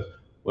that says,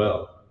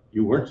 well,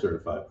 you weren't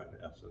certified by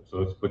NASA,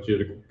 so it's put you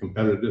at a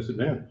competitive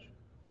disadvantage,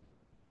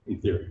 in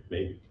theory,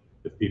 maybe,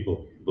 if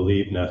people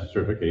believe NASA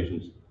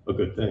certification is a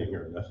good thing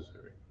or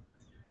necessary.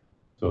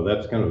 So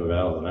that's kind of a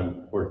battle that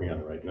I'm working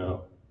on right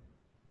now.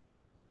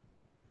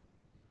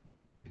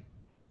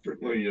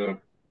 certainly,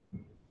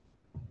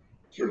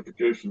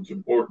 certification is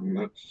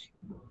important.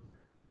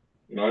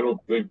 I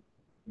don't think,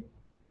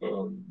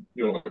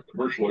 like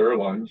commercial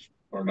airlines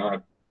are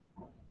not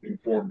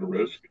informed to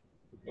risk.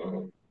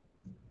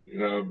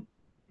 You have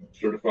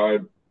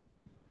certified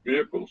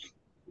vehicles.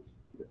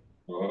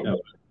 Yeah.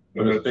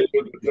 And that's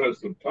stood the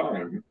test of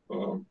time.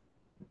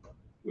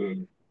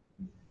 The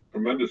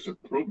tremendous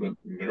improvement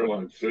in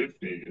airline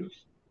safety is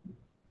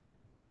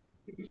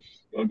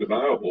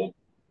undeniable,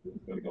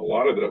 and a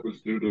lot of that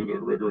was due to the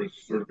rigorous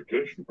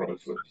certification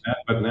process.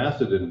 But NASA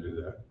didn't do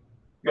that.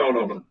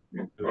 No.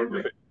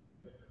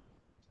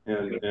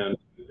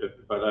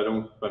 But I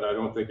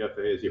don't think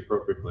FAA is the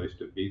appropriate place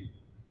to be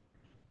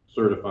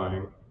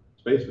certifying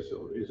space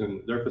facilities,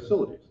 and they're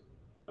facilities.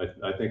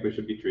 I think we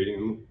should be treating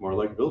them more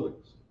like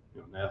buildings.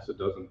 NASA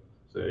doesn't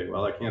say,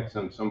 well, I can't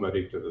send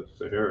somebody to the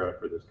Sahara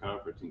for this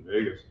conference in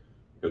Vegas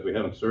because we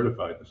haven't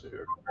certified the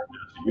Sahara for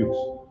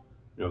NASA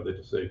use. They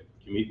just say,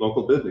 you meet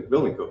local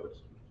building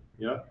codes.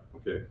 Yeah,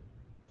 okay.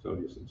 So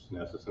since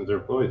NASA sends their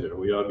employees there,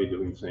 we ought to be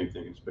doing the same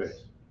thing in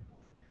space.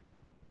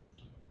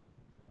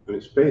 I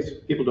mean, space,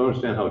 people don't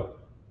understand how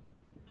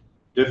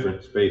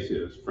different space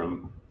is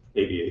from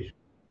aviation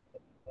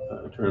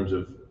in terms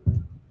of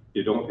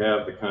you don't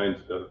have the kinds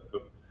of,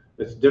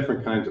 it's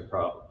different kinds of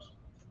problems.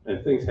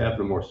 And things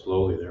happen more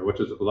slowly there, which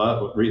is a lot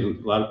of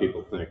reasons a lot of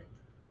people think,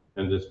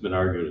 and it's been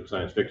argued at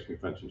science fiction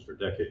conventions for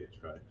decades,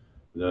 right?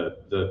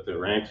 That the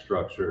rank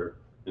structure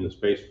in the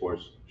Space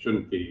Force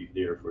shouldn't be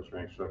the Air Force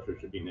rank structure,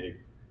 should be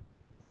Navy.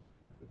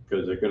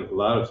 Because a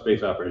lot of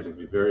space operations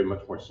will be very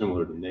much more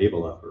similar to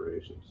naval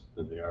operations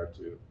than they are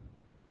to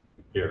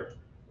air.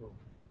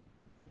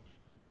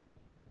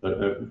 But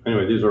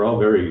anyway, these are all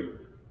very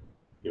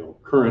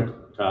current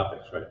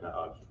topics right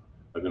now.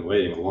 I've been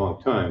waiting a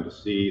long time to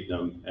see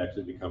them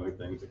actually becoming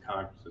things that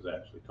Congress is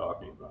actually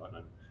talking about. And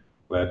I'm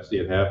glad to see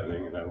it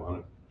happening, and I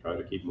want to try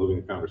to keep moving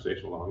the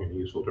conversation along in a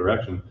useful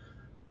direction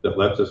that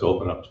lets us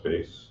open up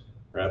space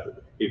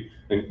rapidly.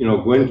 And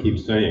Gwen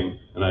keeps saying,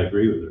 and I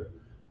agree with her,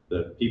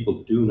 that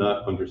people do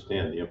not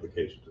understand the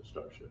implications of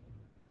Starship.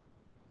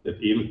 That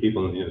even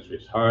people in the industry,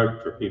 it's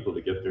hard for people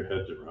to get their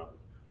heads around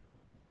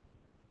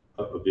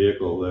a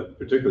vehicle that,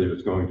 particularly if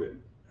it's going to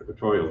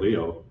equatorial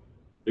LEO,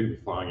 they'd be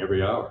flying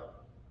every hour.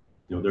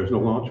 there's no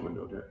launch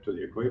window to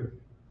the equator.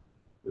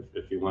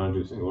 If you want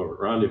to do single orbit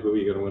rendezvous,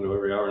 you got a window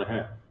every hour and a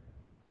half.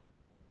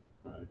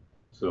 Right.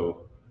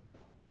 So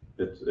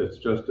it's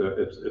just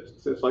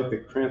it's like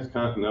the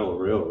transcontinental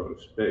railroad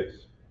of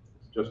space.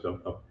 It's just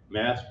a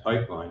mass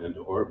pipeline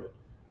into orbit,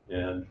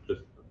 and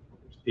just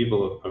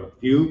a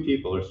few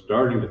people are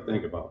starting to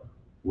think about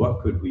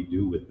what could we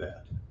do with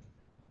that.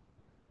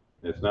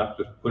 And it's not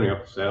just putting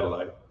up a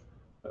satellite.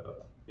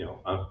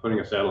 I'm putting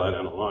a satellite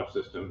on a launch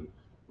system,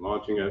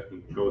 launching it,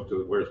 and it goes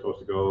to where it's supposed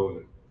to go,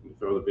 and you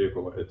throw the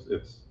vehicle.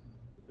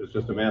 It's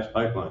just a mass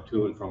pipeline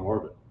to and from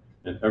orbit,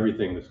 and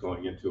everything that's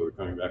going into or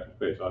coming back to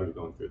space ought to be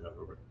going through that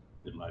orbit,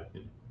 in my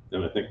opinion.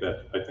 And I think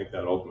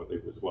that ultimately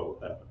is what will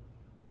happen.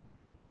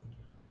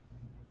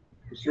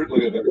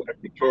 Certainly, an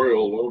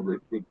equatorial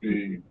orbit would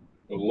be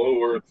a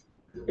low Earth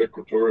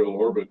equatorial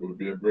orbit would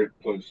be a great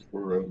place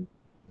for a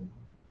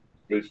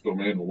space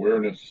domain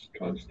awareness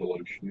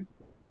constellation.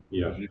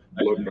 Yeah, you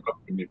could look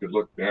up and you could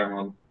look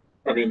down.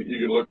 I mean, you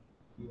could look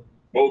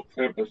both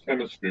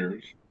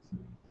hemispheres,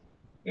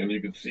 and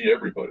you could see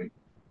everybody.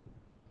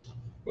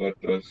 But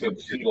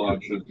since sea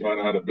launch has gone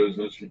out of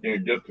business, you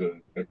can't get to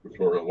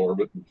equatorial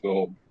orbit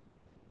until,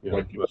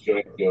 like you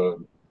said,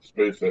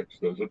 SpaceX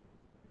does it.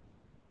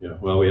 Yeah,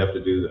 well, we have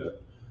to do that.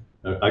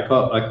 I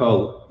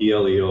call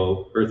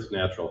ELEO Earth's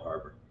natural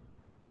harbor.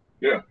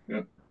 Yeah,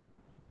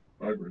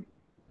 I agree.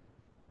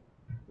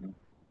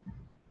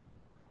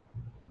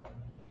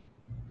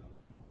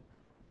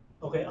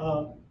 Okay,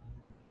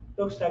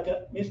 looks like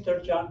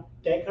Mr. John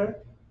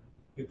Decker,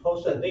 you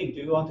posted a link.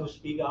 Do you want to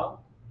speak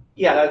out?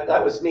 Yeah,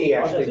 that was me,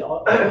 actually.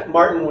 Oh,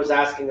 Martin was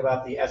asking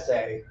about the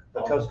essay,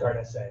 the Coast Guard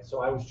essay,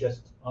 so I was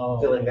just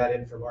filling that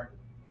in for Martin.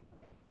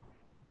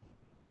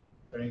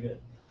 Very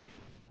good.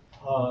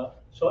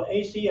 So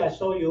AC, I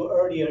saw you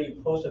earlier, you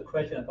posed a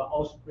question about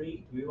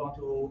Osprey. Do you want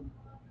to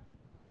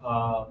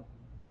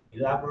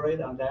elaborate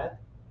on that?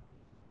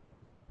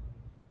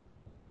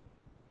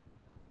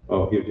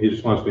 Oh, he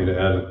just wants me to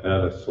add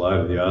a slide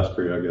of the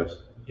Osprey, I guess.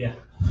 Yeah.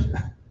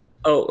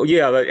 Oh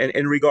yeah,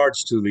 in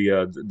regards to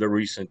the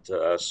recent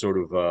sort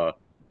of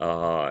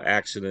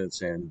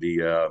accidents and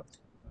the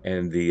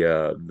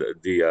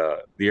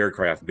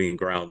aircraft being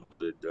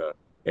grounded,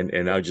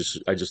 and I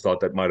just thought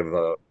that might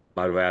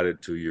have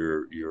added to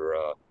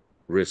your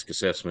risk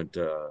assessment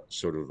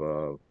sort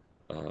of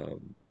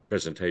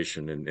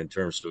presentation in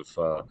terms of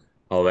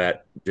how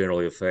that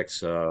generally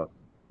affects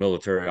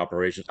military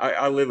operations.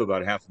 I live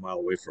about half a mile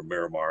away from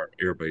Miramar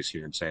Air Base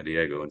here in San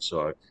Diego, and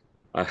so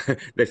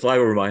they fly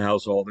over my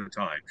house all the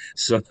time,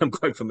 so I'm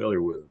quite familiar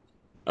with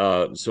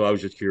it. So I was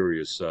just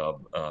curious.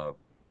 I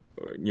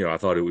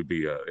thought it would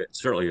be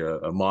certainly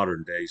a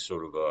modern day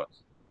sort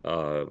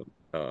of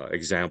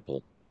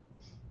example.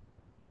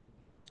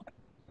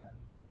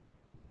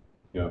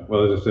 Yeah.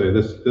 Well, as I say,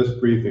 this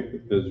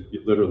briefing is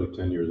literally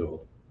 10 years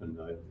old, and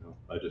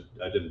I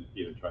didn't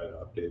even try to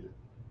update it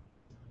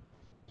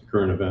to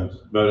current events.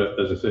 But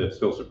as I say, it's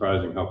still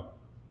surprising how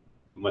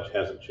much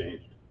hasn't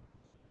changed.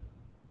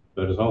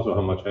 But it's also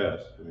how much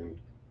has. I mean,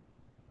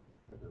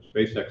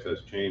 SpaceX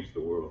has changed the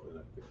world, and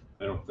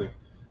I don't think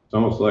it's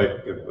almost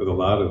like with a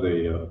lot of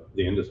the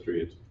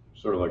industry, it's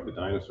sort of like the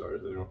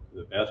dinosaurs.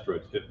 The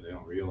asteroids hit and they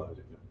don't realize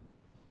it yet.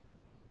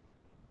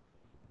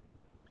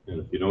 And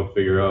if you don't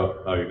figure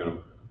out how you're going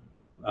to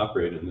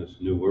operate in this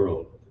new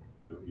world,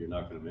 you're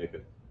not going to make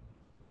it.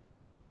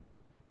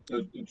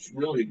 It's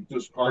really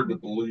just hard to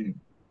believe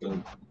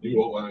that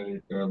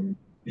ULA and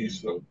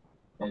ESA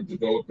are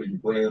developing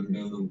brand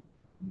new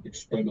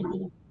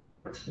expendable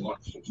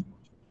launch systems.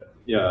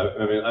 Yeah,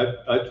 I mean,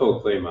 I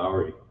told Clay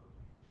Mowry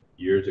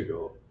years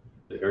ago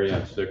that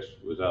Ariane 6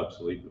 will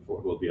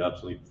be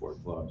obsolete before it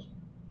flies.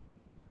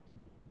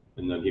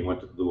 And then he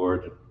went to Blue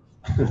Origin.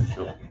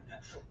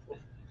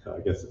 So I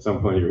guess at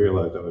some point he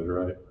realized I was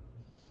right.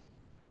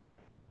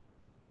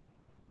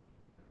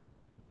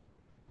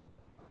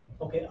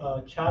 Okay,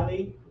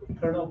 Charlie,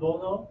 Colonel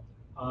Bono,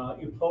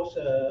 you post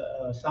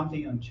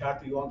something on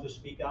chat. Do you want to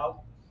speak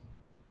out?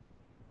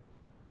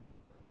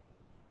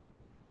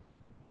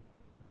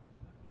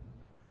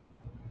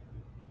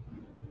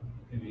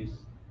 Maybe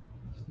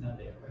it's not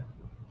there.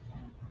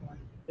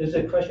 There's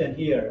a question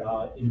here,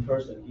 in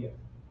person here.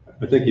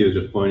 I think he was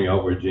just pointing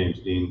out where James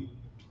Dean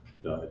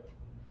died.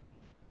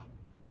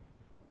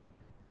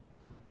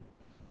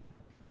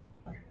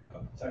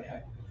 Sorry,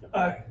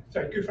 hi.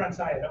 Sorry, Gufran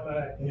Syed.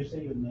 Can you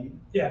say your name?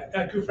 Yeah,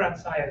 Gufran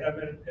Syed. I'm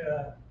an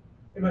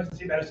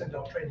emergency medicine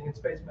doc training in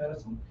space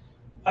medicine.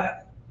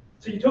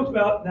 So you talked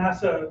about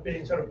NASA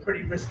being sort of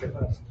pretty risk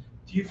averse.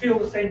 Do you feel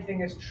the same thing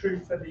is true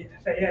for the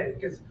FAA?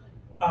 Because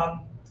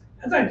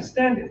as I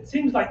understand it, it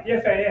seems like the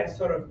FAA is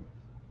sort of,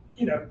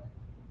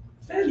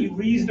 fairly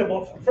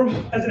reasonable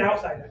as an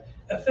outsider,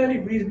 a fairly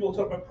reasonable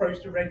sort of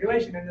approach to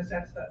regulation in the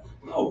sense that,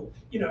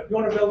 you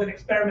want to build an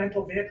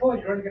experimental vehicle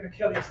and you're only going to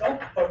kill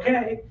yourself,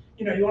 okay.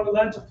 You want to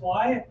learn to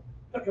fly,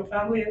 put your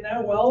family in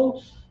there,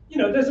 well,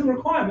 there's some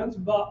requirements,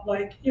 but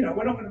we're not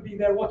going to be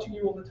there watching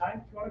you all the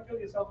time. If you want to kill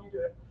yourself, you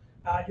do it.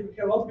 You can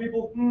kill other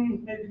people,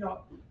 maybe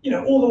not.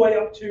 All the way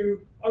up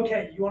to,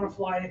 okay, you want to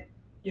fly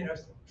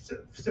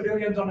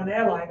civilians on an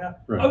airliner.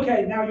 Right.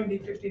 Okay, now you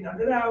need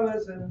 1,500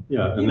 hours, and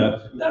Yeah, and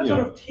that sort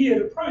of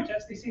tiered approach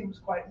actually seems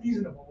quite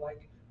reasonable.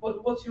 Like,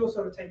 what's your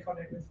sort of take on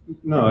it?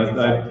 No,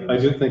 I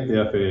do think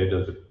the FAA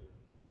does a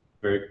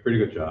pretty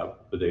good job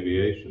with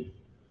aviation.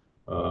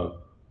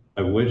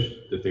 I wish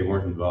that they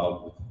weren't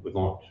involved with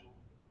launch.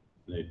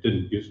 They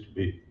didn't used to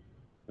be.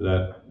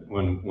 That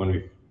when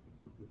we,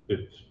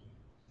 it's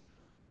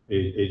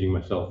aging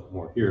myself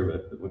more here,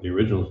 but when the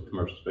original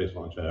Commercial Space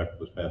Launch Act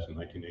was passed in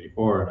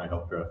 1984, and I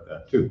helped draft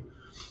that too.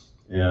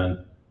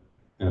 And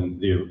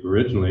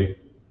originally,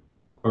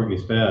 Courtney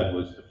Spad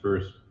was the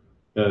first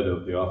head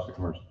of the Office of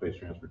Commercial Space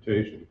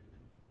Transportation,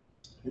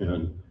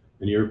 and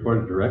he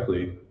reported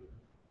directly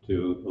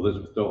to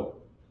Elizabeth Dole.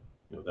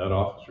 That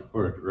office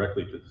reported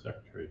directly to the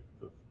Secretary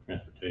of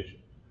Transportation,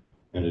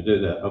 and it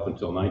did that up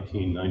until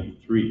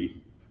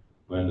 1993,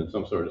 when in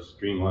some sort of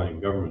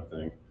streamlining government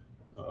thing,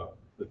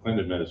 the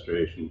Clinton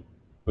administration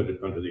put it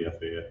under the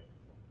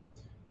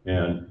FAA.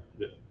 And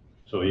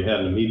so you had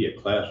an immediate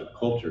clash of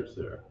cultures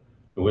there.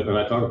 And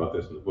I talk about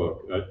this in the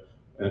book.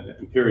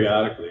 And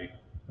periodically,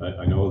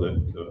 I know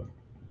that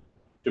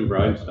Jim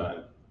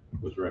Bridenstine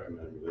was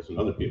recommending this, and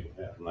other people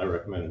have, and I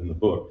recommended in the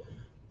book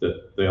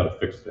that they ought to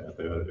fix that.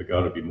 It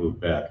got to be moved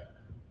back.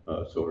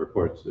 So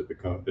reports that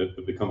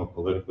become a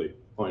politically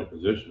appointed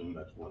position, and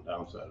that's one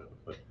downside of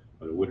it.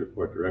 But it would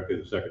report directly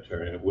to the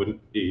Secretary, and it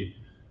wouldn't be,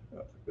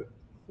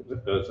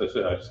 as I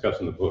said, I discuss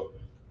in the book,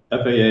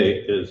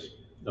 FAA is,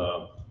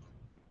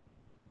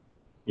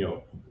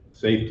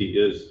 safety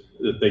is,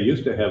 they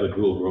used to have a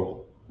dual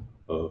role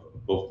of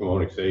both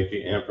promoting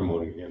safety and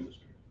promoting the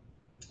industry.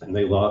 And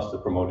they lost the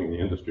promoting the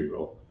industry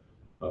role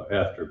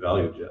after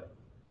ValueJet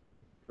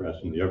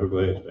crashed in the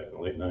Everglades back in the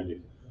late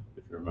 90s,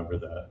 if you remember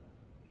that.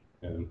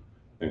 And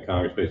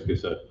Congress basically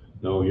said,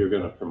 no, you're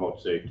going to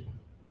promote safety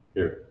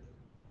here.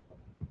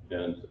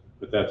 But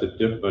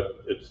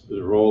it's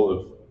the role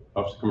of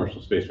Office of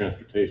Commercial Space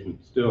Transportation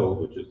still,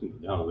 which is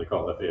now they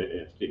call it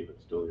FAA-AST, but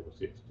still the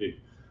OCST,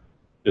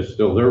 it's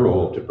still their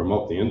role to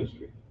promote the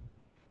industry.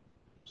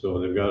 So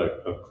they've got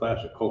a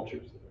clash of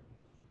cultures there.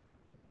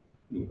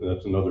 And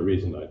that's another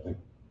reason I think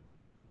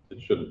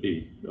it shouldn't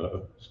be,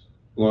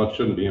 launch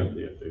shouldn't be under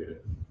the FAA.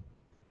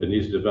 It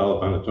needs to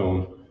develop on its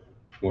own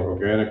more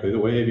organically, the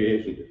way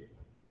aviation did.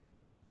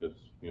 Because,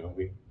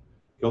 we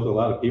killed a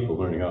lot of people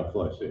learning how to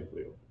fly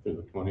safely in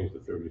the 20s, the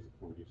 30s,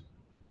 the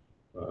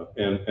 40s.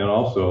 And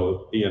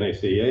also, the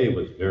NACA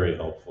was very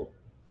helpful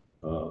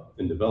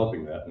in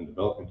developing that and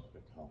developing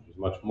technologies,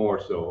 much more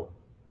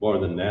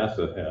than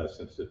NASA has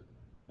since the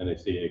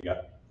NACA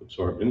got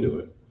absorbed into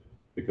it,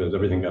 because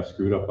everything got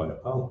screwed up by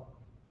Apollo.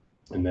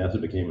 And NASA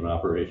became an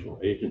operational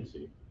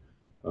agency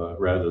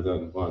rather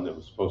than one that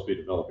was supposed to be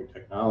developing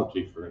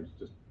technology for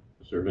instance,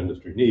 to serve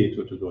industry needs,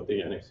 which is what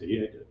the NACA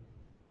did.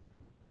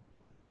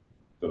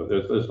 So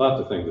there's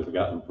lots of things that have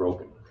gotten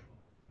broken.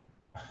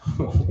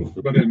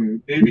 But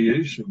in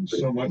aviation,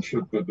 so much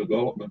of the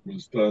development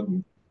was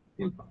done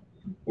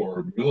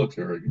for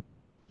military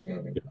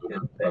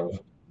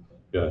aircraft.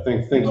 Yeah, I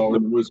think things.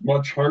 It was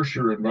much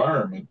harsher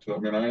environment. I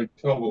mean, I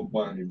tell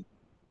my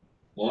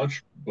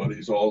launch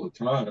buddies all the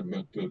time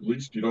that at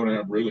least you don't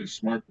have really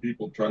smart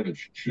people trying to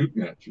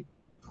shooting at you.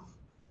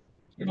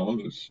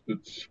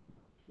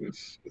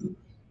 It's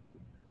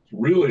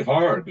really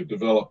hard to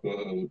develop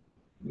a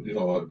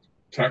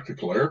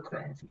tactical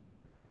aircraft.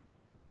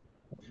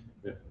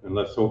 Yeah, and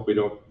let's hope that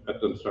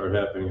doesn't start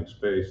happening in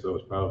space, so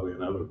it's probably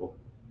inevitable.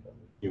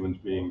 Humans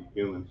being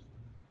humans.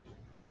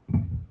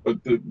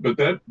 But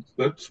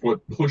that's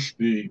what pushed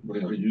I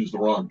used the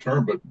wrong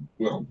term, but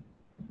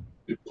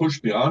it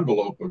pushed the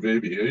envelope of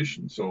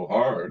aviation so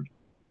hard,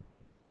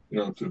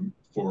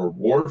 for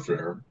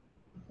warfare,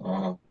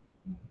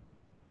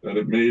 that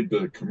it made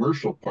the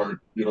commercial part,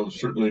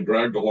 certainly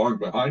dragged along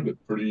behind it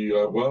pretty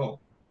well.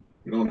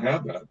 We don't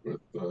have that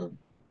with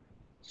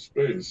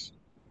space.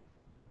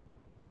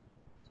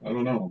 I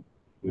don't know.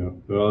 Yeah,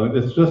 well,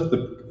 it's just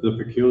the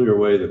peculiar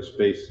way that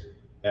space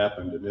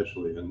happened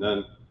initially, and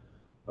then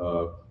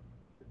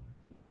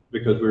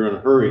because we were in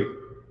a hurry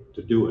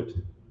to do it,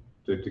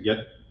 to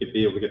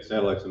be able to get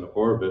satellites into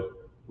orbit,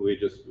 we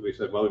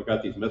said, well, we've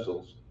got these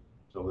missiles,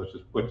 so let's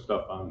just put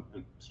stuff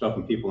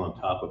and people on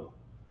top of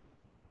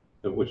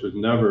them, which was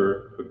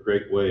never a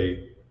great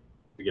way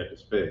to get to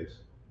space.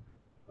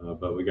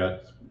 But we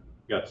got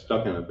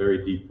stuck in a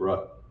very deep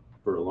rut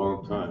for a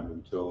long time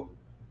until,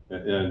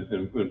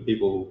 and when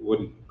people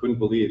couldn't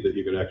believe that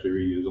you could actually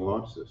reuse a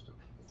launch system.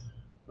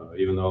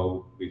 Even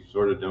though we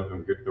sort of don't,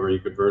 or you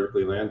could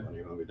vertically land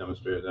one, we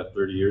demonstrated that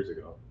 30 years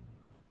ago,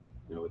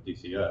 with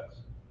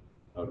DCX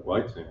out at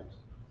White Sands.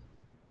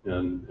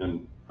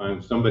 And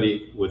I'm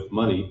somebody with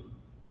money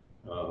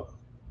who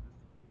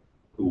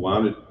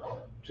wanted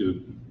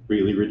to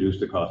really reduce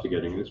the cost of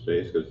getting into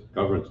space, because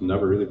government's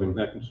never really been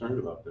that concerned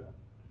about that.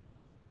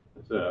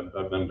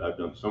 I've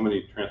done so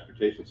many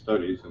transportation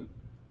studies, and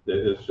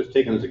it's just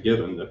taken as a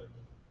given that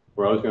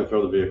we're always going to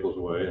throw the vehicles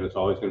away, and it's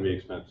always going to be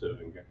expensive.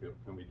 And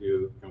can we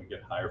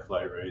get higher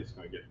flight rates?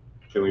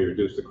 Can we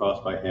reduce the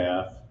cost by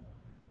half?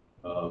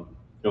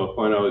 a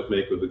point I always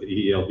make with the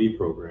EELB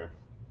program,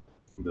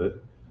 that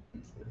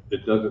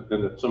it doesn't,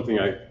 and it's something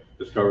I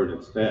discovered in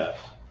stats,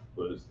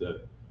 was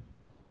that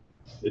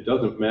it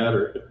doesn't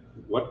matter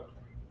what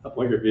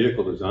your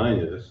vehicle design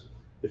is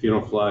if you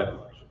don't fly it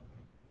much.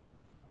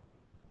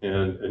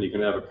 And you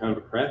can have a kind of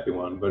a crappy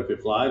one, but if you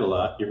fly it a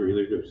lot, you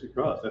really reduce the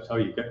cost. That's how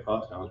you get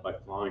cost down, is by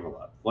flying a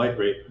lot. Flight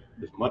rate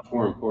is much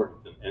more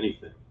important than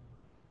anything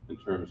in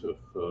terms of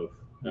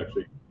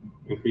actually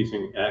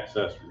increasing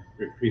access,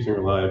 increasing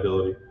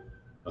reliability,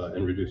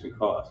 and reducing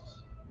costs.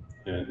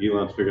 And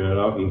Elon's figured that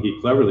out, and he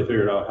cleverly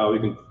figured out how he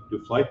can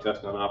do flight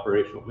tests on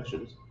operational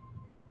missions,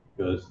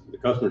 because the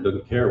customer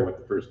doesn't care what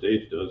the first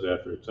stage does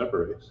after it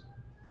separates.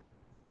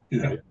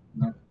 Yeah.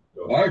 Right?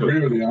 Well, I agree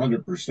with you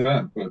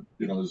 100%, but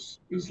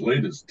as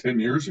late as 10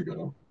 years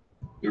ago,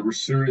 there were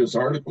serious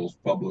articles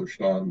published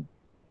on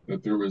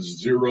that there was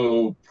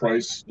zero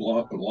price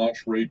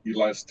launch rate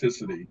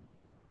elasticity,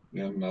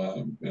 and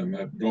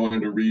that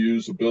going to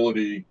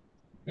reusability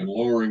and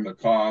lowering the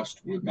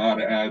cost would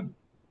not add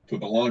to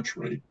the launch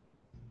rate.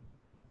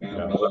 And,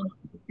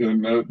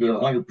 and they're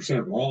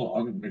 100% wrong.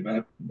 I mean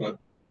that, but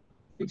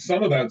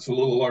some of that's a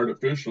little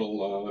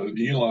artificial.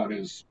 Elon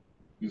is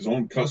his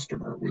own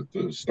customer with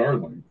the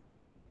Starlink,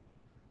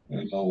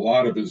 and a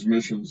lot of his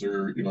missions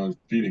are,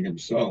 feeding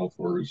himself,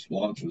 or his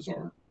launches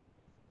are.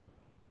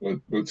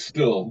 But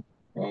still,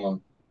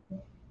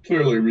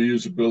 clearly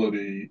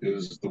reusability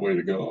is the way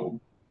to go.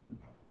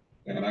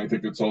 And I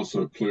think it's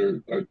also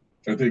clear.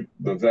 I think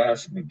the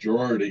vast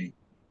majority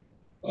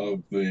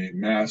of the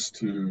mass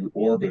to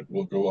orbit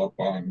will go up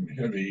on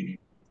heavy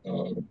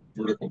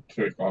vertical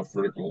takeoff,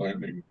 vertical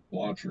landing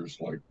launchers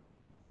like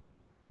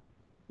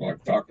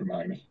Falcon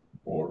 9,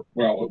 or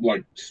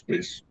like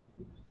Space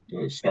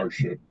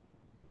Starship.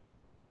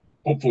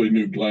 Hopefully,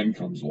 New Glenn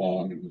comes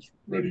along and is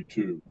ready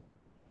too.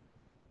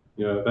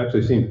 Yeah, I've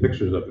actually seen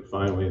pictures of it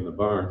finally in the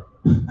barn.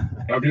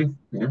 Have you?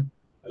 Yeah.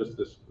 Just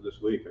this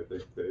week, I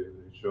think they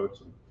showed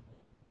some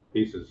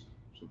pieces.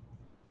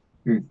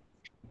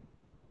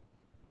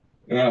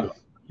 Yeah.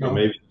 So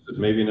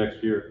maybe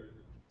next year.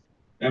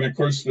 And of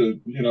course,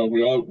 we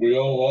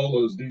owe all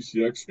those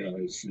DCX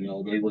guys.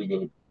 They were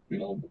the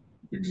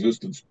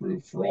existence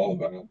proof for all of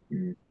that.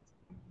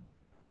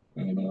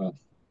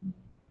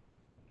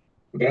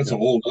 But that's a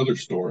whole other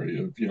story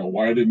of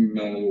why didn't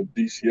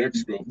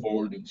DCX go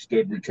forward?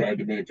 Instead, we tried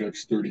to make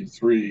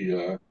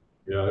X-33.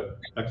 Yeah,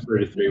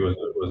 X-33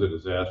 was a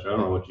disaster. I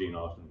don't know what Gene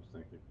Austin was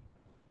thinking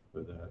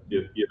with that.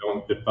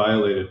 It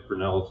violated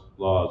Fresnel's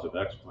laws of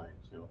X-planes.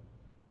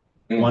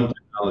 One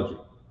technology.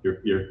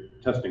 You're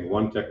testing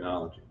one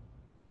technology.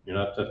 You're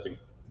not testing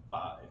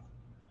 5.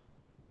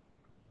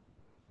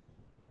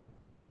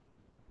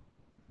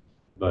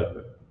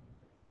 But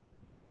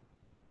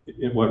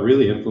what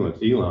really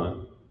influenced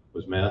Elon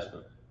was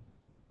Mastin,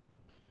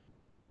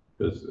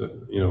 because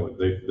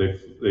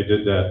they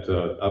did that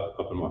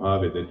up in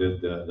Mojave. They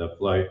did that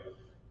flight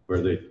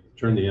where they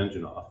turned the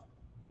engine off,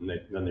 and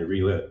then they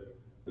relit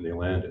and they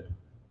landed.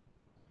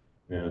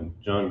 And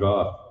John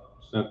Goff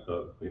sent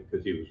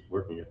because he was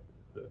working at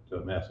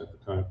Mastin at the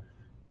time.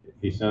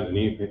 He sent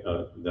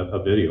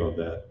a video of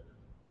that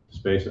to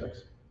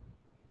SpaceX,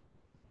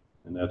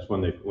 and that's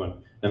when they went.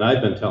 And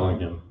I'd been telling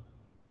him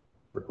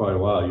for quite a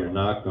while, you're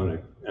not going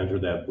to enter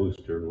that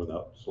booster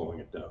without slowing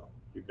it down.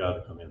 You've got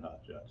to come in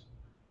hot jets,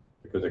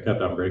 because it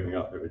kept on breaking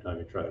up every time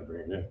you try to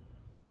bring it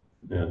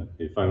in. And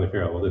he finally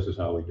figured out, well, this is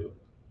how we do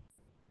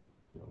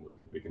it.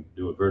 We can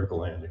do a vertical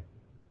landing.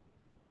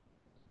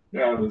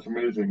 Yeah, it was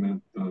amazing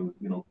that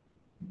the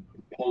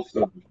pulse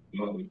of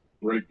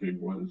braking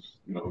was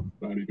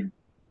not even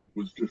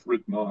was just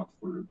written off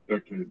for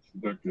decades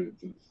and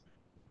decades.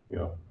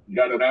 You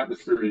got an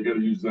atmosphere, you got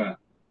to use that.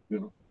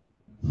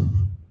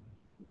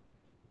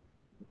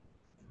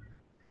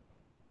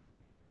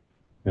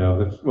 Yeah,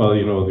 that's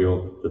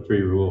the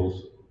 3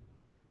 rules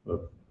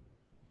of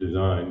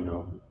design.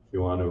 If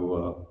you want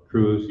to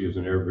cruise, use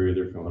an air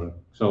breather. If you want to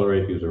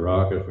accelerate, use a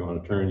rocket. If you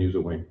want to turn, use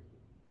a wing.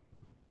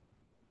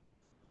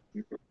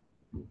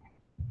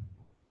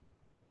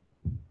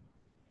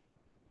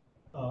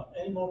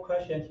 Any more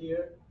questions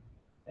here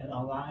and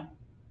online?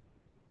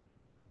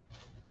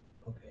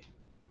 Okay.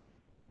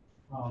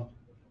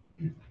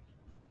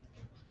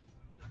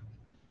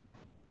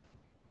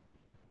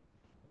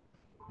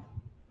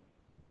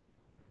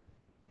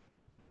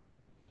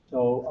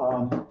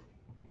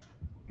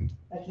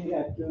 Actually,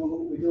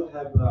 we do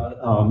have,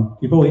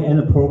 before we end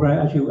the program,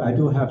 actually, I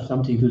do have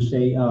something to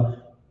say.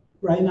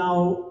 Right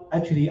now,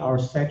 actually, our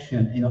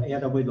section,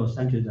 AWS Los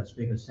Angeles Las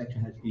Vegas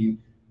section has been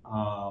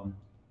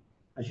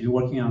actually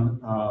working on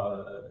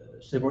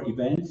several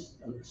events,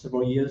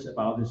 several years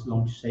about this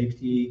launch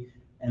safety.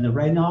 And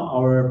right now,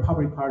 our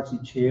public policy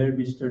chair,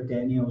 Mr.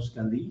 Daniel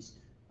Scalise,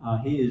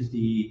 he is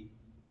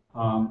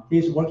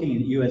working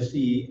in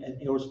USC at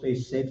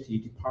Aerospace Safety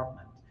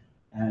Department.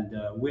 And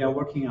we are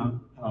working on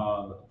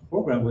a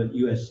program with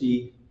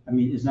USC. I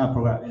mean, it's not a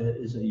program,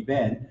 it's an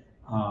event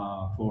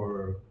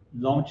for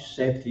launch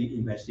safety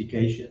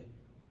investigation.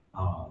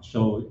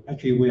 So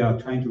actually, we are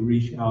trying to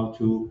reach out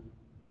to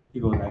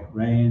people like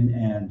Rain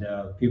and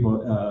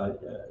people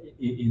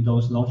in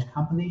those launch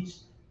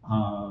companies.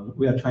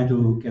 We are trying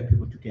to get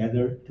people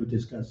together to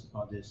discuss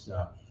about this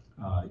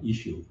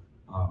issue.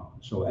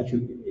 So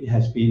actually, it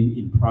has been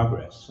in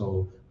progress.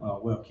 So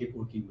we'll keep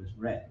working with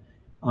Rain.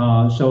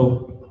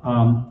 So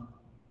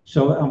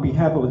on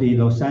behalf of the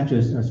Los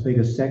Angeles Las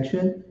Vegas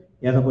section,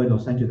 the AWS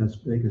Los Angeles Las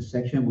Vegas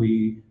section,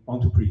 we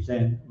want to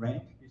present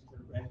Mr.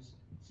 Ren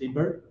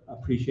Simberg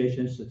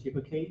Appreciation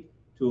Certificate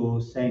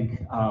to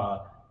thank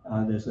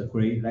there's a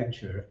great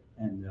lecture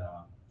and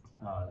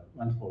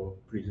wonderful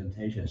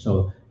presentation.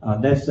 So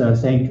let's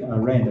thank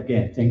Ren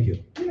again. Thank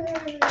you.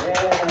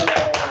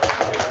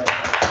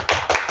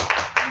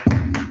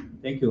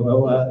 Thank you.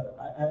 Well,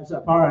 as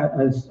far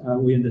as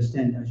we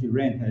understand, actually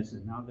Ren has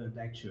another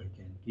lecture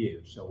can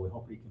give, so we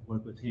hope we can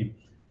work with him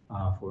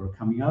for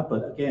coming up.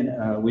 But again,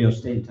 we'll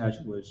stay in touch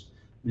with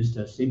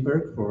Mr.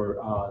 Simberg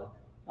for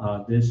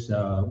this.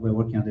 We're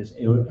working on this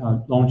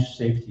launch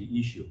safety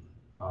issue.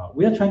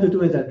 We are trying to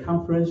do it at a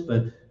conference,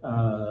 but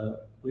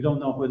we don't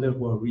know whether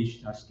we'll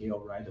reach that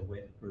scale right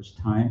away the first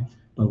time.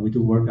 But we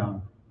do work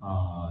on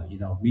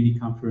mini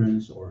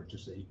conference or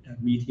just a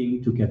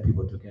meeting to get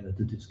people together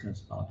to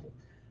discuss about it.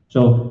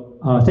 So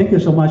thank you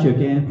so much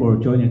again for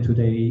joining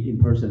today in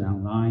person and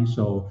online.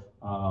 So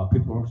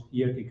people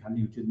here can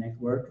continue to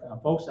network.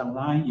 Folks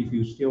online, if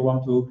you still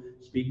want to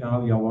speak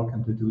out, you're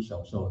welcome to do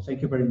so. So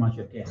thank you very much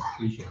again.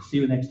 Appreciate it. See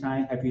you next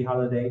time. Happy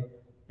holiday.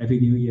 Happy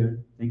New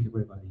Year. Thank you,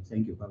 everybody.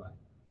 Thank you. Bye-bye.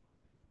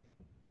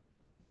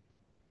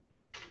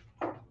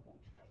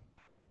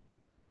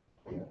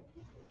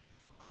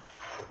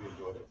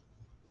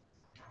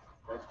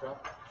 Thanks, John.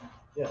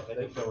 Yeah, thank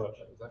you so much.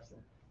 That was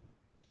excellent.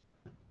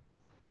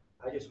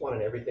 I just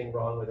wanted everything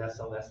wrong with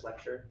SLS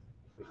lecture.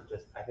 We could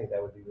just, I think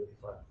that would be really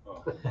fun.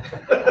 Oh.